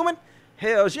Randy Newman?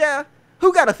 Hells yeah.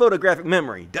 Who got a photographic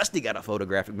memory? Dusty got a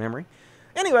photographic memory.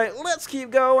 Anyway, let's keep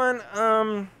going.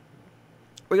 We're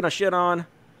going to shit on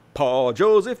Paul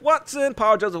Joseph Watson.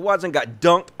 Paul Joseph Watson got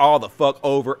dunked all the fuck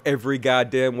over every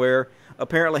goddamn where.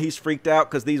 Apparently he's freaked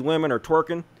out because these women are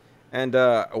twerking. And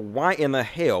why in the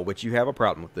hell would you have a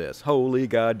problem with this? Holy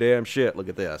goddamn shit, look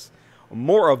at this.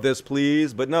 More of this,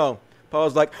 please. But no,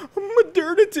 Paul's like,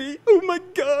 modernity, oh my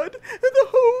god. And the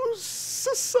whole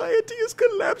society is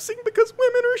collapsing because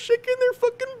women are shaking their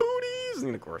fucking booties.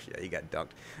 And of course, yeah, he got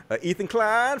dunked. Ethan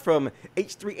Klein from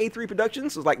H3A3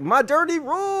 Productions was like, my dirty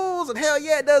rules. And hell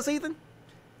yeah, it does, Ethan.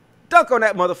 Dunk on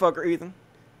that motherfucker, Ethan.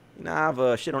 You know,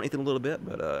 I've shit on Ethan a little bit,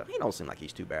 but he don't seem like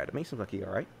he's too bad to me. Seems like he's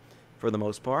all right for the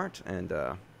most part. And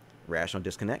Rational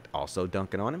Disconnect also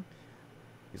dunking on him.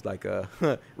 He's like,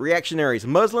 reactionaries.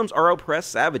 Muslims are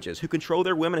oppressed savages who control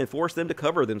their women and force them to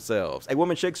cover themselves. A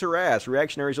woman shakes her ass.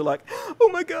 Reactionaries are like, oh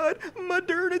my god,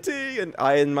 modernity. And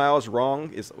I Am Miles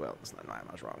wrong is, well, it's not I Am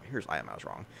Miles wrong. Here's I Am Miles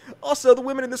wrong. Also, the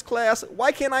women in this class,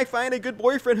 why can't I find a good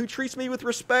boyfriend who treats me with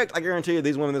respect? I guarantee you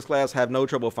these women in this class have no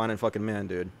trouble finding fucking men,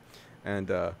 dude.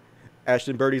 And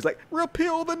Ashton Birdie's like,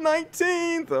 repeal the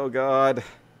 19th. Oh god.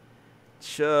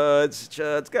 Chud's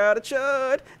got a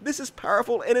chud. This is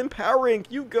powerful and empowering.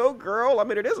 You go, girl. I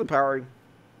mean, it is empowering.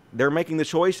 They're making the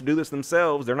choice to do this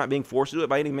themselves. They're not being forced to do it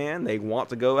by any man. They want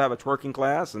to go have a twerking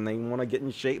class, and they want to get in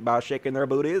shape by shaking their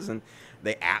booties, and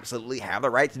they absolutely have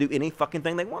the right to do any fucking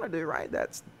thing they want to do, right?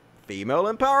 That's female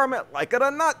empowerment, like it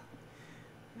or not.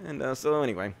 And so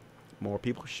anyway, more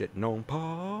people shitting on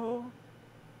Paul.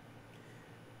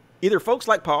 Either folks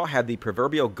like Paul have the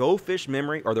proverbial goldfish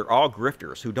memory, or they're all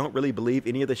grifters who don't really believe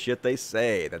any of the shit they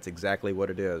say. That's exactly what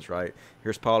it is, right?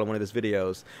 Here's Paul in one of his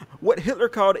videos. What Hitler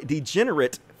called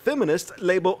degenerate feminists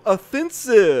label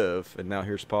offensive. And now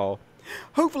here's Paul.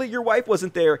 Hopefully your wife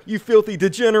wasn't there, you filthy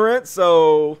degenerate.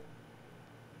 So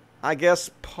I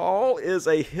guess Paul is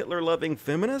a Hitler-loving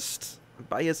feminist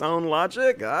by his own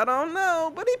logic. I don't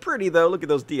know, but he's pretty though. Look at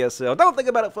those DSL. Don't think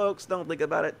about it, folks. Don't think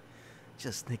about it.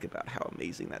 Just think about how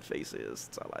amazing that face is.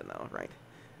 That's all I know, right?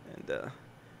 And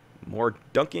more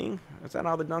dunking. Is that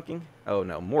all the dunking? Oh,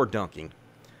 no. More dunking.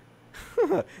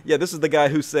 Yeah, this is the guy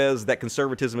who says that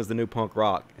conservatism is the new punk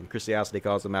rock, and Christianity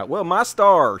calls him out. Well, my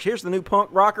stars, here's the new punk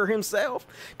rocker himself,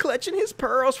 clutching his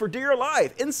pearls for dear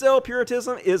life. Incel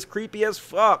puritanism is creepy as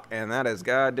fuck, and that is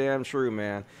goddamn true,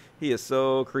 man. He is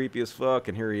so creepy as fuck,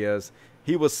 and here he is.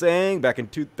 He was saying back in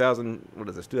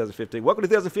 2015, welcome to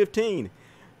 2015,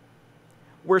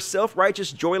 where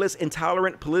self-righteous, joyless,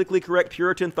 intolerant, politically correct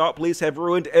Puritan thought police have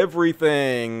ruined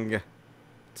everything.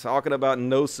 Talking about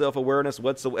no self-awareness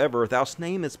whatsoever. Thou's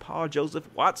name is Paul Joseph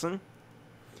Watson.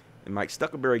 And Mike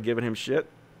Stuckelberry giving him shit.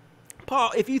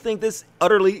 Paul, if you think this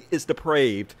utterly is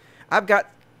depraved, I've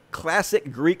got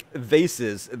classic Greek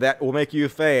vases that will make you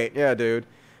faint. Yeah, dude.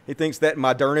 He thinks that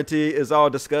modernity is all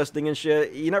disgusting and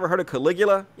shit. You never heard of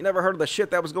Caligula? You never heard of the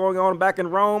shit that was going on back in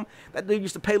Rome? That dude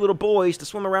used to pay little boys to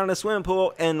swim around in a swimming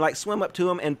pool and like swim up to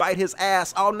him and bite his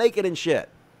ass all naked and shit.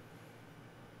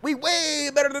 We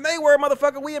way better than they were,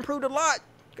 motherfucker. We improved a lot.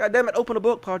 God damn it. Open a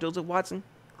book, Paul Joseph Watson.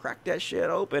 Crack that shit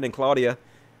open. And Claudia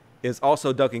is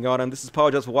also dunking on him. This is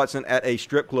Paul Joseph Watson at a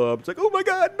strip club. It's like, oh my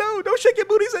God, no, don't shake your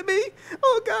booties at me.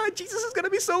 Oh God, Jesus is going to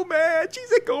be so mad.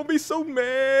 Jesus is going to be so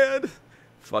mad.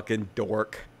 Fucking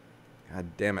dork. God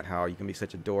damn it, how you can be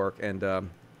such a dork. And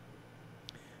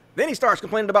then he starts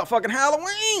complaining about fucking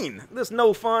Halloween. This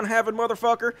no fun having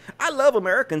motherfucker. I love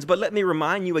Americans, but let me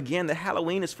remind you again that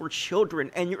Halloween is for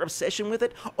children, and your obsession with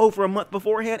it over a month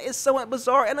beforehand is somewhat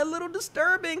bizarre and a little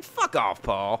disturbing. Fuck off,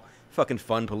 Paul. Fucking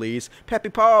fun police. Peppy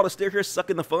Paul is still here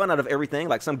sucking the fun out of everything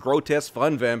like some grotesque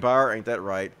fun vampire. Ain't that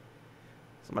right?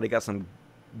 Somebody got some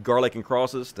garlic and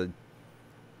crosses to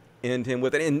end him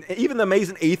with it. And even the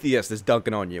Amazing Atheist is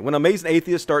dunking on you. When Amazing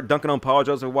Atheists start dunking on Paul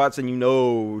Joseph Watson, you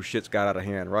know shit's got out of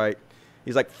hand, right?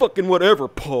 He's like, fucking whatever,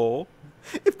 Paul.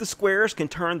 If the squares can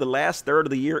turn the last third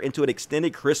of the year into an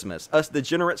extended Christmas, us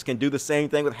degenerates can do the same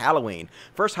thing with Halloween.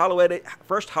 First holiday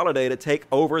to take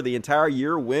over the entire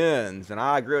year wins. And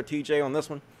I agree with TJ on this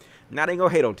one. Not ain't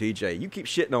gonna hate on TJ. You keep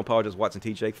shitting on Paul Joseph Watson,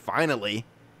 TJ. Finally.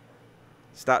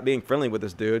 Stop being friendly with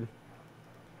this dude.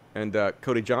 And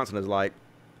Cody Johnson is like,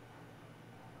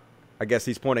 I guess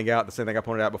he's pointing out the same thing I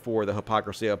pointed out before, the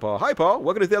hypocrisy of Paul. Hi, Paul.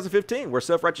 Welcome to 2015, where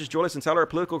self-righteous, joyless, intolerant,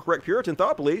 political correct Puritan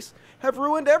thought police have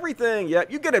ruined everything. Yeah,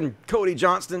 you get him, Cody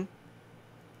Johnston.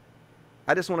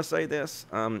 I just want to say this.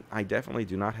 I definitely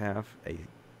do not have a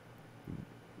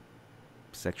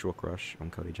sexual crush on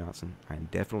Cody Johnson. I am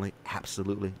definitely,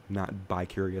 absolutely not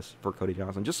bi-curious for Cody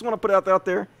Johnson. Just want to put it out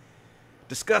there.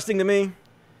 Disgusting to me.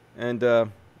 And,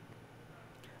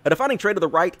 a defining trait of the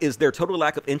right is their total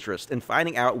lack of interest in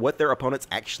finding out what their opponents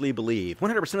actually believe.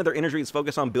 100% of their energy is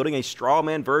focused on building a straw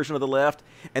man version of the left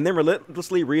and then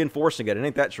relentlessly reinforcing it. It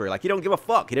ain't that true. Like, he don't give a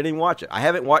fuck. He didn't even watch it. I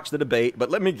haven't watched the debate,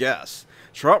 but let me guess.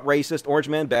 Trump racist, orange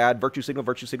man bad, virtue signal,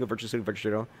 virtue signal, virtue signal, virtue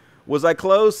signal. Was I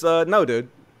close? No, dude.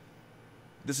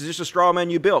 This is just a straw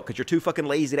man you built because you're too fucking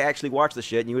lazy to actually watch the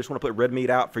shit and you just want to put red meat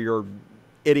out for your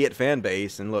idiot fan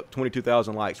base. And look,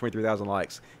 22,000 likes, 23,000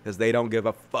 likes because they don't give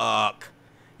a fuck.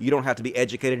 You don't have to be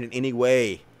educated in any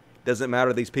way. Doesn't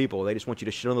matter to these people. They just want you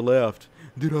to shit on the left.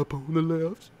 Did I pull on the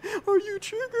left? Are you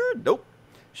triggered? Nope.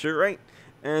 Sure ain't.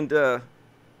 And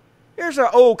here's an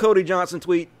old Cody Johnson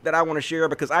tweet that I want to share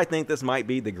because I think this might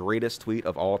be the greatest tweet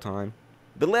of all time.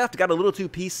 The left got a little too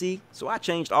PC, so I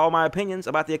changed all my opinions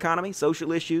about the economy,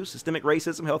 social issues, systemic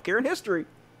racism, healthcare, and history.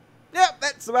 Yep,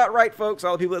 that's about right, folks.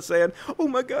 All the people that saying, oh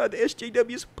my God, the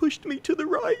SJWs pushed me to the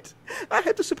right. I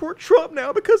have to support Trump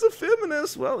now because of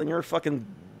feminists. Well, then you're a fucking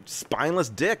spineless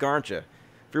dick, aren't you?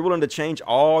 If you're willing to change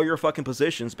all your fucking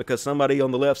positions because somebody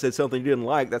on the left said something you didn't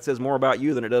like, that says more about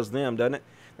you than it does them, doesn't it?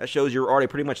 That shows you're already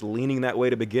pretty much leaning that way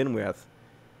to begin with.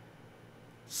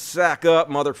 Sack up,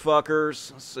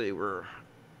 motherfuckers. Let's see, we're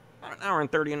an hour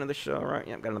and 30 into the show, right?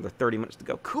 Yeah, I've got another 30 minutes to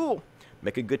go. Cool.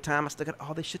 Make a good time. I still got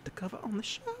all this shit to cover on the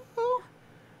show.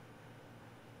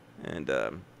 And,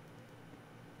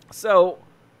 so, I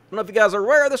don't know if you guys are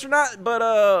aware of this or not,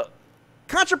 but,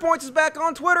 ContraPoints is back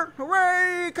on Twitter.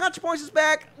 Hooray! ContraPoints is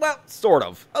back. Well, sort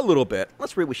of. A little bit.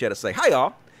 Let's read what she had to say. Hi,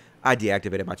 y'all. I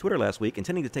deactivated my Twitter last week,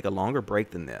 intending to take a longer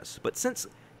break than this. But since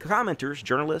commenters,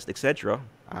 journalists, etc.,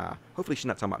 hopefully she's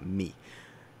not talking about me,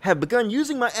 have begun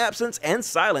using my absence and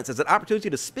silence as an opportunity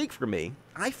to speak for me,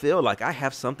 I feel like I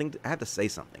have to say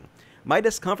something. My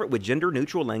discomfort with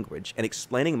gender-neutral language and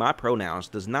explaining my pronouns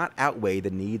does not outweigh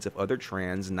the needs of other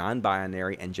trans,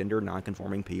 non-binary, and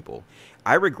gender-nonconforming people.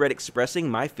 I regret expressing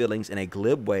my feelings in a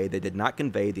glib way that did not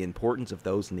convey the importance of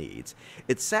those needs.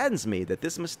 It saddens me that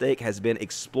this mistake has been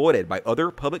exploited by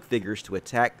other public figures to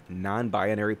attack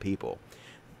non-binary people.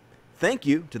 Thank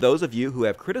you to those of you who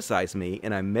have criticized me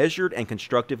in a measured and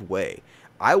constructive way.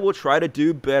 I will try to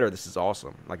do better. This is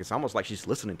awesome. Like, it's almost like she's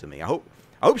listening to me.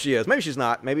 I hope she is. Maybe she's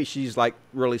not. Maybe she's like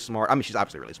really smart. I mean, she's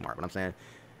obviously really smart, but I'm saying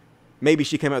maybe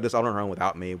she came out with this on her own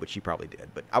without me, which she probably did.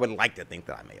 But I would like to think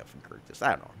that I may have encouraged this. I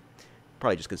don't know.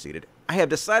 Probably just conceded. I have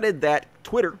decided that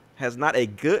Twitter is not a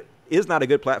good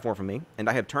platform for me, and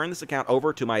I have turned this account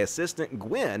over to my assistant,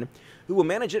 Gwen, who will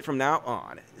manage it from now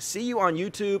on. See you on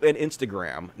YouTube and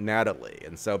Instagram, Natalie.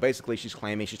 And so basically she's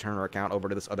claiming she's turned her account over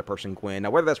to this other person, Gwen.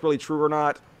 Now, whether that's really true or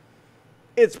not,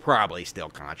 it's probably still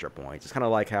ContraPoints. It's kind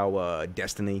of like how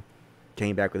Destiny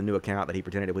came back with a new account that he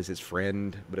pretended it was his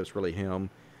friend, but it was really him.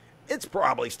 It's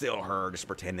probably still her just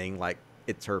pretending like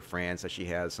it's her friend, so she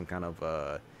has some kind of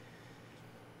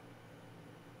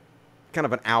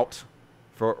an out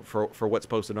for what's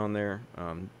posted on there.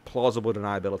 Plausible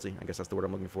deniability, I guess that's the word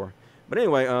I'm looking for. But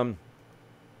anyway,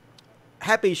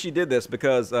 happy she did this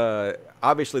because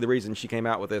obviously the reason she came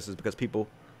out with this is because people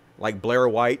like Blair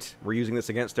White were using this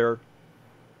against her.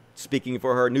 Speaking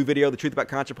for her new video, The Truth About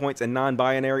ContraPoints and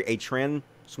Non-Binary, a trans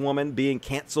woman being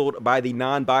canceled by the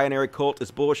non-binary cult is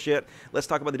bullshit. Let's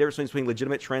talk about the difference between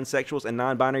legitimate transsexuals and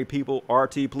non-binary people.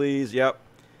 RT, please. Yep.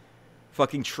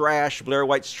 Fucking trash. Blair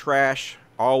White's trash.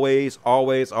 Always,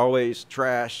 always, always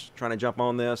trash. Trying to jump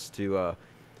on this to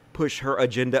push her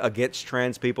agenda against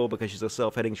trans people because she's a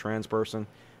self-hating trans person.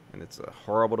 And it's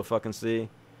horrible to fucking see.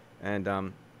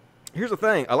 And here's the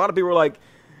thing. A lot of people are like,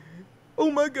 oh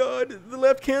my God, the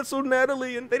left canceled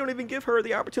Natalie, and they don't even give her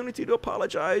the opportunity to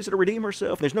apologize or to redeem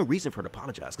herself. There's no reason for her to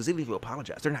apologize, because even if you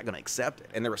apologize, they're not going to accept it.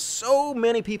 And there were so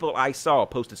many people I saw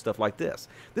posted stuff like this.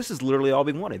 This is literally all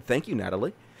we wanted. Thank you,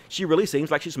 Natalie. She really seems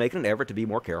like she's making an effort to be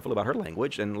more careful about her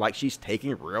language and like she's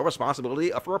taking real responsibility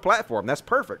for her platform. That's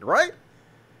perfect, right?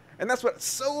 And that's what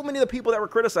so many of the people that were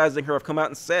criticizing her have come out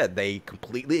and said. They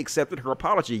completely accepted her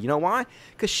apology. You know why?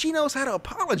 Because she knows how to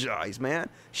apologize, man.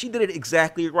 She did it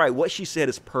exactly right. What she said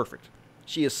is perfect.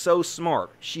 She is so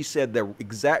smart. She said the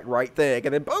exact right thing,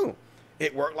 and then boom,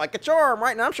 it worked like a charm,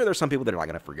 right? Now, I'm sure there's some people that are not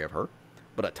going to forgive her,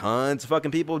 but tons of fucking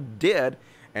people did,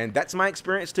 and that's my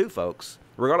experience too, folks.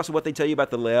 Regardless of what they tell you about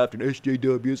the left and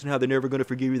SJWs and how they're never going to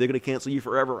forgive you, they're going to cancel you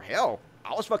forever. Hell,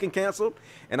 I was fucking canceled,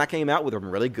 and I came out with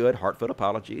really good, heartfelt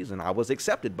apologies, and I was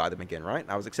accepted by them again, right?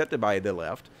 I was accepted by the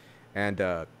left,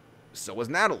 and so was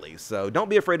Natalie. So don't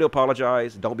be afraid to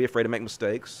apologize. Don't be afraid to make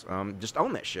mistakes. Just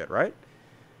own that shit, right?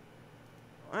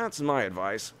 That's my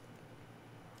advice.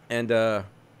 And,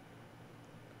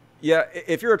 yeah,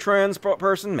 if you're a trans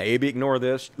person, maybe ignore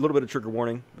this. A little bit of trigger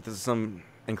warning, but this is some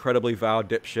incredibly vile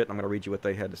dipshit. I'm going to read you what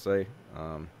they had to say.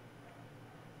 I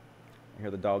hear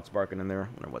the dogs barking in there. I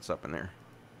wonder what's up in there.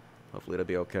 Hopefully it'll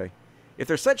be okay. If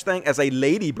there's such thing as a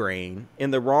lady brain in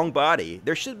the wrong body,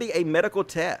 there should be a medical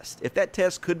test. If that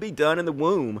test could be done in the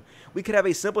womb, we could have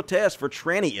a simple test for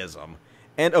trannyism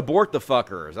and abort the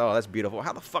fuckers. Oh, that's beautiful.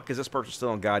 How the fuck is this person still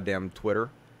on goddamn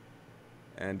Twitter?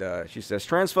 And she says,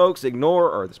 trans folks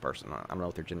ignore, or this person, I don't know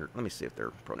what their gender, let me see if their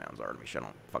pronouns are. Let me sure I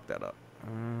don't fuck that up.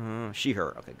 She,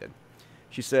 her. Okay, good.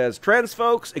 She says, trans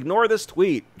folks, ignore this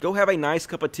tweet. Go have a nice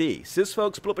cup of tea. Cis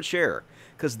folks, pull up a chair.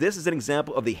 Because this is an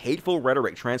example of the hateful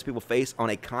rhetoric trans people face on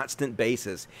a constant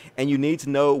basis. And you need to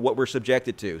know what we're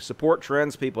subjected to. Support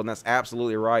trans people, and that's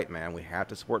absolutely right, man. We have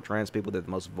to support trans people. They're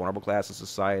the most vulnerable class in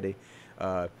society.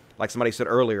 Like somebody said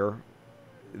earlier,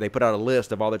 they put out a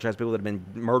list of all the trans people that have been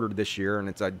murdered this year, and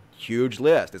it's a huge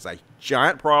list. It's a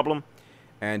giant problem.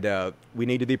 And we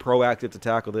need to be proactive to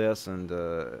tackle this and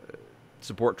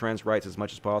support trans rights as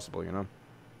much as possible, you know?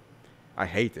 I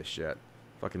hate this shit.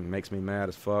 Fucking makes me mad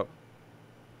as fuck.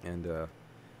 And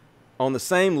on the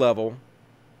same level,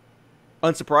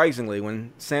 unsurprisingly,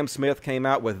 when Sam Smith came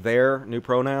out with their new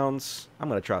pronouns, I'm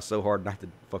going to try so hard not to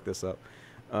fuck this up.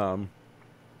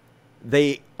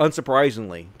 They,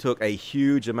 unsurprisingly, took a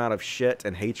huge amount of shit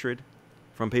and hatred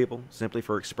from people simply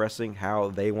for expressing how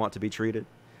they want to be treated.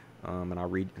 And I'll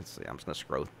read, let's see, I'm just going to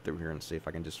scroll through here and see if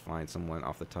I can just find someone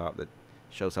off the top that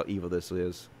shows how evil this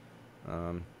is.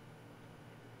 I'm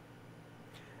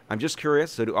just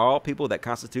curious, so do all people that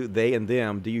constitute they and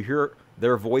them, do you hear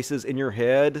their voices in your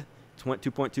head?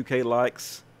 2.2k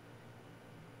likes.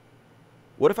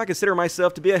 What if I consider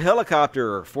myself to be a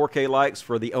helicopter? 4k likes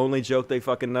for the only joke they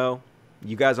fucking know.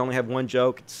 You guys only have one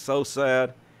joke. It's so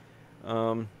sad.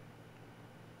 Don't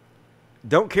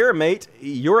care, mate.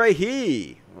 You're a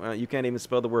he. Well, you can't even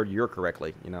spell the word "you're"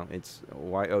 correctly. You know, it's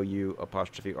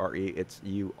Y-O-U''-R-E. It's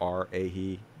you are a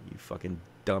he. You fucking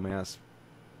dumbass,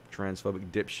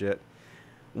 transphobic dipshit.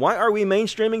 Why are we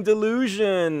mainstreaming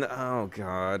delusion? Oh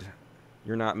God,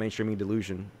 you're not mainstreaming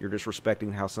delusion. You're just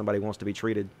respecting how somebody wants to be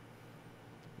treated.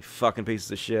 You fucking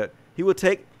pieces of shit. He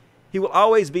will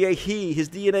always be a he. His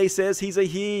DNA says he's a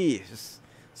he.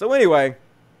 So anyway,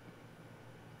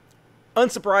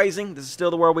 Unsurprising, this is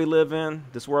still the world we live in.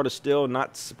 This world is still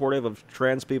not supportive of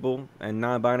trans people and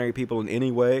non-binary people in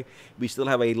any way. We still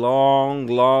have a long,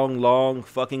 long, long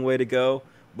fucking way to go.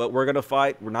 But we're going to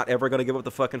fight. We're not ever going to give up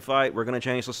the fucking fight. We're going to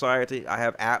change society. I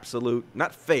have absolute,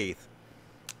 not faith,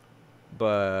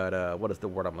 but what is the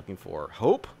word I'm looking for?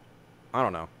 Hope? I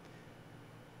don't know.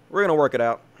 We're going to work it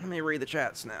out. Let me read the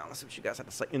chats now. Let's see what you guys have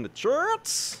to say in the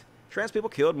chats. Trans people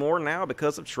killed more now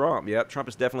because of Trump. Yep, Trump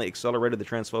has definitely accelerated the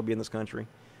transphobia in this country.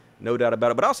 No doubt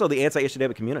about it. But also the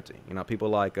anti-Islamophobia community. You know, people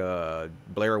like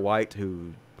Blair White,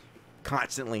 who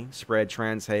constantly spread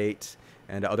trans hate,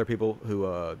 and other people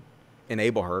who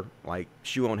enable her, like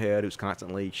Shoe on Head, who's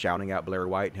constantly shouting out Blair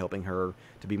White and helping her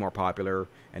to be more popular,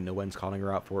 and no one's calling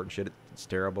her out for it and shit. It's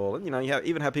terrible. And, you know, you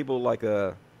even have people like,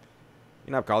 you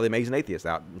know, I've called the Amazing Atheists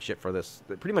out and shit for this.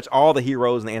 Pretty much all the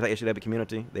heroes in the anti-Islamophobia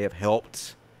community, they have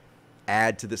helped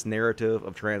add to this narrative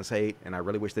of trans hate, and I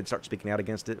really wish they'd start speaking out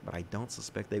against it, but I don't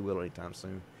suspect they will anytime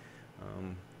soon.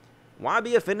 Why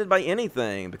be offended by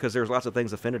anything? Because there's lots of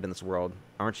things offended in this world.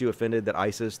 Aren't you offended that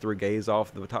ISIS threw gays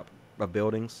off the top of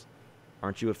buildings?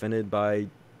 Aren't you offended by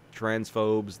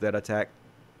transphobes that attack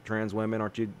trans women?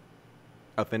 Aren't you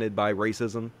offended by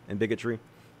racism and bigotry?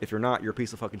 If you're not, you're a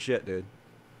piece of fucking shit, dude.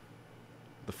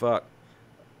 The fuck?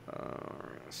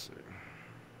 Let's see.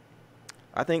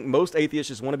 I think most atheists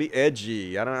just want to be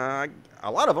edgy. I don't know.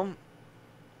 A lot of them.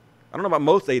 I don't know about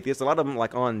most atheists. A lot of them,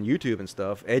 like on YouTube and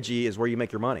stuff, edgy is where you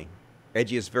make your money.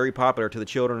 Edgy is very popular to the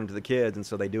children and to the kids, and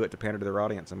so they do it to pander to their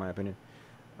audience, in my opinion.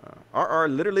 RR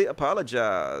literally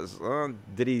apologized.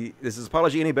 Is his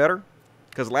apology any better?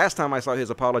 Because last time I saw his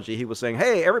apology, he was saying,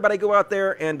 hey, everybody go out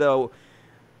there and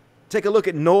take a look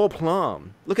at Noel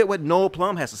Plum. Look at what Noel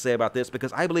Plum has to say about this,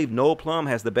 because I believe Noel Plum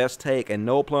has the best take, and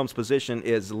Noel Plum's position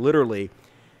is literally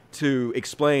to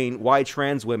explain why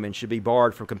trans women should be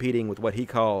barred from competing with what he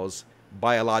calls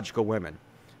biological women.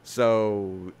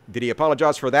 So, did he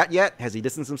apologize for that yet? Has he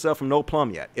distanced himself from Noel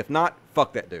Plum yet? If not,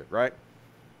 fuck that dude, right?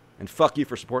 And fuck you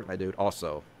for supporting that dude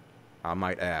also, I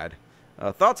might add.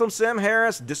 Thoughts on Sam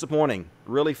Harris? Disappointing.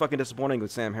 Really fucking disappointing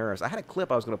with Sam Harris. I had a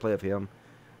clip I was going to play of him.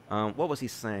 What was he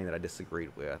saying that I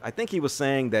disagreed with? I think he was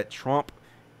saying that Trump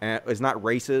is not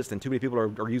racist and too many people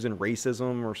are using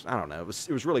racism, or I don't know.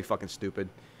 It was really fucking stupid.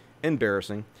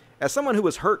 Embarrassing. As someone who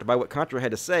was hurt by what Contra had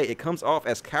to say, it comes off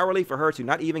as cowardly for her to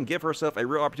not even give herself a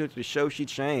real opportunity to show she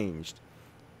changed.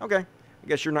 Okay. I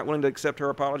guess you're not willing to accept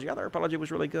her apology. I thought her apology was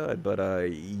really good,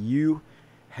 but you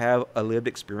have a lived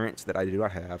experience that I do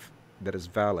not have that is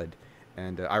valid.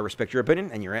 And I respect your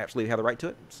opinion, and you absolutely have the right to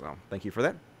it. So thank you for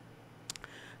that.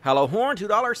 Hello Horn,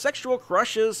 $2. Sexual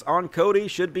crushes on Cody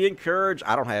should be encouraged.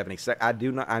 I don't have any.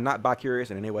 I'm not bi-curious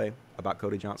in any way about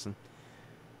Cody Johnson.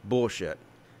 Bullshit.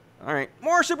 All right,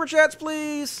 more super chats,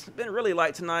 please. Been really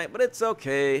light tonight, but it's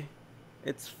okay.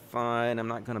 It's fine. I'm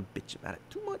not gonna bitch about it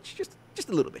too much. Just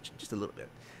a little bit. Just a little bit.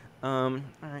 All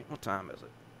right, what time is it?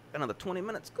 Another 20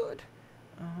 minutes. Good.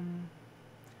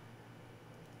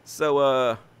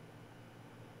 So, is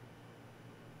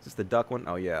this the duck one?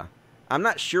 Oh yeah. I'm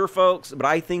not sure, folks, but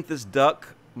I think this duck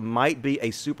might be a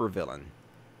supervillain.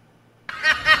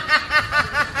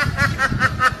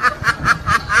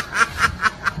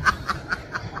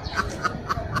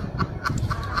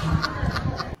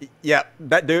 Yeah,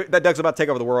 that duck's about to take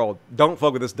over the world. Don't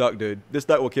fuck with this duck, dude. This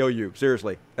duck will kill you.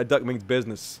 Seriously. That duck means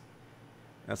business.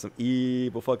 That's some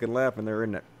evil fucking laughing there,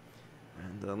 isn't it?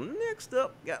 And next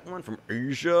up, got one from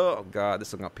Asia. Oh, God, this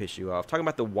is going to piss you off. Talking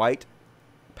about the white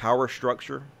power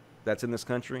structure that's in this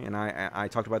country. And I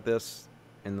talked about this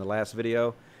in the last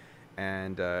video.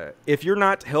 And if you're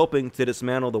not helping to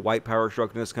dismantle the white power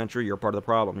structure in this country, you're part of the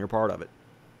problem. You're part of it.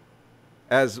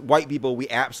 As white people, we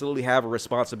absolutely have a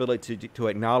responsibility to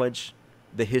acknowledge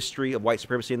the history of white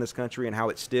supremacy in this country and how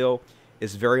it still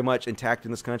is very much intact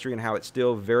in this country and how it's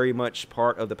still very much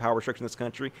part of the power structure in this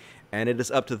country. And it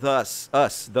is up to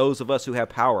those of us who have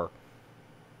power,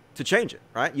 to change it,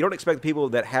 right? You don't expect people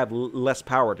that have less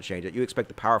power to change it. You expect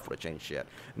the powerful to change shit.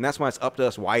 And that's why it's up to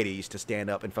us whiteys to stand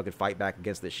up and fucking fight back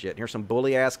against this shit. And here's some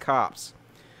bully-ass cops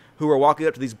who are walking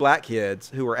up to these black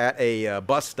kids who are at a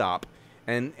bus stop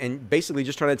and basically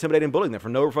just trying to intimidate and bully them for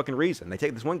no fucking reason. They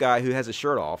take this one guy who has his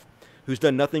shirt off, who's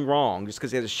done nothing wrong just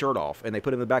because he has his shirt off, and they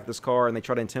put him in the back of this car and they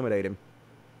try to intimidate him.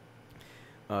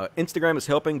 Instagram is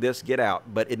helping this get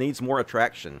out, but it needs more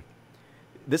attraction.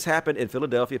 This happened in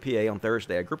Philadelphia, PA on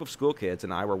Thursday. A group of school kids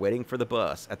and I were waiting for the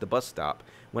bus at the bus stop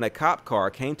when a cop car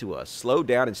came to us, slowed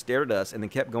down and stared at us, and then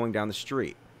kept going down the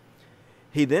street.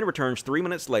 He then returns 3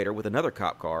 minutes later with another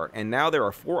cop car, and now there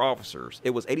are 4 officers. It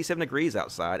was 87 degrees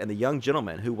outside, and the young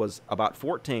gentleman, who was about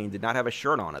 14, did not have a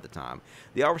shirt on at the time.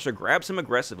 The officer grabs him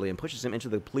aggressively and pushes him into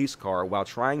the police car while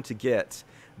trying to get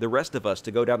the rest of us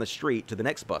to go down the street to the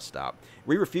next bus stop.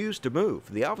 We refuse to move.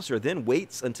 The officer then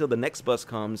waits until the next bus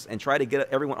comes and try to get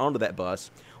everyone onto that bus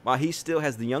while he still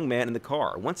has the young man in the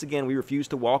car. Once again, we refuse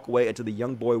to walk away until the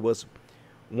young boy was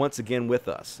once again with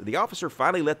us. The officer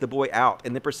finally let the boy out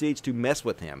and then proceeds to mess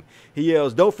with him. He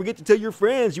yells, "Don't forget to tell your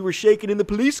friends you were shaking in the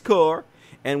police car."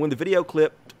 And when the video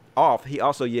clipped off, he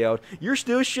also yelled, "You're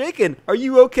still shaking. Are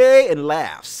you okay?" and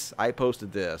laughs. I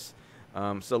posted this.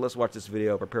 So let's watch this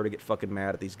video. Prepare to get fucking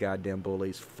mad at these goddamn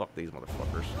bullies. Fuck these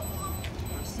motherfuckers.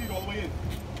 Seat all the way in.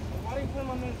 Why didn't you put him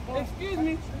on this? Excuse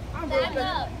me. I'm Back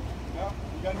up.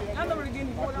 I'm never getting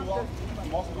you.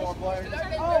 I'm also going flying.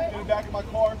 Get in the back of my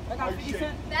car. I got 50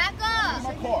 cents. Back up.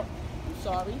 Sit in my car. I'm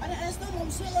sorry. I didn't ask them.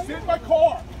 I'm sitting right Sit in my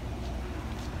car.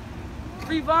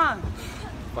 Revon.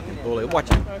 Fucking bully. Watch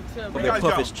him. Over there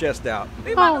puff his chest out.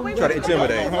 Oh. Try to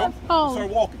intimidate. Oh. Start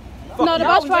walking. No, the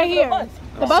bus right here.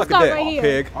 The bus stop right here.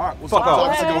 Pig. All right, what's Fuck off.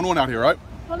 what's going on out here, right?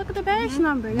 Well, look at the badge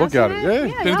number. Look at it.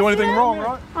 Yeah, didn't do anything wrong,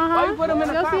 right? Why you put him in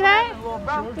the Y'all car? see that?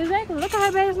 Exactly. Look at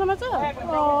her badge number too.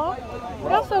 Oh,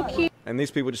 that's so cute. And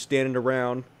these people just standing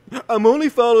around. "I'm only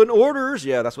following orders."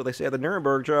 Yeah, that's what they say at the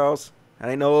Nuremberg trials. That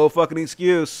ain't no old fucking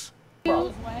excuse.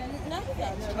 Look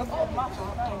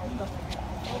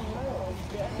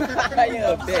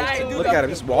at him,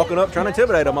 just walking up, trying to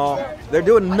intimidate them all. They're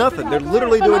doing nothing. They're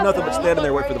literally doing nothing but standing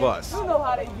there waiting for the bus. You know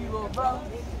how they be, little bro.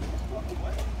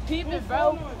 Peep it,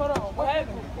 bro. Hold on. What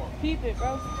happened? Peep it,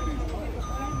 bro.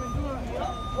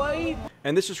 What he...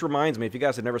 And this just reminds me, if you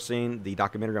guys have never seen the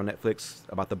documentary on Netflix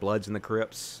about the Bloods and the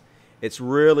Crips, it's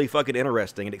really fucking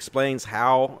interesting. It explains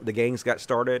how the gangs got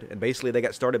started, and basically they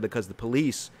got started because the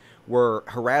police were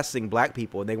harassing black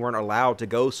people and they weren't allowed to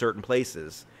go certain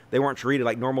places. They weren't treated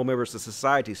like normal members of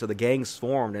society, so the gangs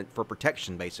formed for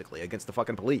protection, basically, against the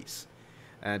fucking police.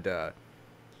 And,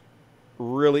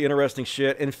 really interesting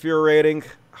shit. Infuriating.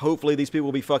 Hopefully these people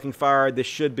will be fucking fired. This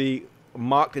should be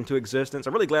mocked into existence.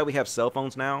 I'm really glad we have cell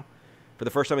phones now. For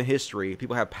the first time in history,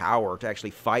 people have power to actually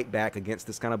fight back against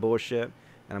this kind of bullshit.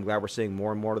 And I'm glad we're seeing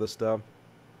more and more of this stuff.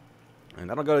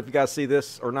 And I don't know if you guys see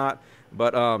this or not,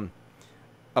 but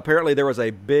apparently there was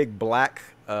a big black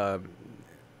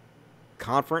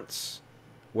conference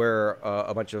where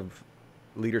a bunch of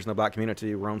leaders in the black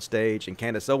community were on stage, and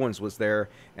Candace Owens was there,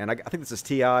 and I think this is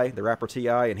T.I., the rapper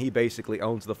T.I., and he basically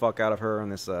owns the fuck out of her, and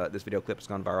this video clip has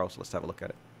gone viral, so let's have a look at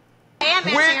it. I am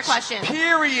answering your question.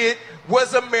 Period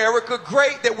was America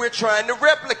great that we're trying to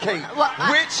replicate?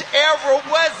 Which era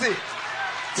was it?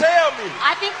 Tell me.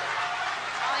 I think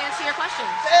I'll answer your question.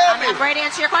 Tell me. I'm ready to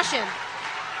answer your question.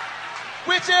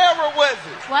 Which era was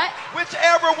it? What? Which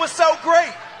era was so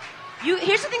great?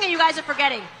 Here's the thing that you guys are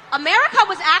forgetting. America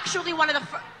was actually one of the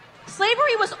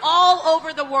slavery was all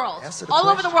over the world. All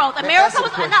over the world. America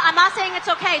was. I'm not saying it's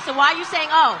okay. So why are you saying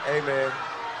oh? Hey man.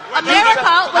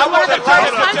 America was one of the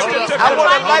first countries. I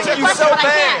want to like you so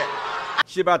bad.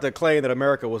 She about to claim that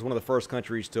America was one of the first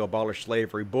countries to abolish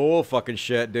slavery. Bull fucking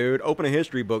shit, dude. Open a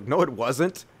history book. No, it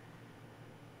wasn't.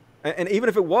 And even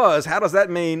if it was, how does that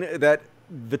mean that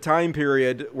the time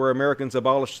period where Americans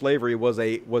abolished slavery was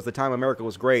the time America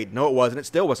was great? No, it wasn't. It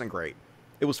still wasn't great.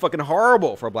 It was fucking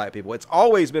horrible for black people. It's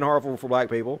always been horrible for black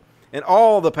people in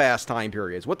all the past time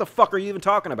periods. What the fuck are you even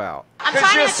talking about? I'm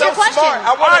trying to answer your question. Smart.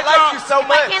 I want to like you so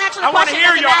much. I can't answer the question.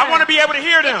 hear you. I want to be able to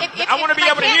hear them. I want to be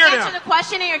able to hear them. If I can't answer the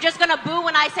question and you're just going to boo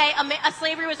when I say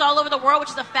slavery was all over the world,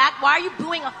 which is a fact, why are you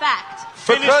booing a fact?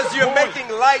 Because you're making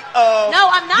light of. No,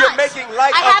 I'm not. You're making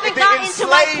light I of haven't the gotten to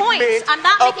my points. enslavement I'm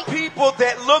not of making people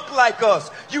that look like us.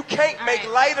 You can't make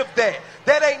light of that.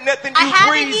 That ain't nothing you I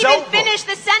haven't breeze even over. finished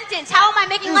the sentence. How am I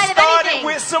making light of anything?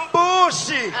 You started with some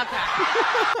bullshit.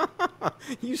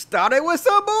 Okay. You started with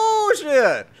some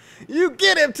bullshit. You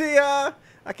get him, T.I.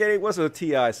 I can't. What's a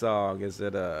T.I. song? Is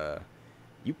it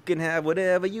you can have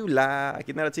whatever you like?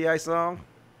 Isn't that a T.I. song?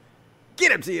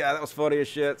 Get him, T.I. That was funny as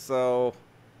shit. So,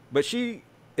 but she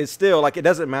is still like, it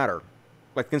doesn't matter.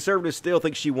 Like, conservatives still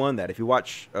think she won that. If you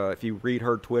watch, if you read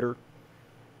her Twitter,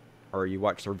 or you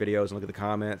watch her videos and look at the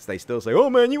comments, they still say, "Oh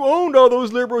man, you owned all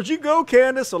those liberals. You go,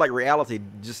 Candace." So like, reality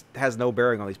just has no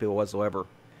bearing on these people whatsoever.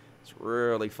 It's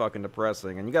really fucking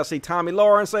depressing. And you gotta see Tommy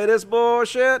Lauren say this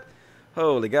bullshit.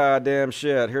 Holy goddamn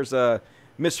shit. Here's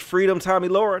Miss Freedom Tommy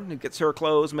Lauren, who gets her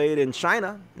clothes made in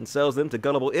China and sells them to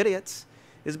gullible idiots,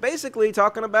 is basically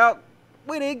talking about,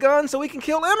 we need guns so we can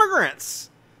kill immigrants.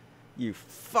 You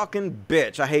fucking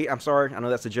bitch. I'm sorry. I know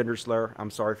that's a gender slur. I'm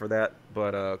sorry for that.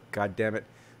 But, god damn it.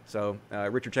 So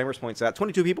Richard Chambers points out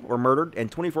 22 people were murdered and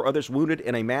 24 others wounded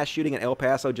in a mass shooting in El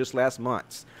Paso just last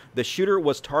month. The shooter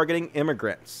was targeting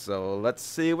immigrants. So let's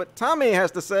see what Tommy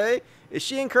has to say. Is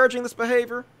she encouraging this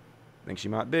behavior? I think she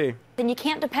might be. Then you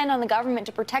can't depend on the government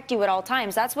to protect you at all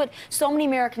times. That's what so many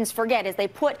Americans forget, is they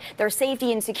put their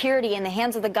safety and security in the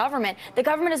hands of the government. The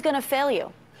government is going to fail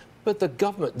you. But the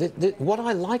government, what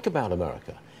I like about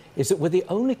America is that we're the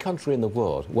only country in the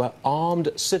world where armed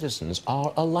citizens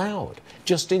are allowed,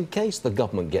 just in case the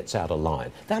government gets out of line.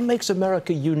 That makes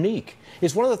America unique.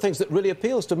 It's one of the things that really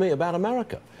appeals to me about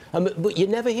America. But you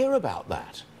never hear about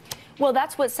that. Well,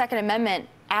 that's what Second Amendment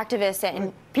activists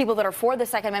and people that are for the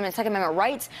Second Amendment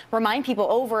rights remind people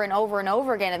over and over and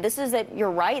over again. And this is your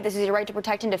right. This is your right to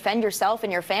protect and defend yourself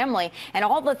and your family. And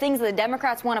all the things that the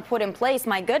Democrats want to put in place,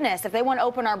 my goodness, if they want to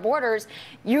open our borders,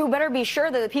 you better be sure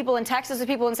that the people in Texas, the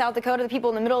people in South Dakota, the people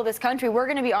in the middle of this country, we're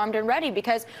going to be armed and ready,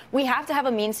 because we have to have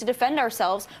a means to defend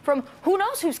ourselves from who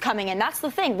knows who's coming in. That's the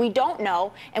thing. We don't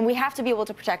know, and we have to be able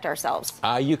to protect ourselves.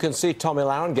 You can see Tommy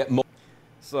Lauren get more.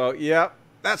 So, yeah,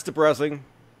 that's depressing.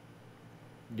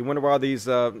 You wonder why these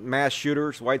mass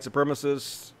shooters, white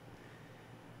supremacists,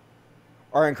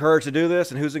 are encouraged to do this,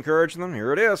 and who's encouraging them?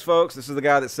 Here it is, folks. This is the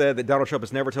guy that said that Donald Trump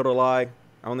has never told a lie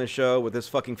on this show, with this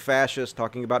fucking fascist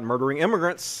talking about murdering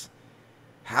immigrants.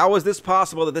 How is this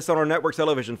possible that this on our network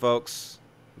television, folks?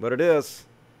 But it is.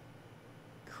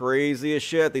 Crazy as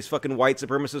shit. These fucking white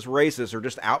supremacist racists are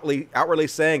just outwardly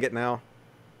saying it now.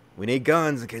 We need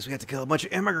guns in case we have to kill a bunch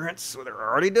of immigrants. So they're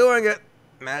already doing it.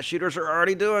 Mass shooters are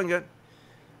already doing it.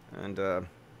 And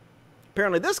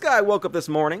apparently this guy woke up this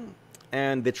morning,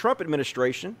 and the Trump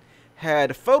administration had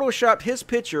photoshopped his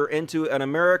picture into a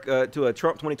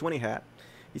Trump 2020 hat.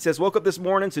 He says, woke up this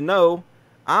morning to know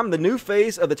I'm the new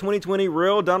face of the 2020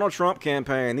 real Donald Trump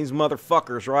campaign. These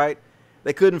motherfuckers, right?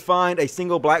 They couldn't find a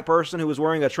single black person who was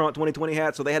wearing a Trump 2020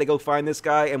 hat, so they had to go find this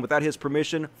guy, and without his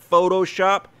permission,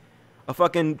 Photoshop a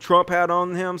fucking Trump hat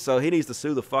on him. So he needs to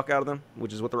sue the fuck out of them,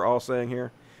 which is what they're all saying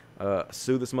here.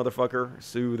 Sue this motherfucker,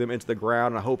 sue them into the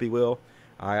ground, and I hope he will.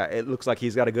 It looks like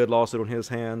he's got a good lawsuit on his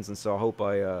hands, and so I hope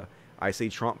I see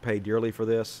Trump pay dearly for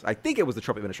this. I think it was the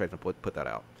Trump administration that put that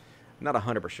out. Not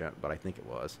 100%, but I think it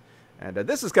was. And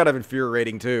this is kind of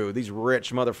infuriating, too. These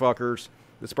rich motherfuckers.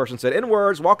 This person said, in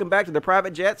words, walking back to their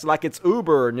private jets like it's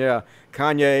Uber. And yeah,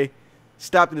 Kanye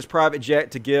stopped in his private jet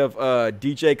to give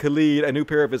DJ Khaled a new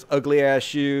pair of his ugly-ass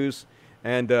shoes.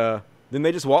 And then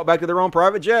they just walk back to their own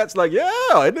private jets like, yeah,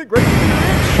 isn't it great to be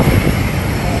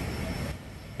rich?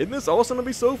 Isn't this awesome to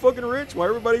be so fucking rich while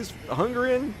everybody's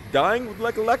hungry and dying with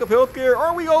like a lack of health care?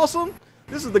 Aren't we awesome?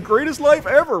 This is the greatest life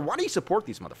ever. Why do you support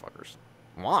these motherfuckers?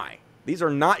 Why? These are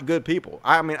not good people.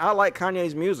 I mean, I like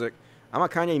Kanye's music. I'm a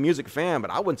Kanye music fan,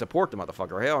 but I wouldn't support the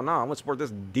motherfucker. Hell no, I wouldn't support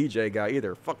this DJ guy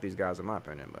either. Fuck these guys, in my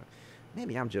opinion, but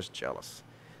maybe I'm just jealous.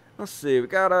 Let's see, we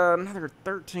got another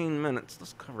 13 minutes.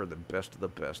 Let's cover the best of the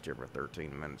best here for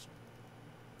 13 minutes.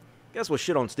 Guess we'll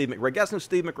shit on Steve McRae. Guess who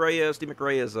Steve McRae is? Steve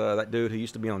McRae is that dude who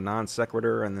used to be on Non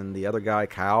Sequitur, and then the other guy,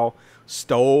 Kyle,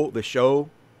 stole the show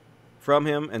from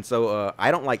him. And so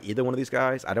I don't like either one of these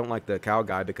guys. I don't like the Kyle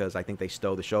guy because I think they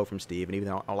stole the show from Steve. And even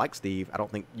though I like Steve, I don't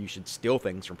think you should steal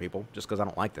things from people just because I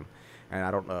don't like them. And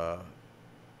I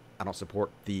don't support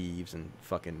thieves and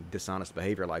fucking dishonest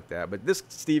behavior like that. But this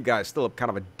Steve guy is still kind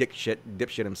of a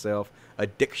dipshit himself. A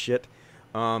dick shit.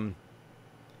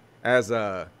 As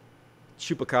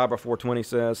Chupacabra 420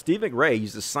 says, Steve McRae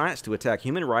uses science to attack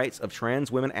human rights of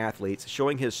trans women athletes,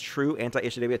 showing his true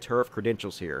anti-HW turf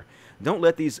credentials here. Don't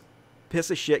let these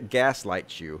piss of shit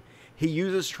gaslight you. He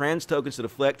uses trans tokens to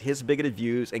deflect his bigoted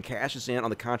views and cashes in on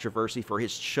the controversy for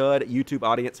his chud YouTube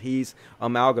audience he's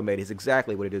amalgamated. Is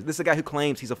exactly what it is. This is a guy who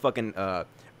claims he's a fucking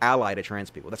ally to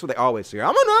trans people. That's what they always say. I'm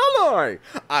an ally.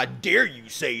 I dare you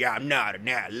say I'm not an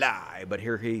ally. But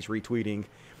here he's retweeting,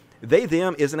 they,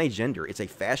 them isn't a gender. It's a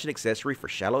fashion accessory for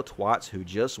shallow twats who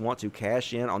just want to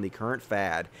cash in on the current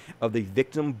fad of the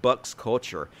victim bucks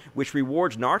culture, which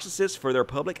rewards narcissists for their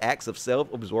public acts of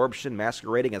self-absorption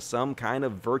masquerading as some kind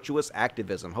of virtuous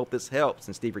activism. Hope this helps.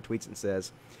 And Steve retweets and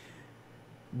says,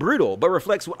 brutal, but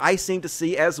reflects what I seem to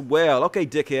see as well. Okay,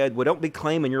 dickhead, well, don't be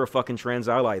claiming you're a fucking trans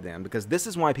ally then, because this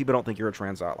is why people don't think you're a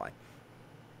trans ally.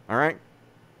 All right?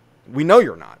 We know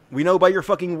you're not. We know by your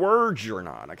fucking words you're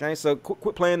not, okay? So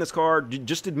quit playing this card.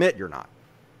 Just admit you're not.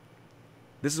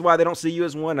 This is why they don't see you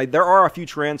as one. Like, there are a few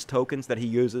trans tokens that he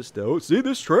uses to, oh, see,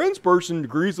 this trans person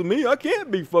agrees with me. I can't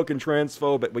be fucking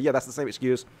transphobic. But yeah, that's the same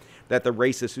excuse that the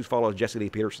racists who follow Jesse Lee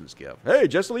Peterson's give. Hey,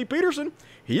 Jesse Lee Peterson,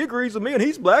 he agrees with me and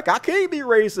he's black. I can't be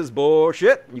racist.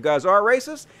 Bullshit. You guys are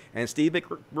racist. And Steve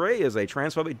McRae is a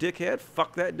transphobic dickhead.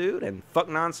 Fuck that dude and fuck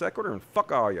Non Sequitur and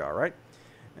fuck all y'all, right?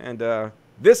 And,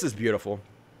 This is beautiful.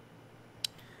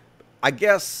 I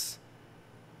guess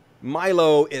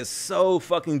Milo is so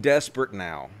fucking desperate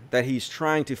now that he's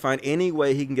trying to find any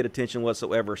way he can get attention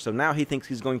whatsoever. So now he thinks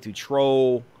he's going to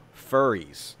troll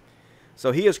furries.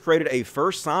 So he has created a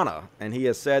fursona, and he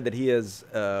has said that he is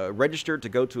registered to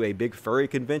go to a big furry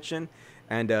convention.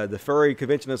 And the furry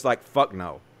convention is like, fuck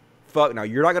no. Fuck no.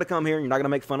 You're not going to come here. You're not going to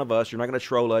make fun of us. You're not going to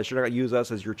troll us. You're not going to use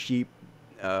us as your cheap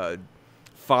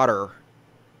fodder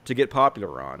to get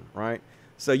popular on, right?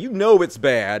 So you know it's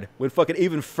bad when fucking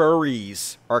even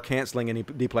furries are canceling and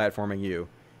deplatforming you.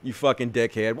 You fucking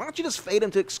dickhead. Why don't you just fade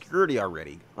into obscurity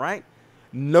already, right?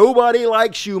 Nobody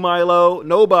likes you, Milo.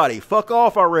 Nobody. Fuck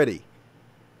off already.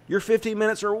 Your 15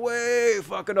 minutes are way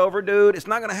fucking over, dude. It's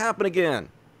not going to happen again.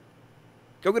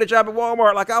 Go get a job at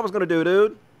Walmart like I was going to do,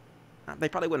 dude. They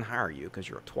probably wouldn't hire you because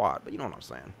you're a twat, but you know what I'm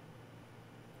saying.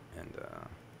 And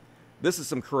this is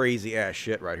some crazy ass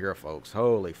shit right here, folks.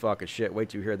 Holy fucking shit. Wait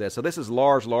till you hear this. So this is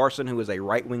Lars Larson, who is a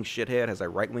right-wing shithead, has a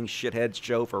right-wing shitheads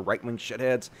show for right-wing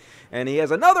shitheads. And he has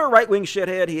another right-wing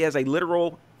shithead. He has a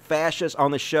literal fascist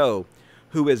on the show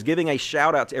who is giving a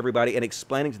shout-out to everybody and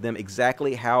explaining to them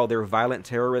exactly how their violent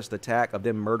terrorist attack of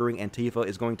them murdering Antifa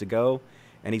is going to go.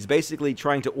 And he's basically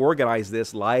trying to organize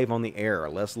this live on the air.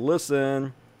 Let's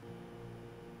listen.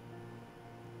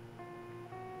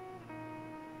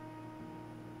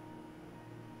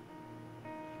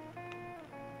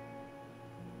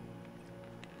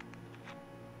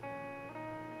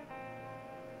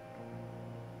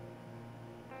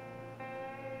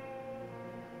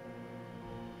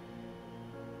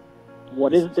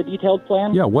 What is the detailed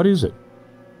plan? Yeah, what is it?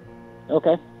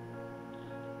 Okay.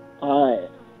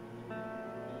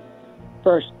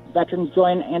 First, veterans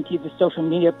join Antifa's social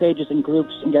media pages and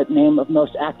groups and get name of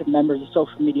most active members of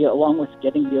social media, along with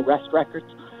getting the arrest records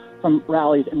from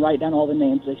rallies and write down all the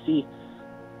names they see,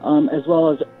 as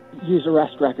well as use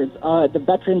arrest records. The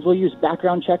veterans will use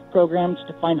background check programs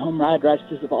to find home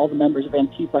addresses of all the members of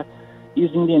Antifa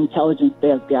using the intelligence they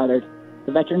have gathered.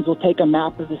 The veterans will take a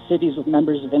map of the cities with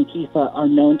members of Antifa are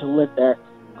known to live there.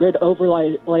 Grid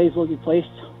overlays will be placed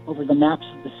over the maps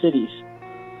of the cities.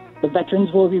 The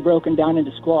veterans will be broken down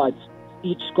into squads.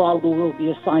 Each squad will be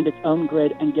assigned its own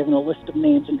grid and given a list of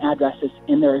names and addresses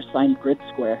in their assigned grid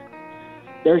square.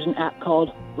 There's an app called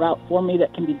Route For Me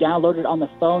that can be downloaded on the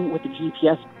phone with the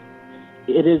GPS.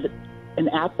 It is an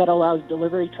app that allows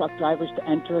delivery truck drivers to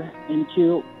enter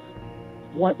into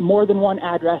more than one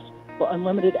address, but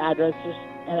unlimited addresses,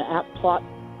 and an app plot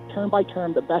turn by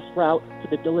turn the best route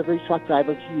for the delivery truck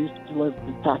driver to use to deliver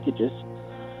the packages.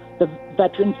 The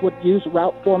veterans would use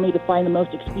Route For Me to find the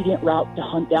most expedient route to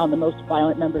hunt down the most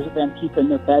violent members of Antifa in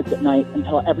their beds at night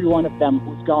until every one of them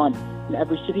was gone in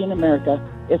every city in America,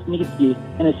 if needs be,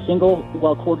 in a single,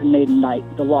 well-coordinated night.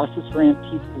 The losses for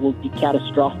Antifa will be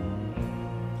catastrophic.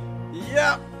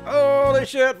 Yeah, holy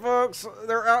shit, folks.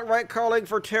 They're outright calling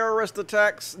for terrorist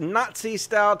attacks,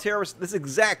 Nazi-style terrorist. This is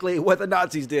exactly what the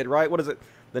Nazis did, right? What is it?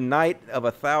 The Night of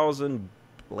 1,000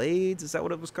 Blades? Is that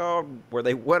what it was called? Where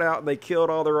they went out and they killed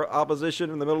all their opposition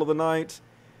in the middle of the night.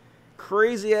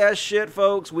 Crazy ass shit,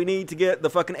 folks. We need to get the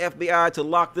fucking FBI to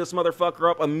lock this motherfucker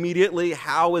up immediately.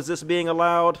 How is this being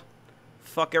allowed?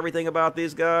 Fuck everything about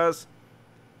these guys.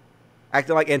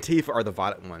 Acting like Antifa are the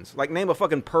violent ones. Like, name a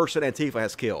fucking person Antifa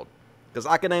has killed. Because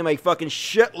I can name a fucking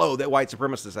shitload that white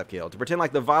supremacists have killed. To pretend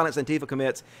like the violence Antifa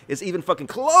commits is even fucking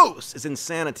close is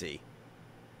insanity.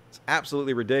 It's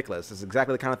absolutely ridiculous. It's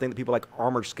exactly the kind of thing that people like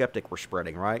Armored Skeptic were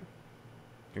spreading, right?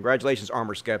 Congratulations,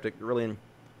 Armored Skeptic. You're really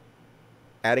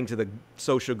adding to the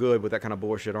social good with that kind of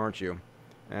bullshit, aren't you?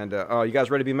 And, oh, you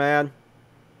guys ready to be mad?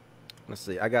 Let's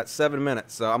see. I got 7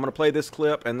 minutes. So I'm going to play this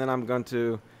clip, and then I'm going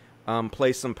to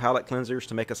play some palate cleansers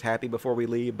to make us happy before we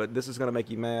leave. But this is going to make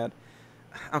you mad.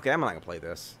 Okay, I'm not going to play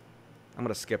this. I'm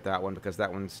going to skip that one because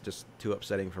that one's just too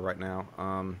upsetting for right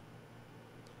now.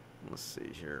 Let's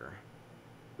see here.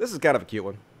 This is kind of a cute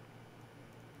one.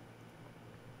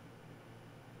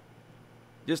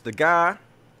 Just a guy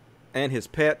and his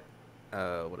pet.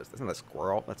 What is this? That's not a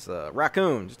squirrel. That's a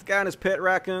raccoon. Just a guy and his pet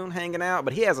raccoon hanging out.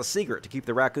 But he has a secret to keep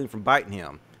the raccoon from biting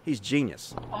him. He's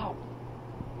genius. Ow!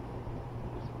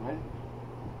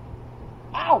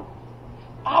 Ow!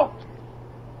 Ow!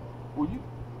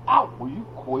 Will you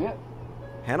quit?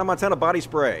 Hannah Montana body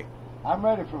spray. I'm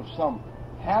ready for some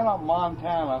Hannah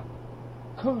Montana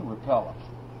coon repellent.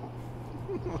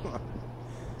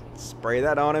 Spray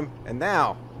that on him. And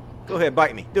now, go ahead,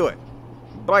 bite me. Do it.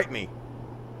 Bite me.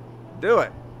 Do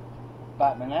it.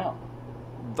 Bite me now.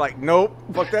 Like, nope.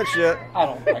 Fuck that shit. I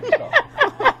don't think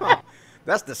so.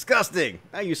 That's disgusting.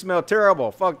 Now you smell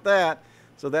terrible. Fuck that.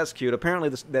 So that's cute. Apparently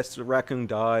this raccoon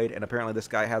died, and apparently this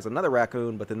guy has another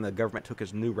raccoon, but then the government took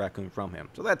his new raccoon from him.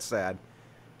 So that's sad.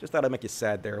 Just thought I'd make you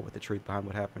sad there with the truth behind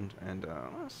what happened. And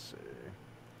let's see.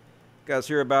 You guys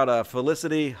hear about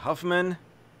Felicity Huffman?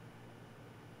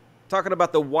 Talking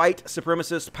about the white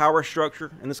supremacist power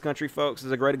structure in this country, folks. This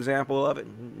is a great example of it.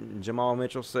 Jamal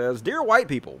Mitchell says, "Dear white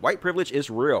people, white privilege is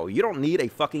real. You don't need a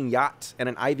fucking yacht and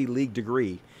an Ivy League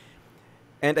degree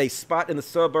and a spot in the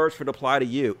suburbs for it to apply to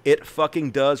you. It fucking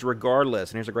does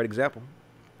regardless." And here's a great example.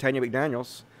 Tanya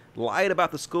McDaniels lied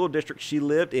about the school district she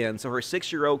lived in so her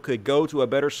 6-year-old could go to a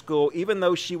better school even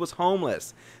though she was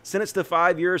homeless. Sentenced to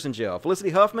 5 years in jail.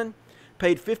 Felicity Huffman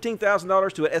paid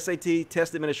 $15,000 to an SAT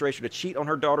test administrator to cheat on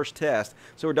her daughter's test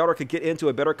so her daughter could get into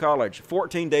a better college.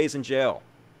 14 days in jail.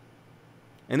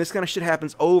 And this kind of shit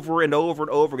happens over and over and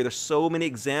over again. There's so many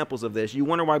examples of this. You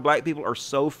wonder why black people are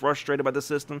so frustrated by the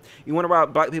system. You wonder why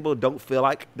black people don't feel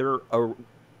like they're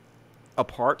a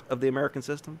part of the American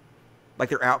system. Like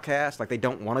they're outcast. Like they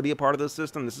don't want to be a part of the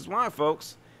system. This is why,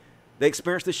 folks. They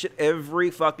experience this shit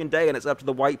every fucking day, and it's up to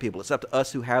the white people. It's up to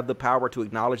us who have the power to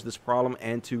acknowledge this problem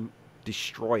and to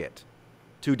destroy it,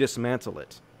 to dismantle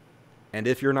it. And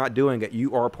if you're not doing it,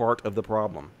 you are part of the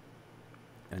problem.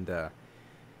 And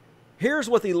here's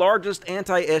what the largest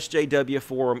anti-SJW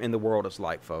forum in the world is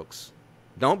like, folks.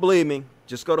 Don't believe me.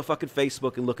 Just go to fucking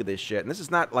Facebook and look at this shit. And this is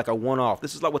not like a one-off.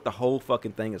 This is like what the whole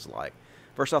fucking thing is like.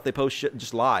 First off, they post shit,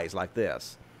 just lies like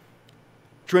this.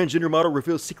 Transgender model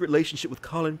reveals secret relationship with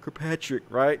Colin Kirkpatrick,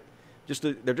 right?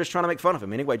 They're just trying to make fun of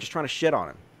him anyway, just trying to shit on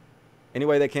him any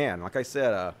way they can. Like I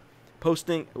said,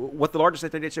 posting what the largest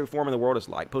anti-SJW forum in the world is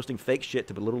like, posting fake shit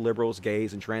to belittle liberals,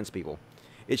 gays, and trans people.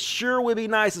 It sure would be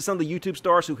nice if some of the YouTube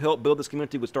stars who helped build this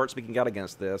community would start speaking out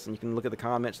against this. And you can look at the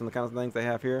comments and the kinds of things they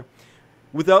have here.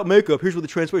 Without makeup, here's what the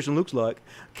trans person looks like.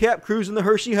 Cap cruising the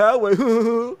Hershey Highway.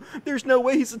 There's no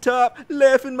way he's the top.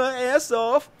 Laughing my ass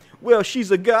off. Well, she's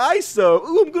a guy, so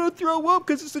ooh, I'm going to throw up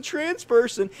because it's a trans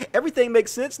person. Everything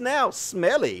makes sense now.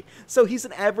 Smelly. So he's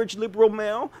an average liberal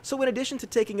male. So in addition to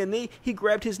taking a knee, he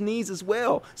grabbed his knees as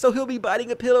well. So he'll be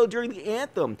biting a pillow during the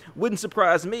anthem. Wouldn't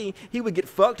surprise me. He would get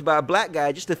fucked by a black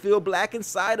guy just to feel black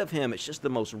inside of him. It's just the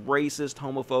most racist,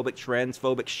 homophobic,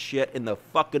 transphobic shit in the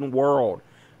fucking world.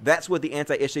 That's what the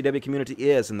anti-SJW community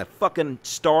is, and the fucking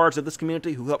stars of this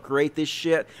community who helped create this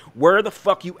shit, where the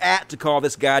fuck you at to call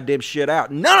this goddamn shit out?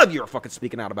 None of you are fucking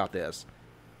speaking out about this.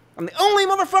 I'm the only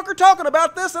motherfucker talking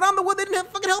about this, and I'm the one that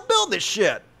didn't fucking help build this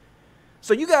shit.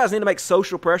 So you guys need to make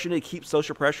social pressure, you need to keep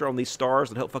social pressure on these stars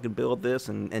that help fucking build this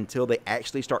until they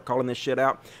actually start calling this shit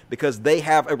out, because they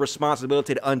have a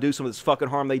responsibility to undo some of this fucking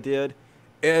harm they did.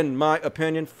 In my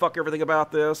opinion, fuck everything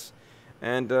about this.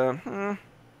 And,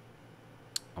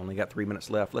 only got 3 minutes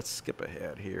left. Let's skip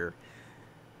ahead here.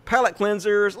 Palate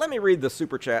cleansers. Let me read the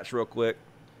super chats real quick.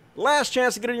 Last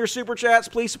chance to get in your super chats.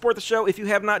 Please support the show if you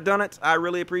have not done it. I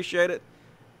really appreciate it.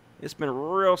 It's been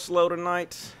real slow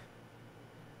tonight.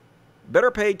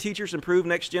 Better paid teachers improve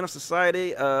next gen of society.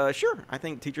 Sure. I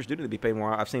think teachers do need to be paid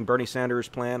more. I've seen Bernie Sanders'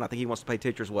 plan. I think he wants to pay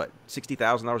teachers, what,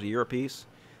 $60,000 a year apiece?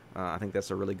 I think that's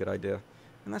a really good idea.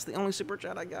 And that's the only super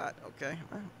chat I got. Okay.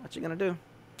 Well, what you going to do?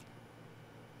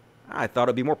 I thought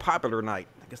it'd be more popular tonight.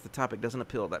 I guess the topic doesn't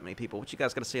appeal to that many people. What you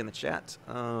guys got to say in the chat?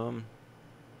 I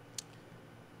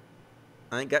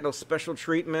ain't got no special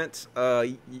treatment.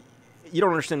 You don't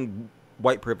understand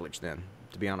white privilege then,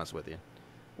 to be honest with you.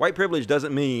 White privilege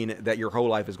doesn't mean that your whole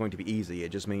life is going to be easy. It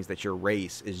just means that your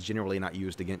race is generally not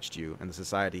used against you, and the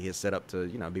society is set up to,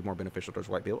 you know, be more beneficial towards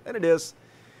white people. And it is.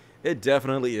 It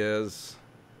definitely is.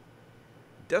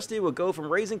 Dusty will go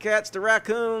from raising cats to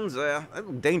raccoons. That's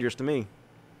dangerous to me.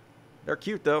 They're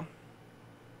cute, though.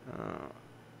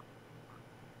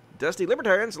 Dusty,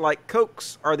 libertarians like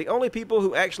Kochs are the only people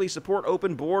who actually support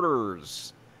open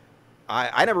borders.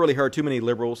 I never really heard too many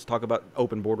liberals talk about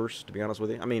open borders, to be honest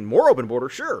with you. I mean, more open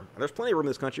borders, sure. There's plenty of room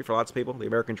in this country for lots of people. The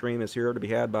American dream is here to be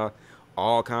had by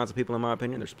all kinds of people, in my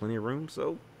opinion. There's plenty of room,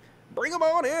 so bring them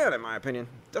on in my opinion.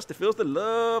 Dusty feels the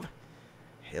love.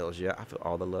 Hells yeah, I feel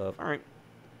all the love. All right.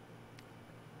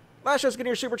 Last show's getting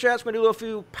your super chats. We're going to do a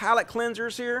few palate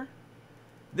cleansers here.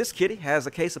 This kitty has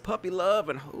a case of puppy love,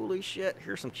 and holy shit,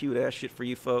 here's some cute-ass shit for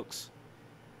you folks.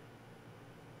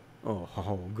 Oh,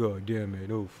 god damn it,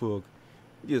 oh fuck.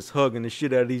 Just hugging the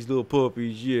shit out of these little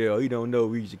puppies, yeah, you don't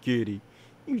know he's a kitty.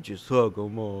 You just hug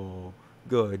them all.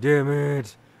 God damn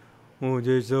it. Oh,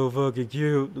 they're so fucking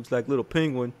cute. Looks like little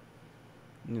penguin.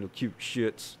 Little cute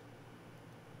shits.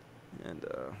 And,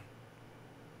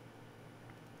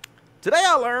 today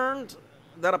I learned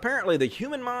that apparently the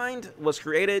human mind was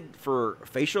created for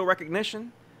facial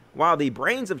recognition, while the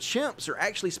brains of chimps are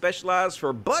actually specialized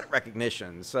for butt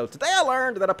recognition. So today I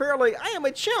learned that apparently I am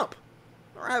a chimp.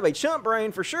 Or I have a chimp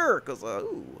brain for sure, because,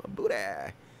 ooh, a booty.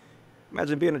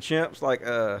 Imagine being a chimp. It's like,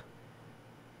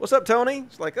 what's up, Tony?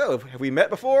 It's like, oh, have we met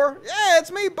before? Yeah,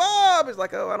 it's me, Bob. It's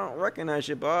like, oh, I don't recognize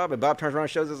you, Bob. And Bob turns around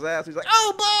and shows his ass. He's like,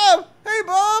 oh, Bob. Hey,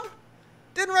 Bob.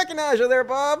 Didn't recognize you there,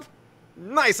 Bob.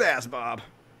 Nice ass, Bob.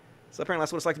 So apparently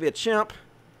that's what it's like to be a chimp.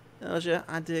 Yeah,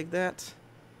 I dig that.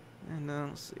 And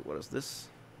let's see, what is this?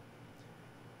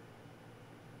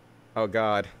 Oh,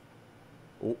 God.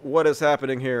 What is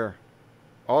happening here?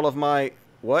 All of my...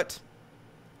 What?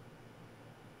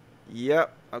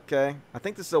 Yep, okay. I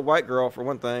think this is a white girl, for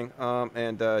one thing.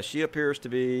 And she appears to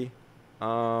be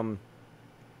dry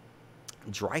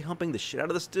humping the shit out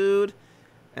of this dude.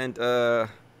 And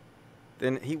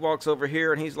then he walks over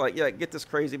here and he's like, yeah, get this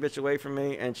crazy bitch away from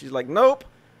me. And she's like, nope,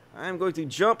 I'm going to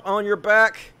jump on your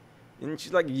back. And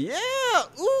she's like, yeah,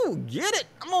 ooh, get it.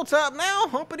 I'm on top now.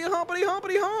 Humpity, humpity,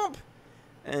 humpity, hump.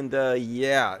 And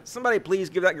yeah, somebody please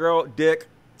give that girl dick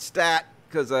stat,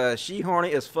 because she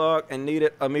horny as fuck and need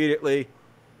it immediately.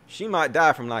 She might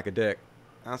die from lack of dick.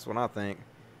 That's what I think.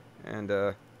 And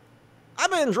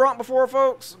I've been drunk before,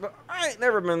 folks, but I ain't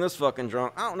never been this fucking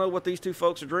drunk. I don't know what these two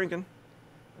folks are drinking,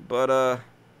 but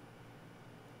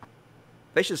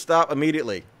they should stop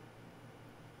immediately.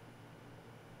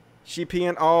 She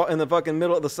peeing all in the fucking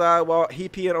middle of the sidewalk. He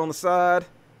peeing on the side.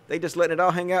 They just letting it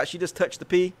all hang out. She just touched the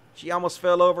pee. She almost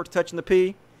fell over touching the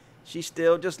pee. She's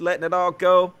still just letting it all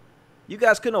go. You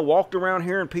guys couldn't have walked around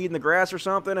here and peed in the grass or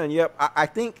something. And yep, I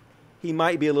think he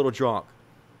might be a little drunk.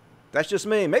 That's just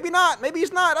me. Maybe not. Maybe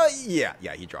he's not. Yeah,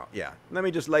 he's drunk. Yeah. Let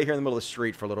me just lay here in the middle of the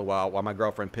street for a little while my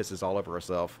girlfriend pisses all over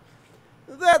herself.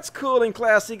 That's cool and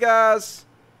classy, guys.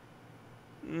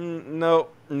 No.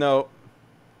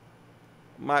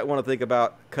 Might want to think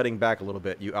about cutting back a little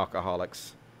bit, you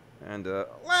alcoholics. And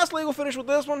lastly, we'll finish with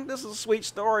this one. This is a sweet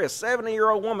story. A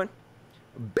 70-year-old woman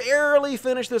barely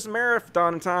finished this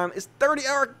marathon in time. It's a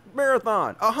 30-hour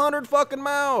marathon. 100 fucking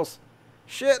miles.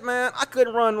 Shit, man. I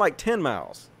couldn't run like 10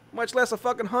 miles. Much less a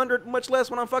fucking 100. Much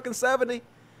less when I'm fucking 70.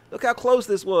 Look how close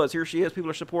this was. Here she is. People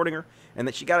are supporting her. And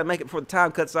that she got to make it before the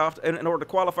time cuts off in order to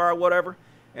qualify or whatever.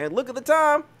 And look at the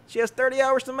time. She has 30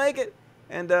 hours to make it.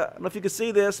 And I don't know if you can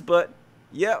see this, but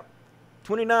yep.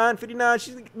 29:59.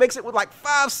 She makes it with like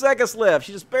 5 seconds left.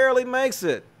 She just barely makes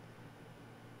it.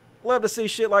 Love to see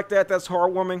shit like that. That's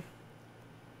heartwarming.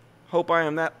 Hope I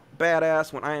am that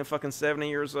badass when I am fucking 70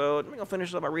 years old. I'm going to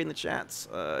finish up by reading the chats.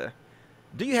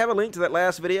 Do you have a link to that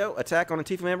last video, Attack on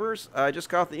Antifa Members? I just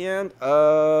caught the end.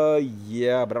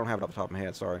 Yeah, but I don't have it off the top of my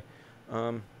head. Sorry.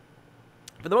 For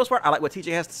the most part, I like what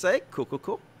TJ has to say.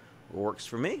 Cool. Works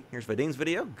for me. Here's Vadim's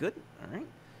video. Good. All right.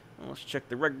 Let's check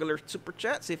the regular super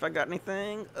chat, see if I got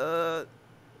anything.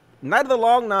 Night of the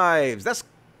Long Knives. Is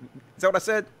that what I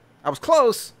said? I was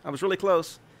close. I was really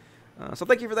close. So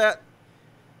thank you for that.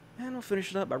 And we'll finish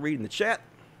it up by reading the chat.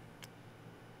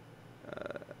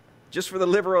 Just for the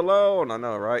liver alone. I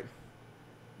know, right?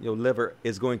 Your liver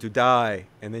is going to die,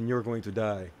 and then you're going to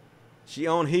die. She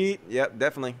on heat. Yep,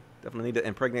 definitely. Definitely need to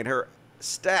impregnate her.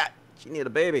 Stat. She need a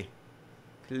baby.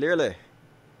 Clearly.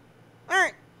 All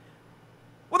right.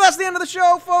 Well, that's the end of the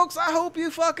show, folks. I hope you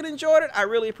fucking enjoyed it. I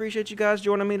really appreciate you guys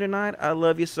joining me tonight. I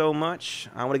love you so much.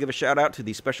 I want to give a shout out to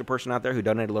the special person out there who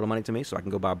donated a little money to me so I can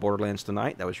go buy Borderlands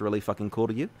tonight. That was really fucking cool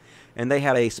to you. And they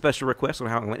had a special request on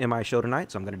how it went in my show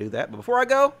tonight, so I'm going to do that. But before I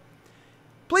go,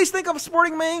 please think of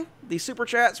supporting me. The super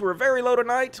chats were very low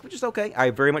tonight, which is okay.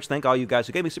 I very much thank all you guys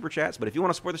who gave me super chats. But if you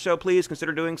want to support the show, please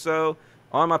consider doing so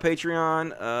on my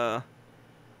Patreon.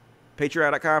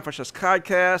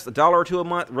 Patreon.com/CODcast. $1 or $2 a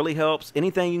month really helps.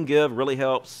 Anything you can give really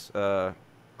helps. I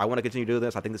want to continue doing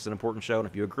this. I think this is an important show, and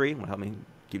if you agree, want to help me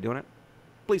keep doing it,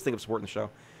 please think of supporting the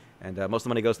show. And most of the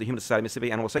money goes to the Human Society of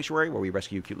Mississippi Animal Sanctuary, where we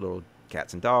rescue cute little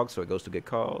cats and dogs, so it goes to good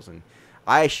cause. And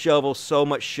I shovel so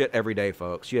much shit every day,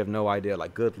 folks. You have no idea.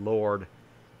 Like, good Lord.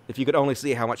 If you could only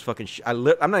see how much fucking shit.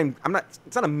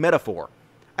 It's not a metaphor.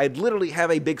 I literally have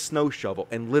a big snow shovel,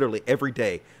 and literally every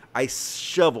day I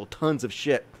shovel tons of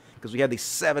shit. Because we have these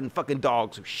 7 fucking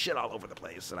dogs who shit all over the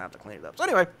place, and I have to clean it up. So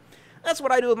anyway, that's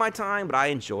what I do with my time, but I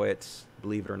enjoy it.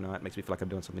 Believe it or not, it makes me feel like I'm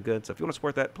doing something good. So if you want to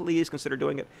support that, please consider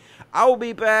doing it. I will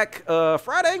be back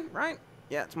Friday, right?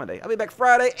 Yeah, it's Monday. I'll be back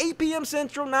Friday, 8 p.m.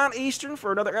 Central, 9 Eastern,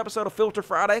 for another episode of Filter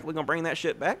Friday. We're going to bring that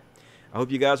shit back. I hope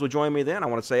you guys will join me then. I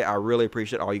want to say I really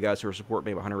appreciate all you guys who are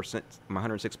supporting me. My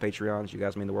 106 Patreons. You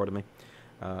guys mean the world to me.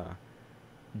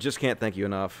 Just can't thank you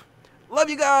enough. Love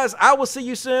you guys. I will see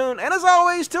you soon. And as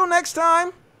always, till next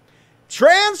time,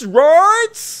 trans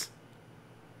rights.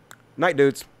 Night,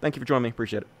 dudes. Thank you for joining me.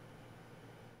 Appreciate it.